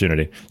have an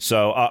opportunity.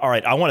 So, all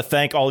right, I want to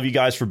thank all of you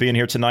guys for being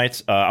here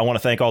tonight. I want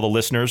to thank all the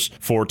listeners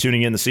for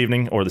tuning in this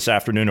evening or this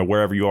afternoon or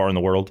wherever you are in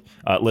the world,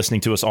 listening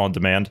to us on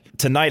demand.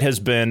 Tonight has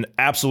been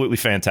absolutely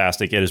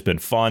fantastic. It has been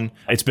fun.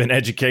 It's been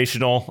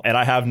educational, and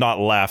I have not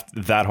laughed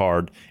that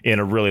hard in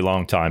a really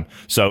long time.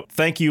 So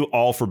thank you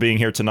all for being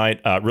here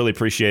tonight. Really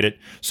appreciate it.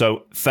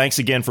 So thanks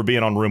again for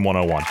being on Room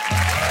 101.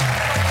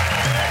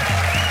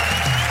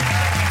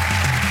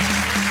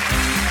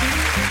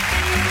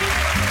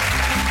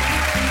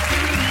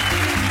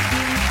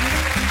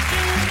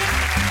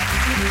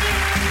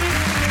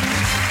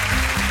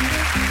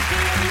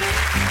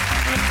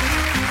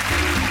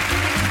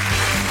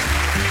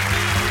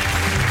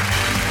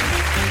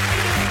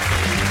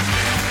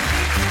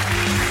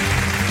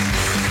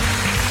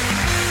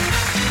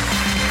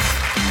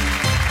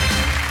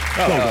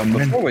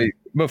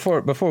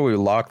 Before we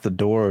lock the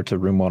door to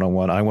Room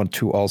 101, I want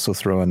to also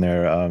throw in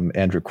there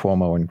Andrew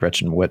Cuomo and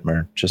Gretchen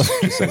Whitmer, just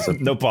as a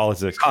no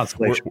politics.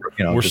 Consolation.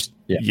 We're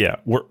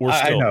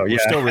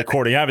still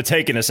recording. I haven't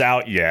taken us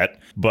out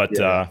yet, but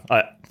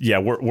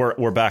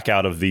we're back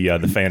out of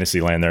the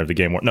fantasy land there of the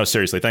game. No,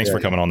 seriously, thanks for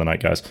coming on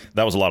tonight, guys.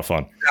 That was a lot of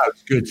fun. Yeah,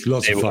 it's good.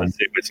 Lots of fun.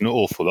 It's an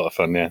awful lot of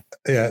fun.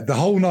 Yeah, the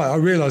whole night. I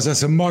realised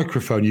that's a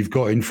microphone you've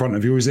got in front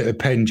of you. Is it a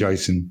pen,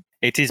 Jason?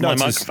 It is my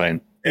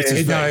microphone. It's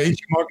his vape.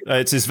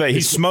 It's his vape.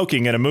 He's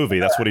smoking in a movie.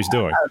 That's what he's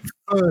doing.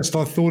 At first,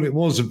 I thought it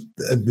was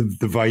the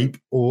vape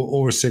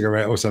or a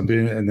cigarette or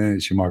something, and then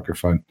it's your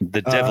microphone.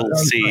 The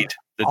devil's seed.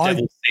 The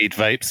devil's seed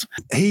vapes.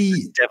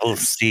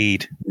 Devil's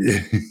seed.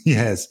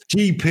 Yes.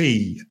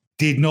 GP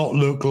did not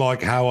look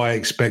like how I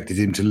expected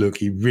him to look.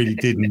 He really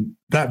didn't.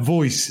 That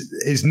voice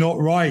is not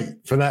right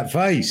for that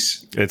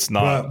face. It's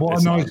not. But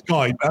what a nice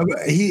guy.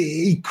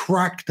 He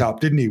cracked up,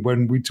 didn't he,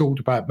 when we talked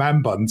about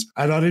man buns?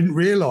 And I didn't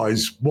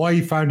realize why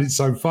he found it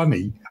so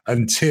funny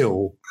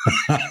until...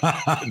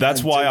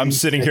 That's why I'm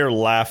sitting here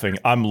laughing.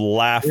 I'm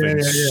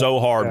laughing so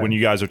hard when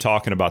you guys are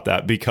talking about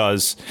that,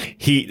 because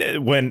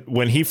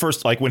when he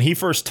first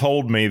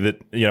told me that,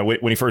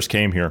 when he first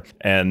came here,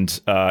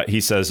 and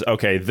he says,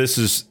 okay, this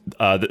is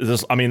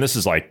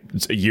like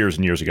years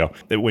and years ago.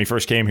 When he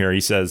first came here,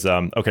 he says,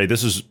 okay,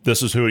 this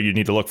is who you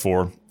need to look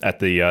for at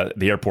the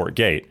airport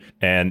gate.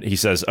 And he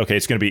says, okay,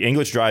 it's going to be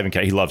English driving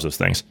cap. He loves those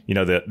things.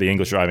 The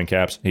English driving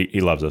caps.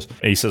 He loves those.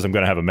 And he says, I'm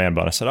going to have a man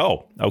bun. I said,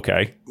 oh,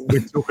 okay. We're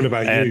talking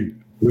about you.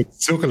 We're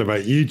talking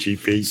about you,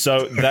 GP.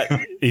 So that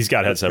he's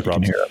got headset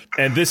problems,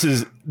 and this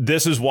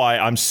is why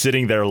I'm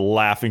sitting there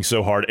laughing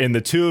so hard. And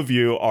the two of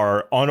you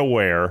are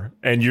unaware,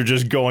 and you're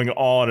just going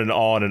on and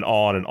on and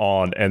on and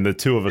on, and the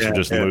two of us are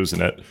just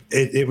losing it.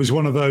 It was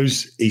one of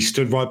those he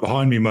stood right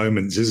behind me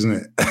moments, isn't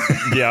it?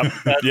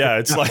 Yeah.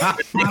 It's like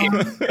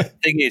the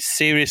thing is,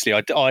 seriously,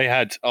 I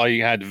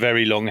had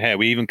very long hair.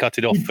 We even cut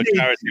it off for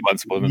charity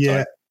once upon a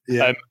time.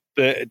 Yeah.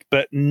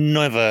 But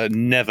never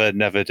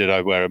did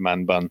I wear a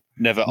man bun.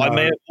 Never. No. I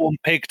may have worn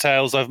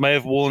pigtails. I may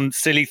have worn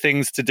silly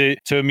things to do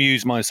to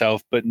amuse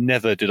myself, but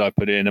never did I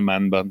put it in a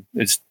man bun.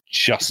 It's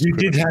just you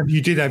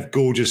did have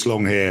gorgeous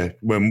long hair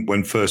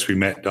when first we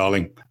met,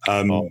 darling.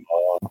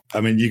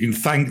 I mean, you can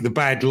thank the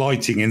bad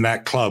lighting in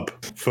that club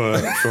for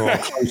our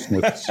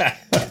closeness.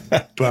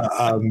 But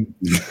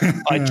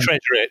I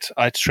treasure it.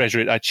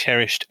 I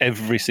cherished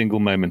every single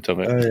moment of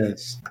it.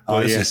 Oh,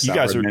 yes. You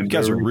guys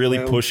are really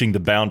pushing the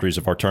boundaries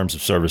of our terms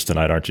of service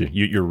tonight, aren't you?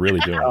 You're really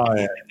doing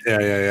it.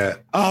 Yeah.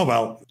 Oh,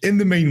 well, in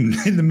the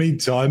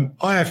meantime,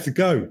 I have to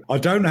go. I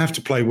don't have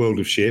to play World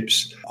of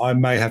Ships. I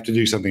may have to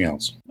do something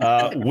else.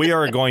 We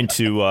are going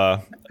to...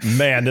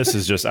 man, this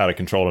is just out of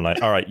control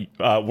tonight. All right,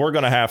 we're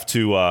gonna have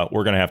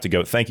to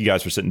go. Thank you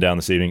guys for sitting down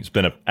this evening. It's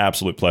been an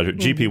absolute pleasure.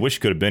 GP, wish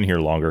you could have been here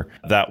longer.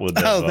 That would.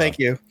 Thank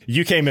you.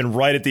 You came in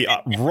right at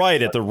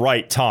the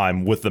right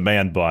time with the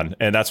man bun,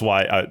 and that's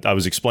why I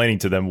was explaining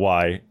to them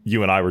why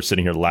you and I were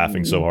sitting here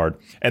laughing so hard,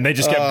 and they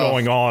just kept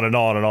going on and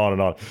on and on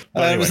and on.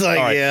 But anyway, I was like,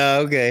 right. Yeah,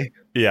 okay.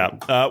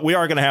 Yeah, we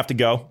are going to have to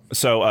go.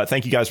 So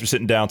thank you guys for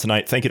sitting down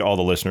tonight. Thank you to all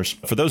the listeners.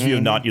 For those of you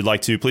you'd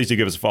like to, please do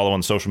give us a follow on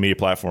the social media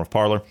platform of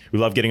Parler. We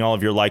love getting all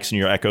of your likes and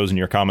your echoes and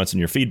your comments and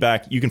your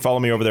feedback. You can follow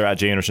me over there at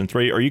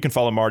JAnderson3, or you can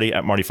follow Marty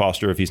at Marty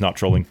Foster if he's not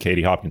trolling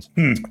Katie Hopkins.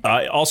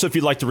 Also, if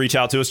you'd like to reach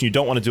out to us and you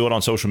don't want to do it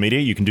on social media,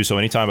 you can do so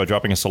anytime by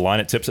dropping us a line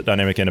at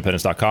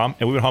tips@dynamicindependence.com,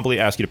 and we would humbly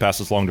ask you to pass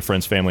this along to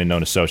friends, family, and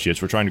known associates.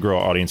 We're trying to grow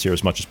our audience here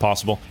as much as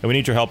possible, and we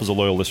need your help as a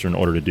loyal listener in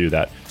order to do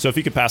that. So if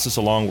you could pass this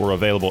along, we're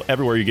available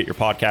everywhere you get your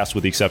podcasts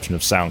with the exception of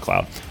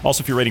SoundCloud.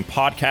 Also, if you're rating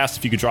podcasts,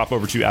 if you could drop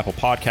over to Apple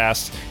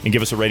Podcasts and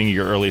give us a rating at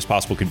your earliest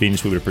possible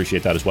convenience, we would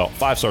appreciate that as well.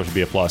 5 stars would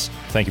be a plus.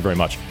 Thank you very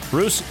much.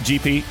 Bruce,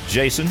 GP,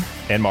 Jason,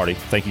 and Marty,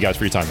 thank you guys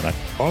for your time tonight.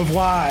 Au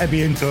revoir, à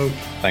bientôt.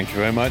 Thank you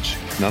very much.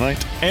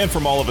 Night. And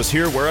from all of us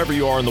here, wherever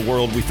you are in the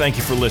world, we thank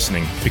you for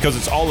listening, because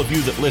it's all of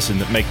you that listen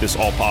that make this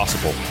all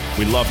possible.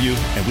 We love you,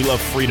 and we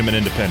love freedom and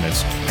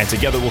independence, and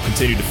together we'll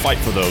continue to fight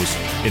for those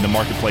in the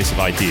marketplace of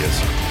ideas.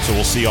 So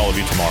we'll see all of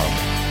you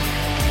tomorrow.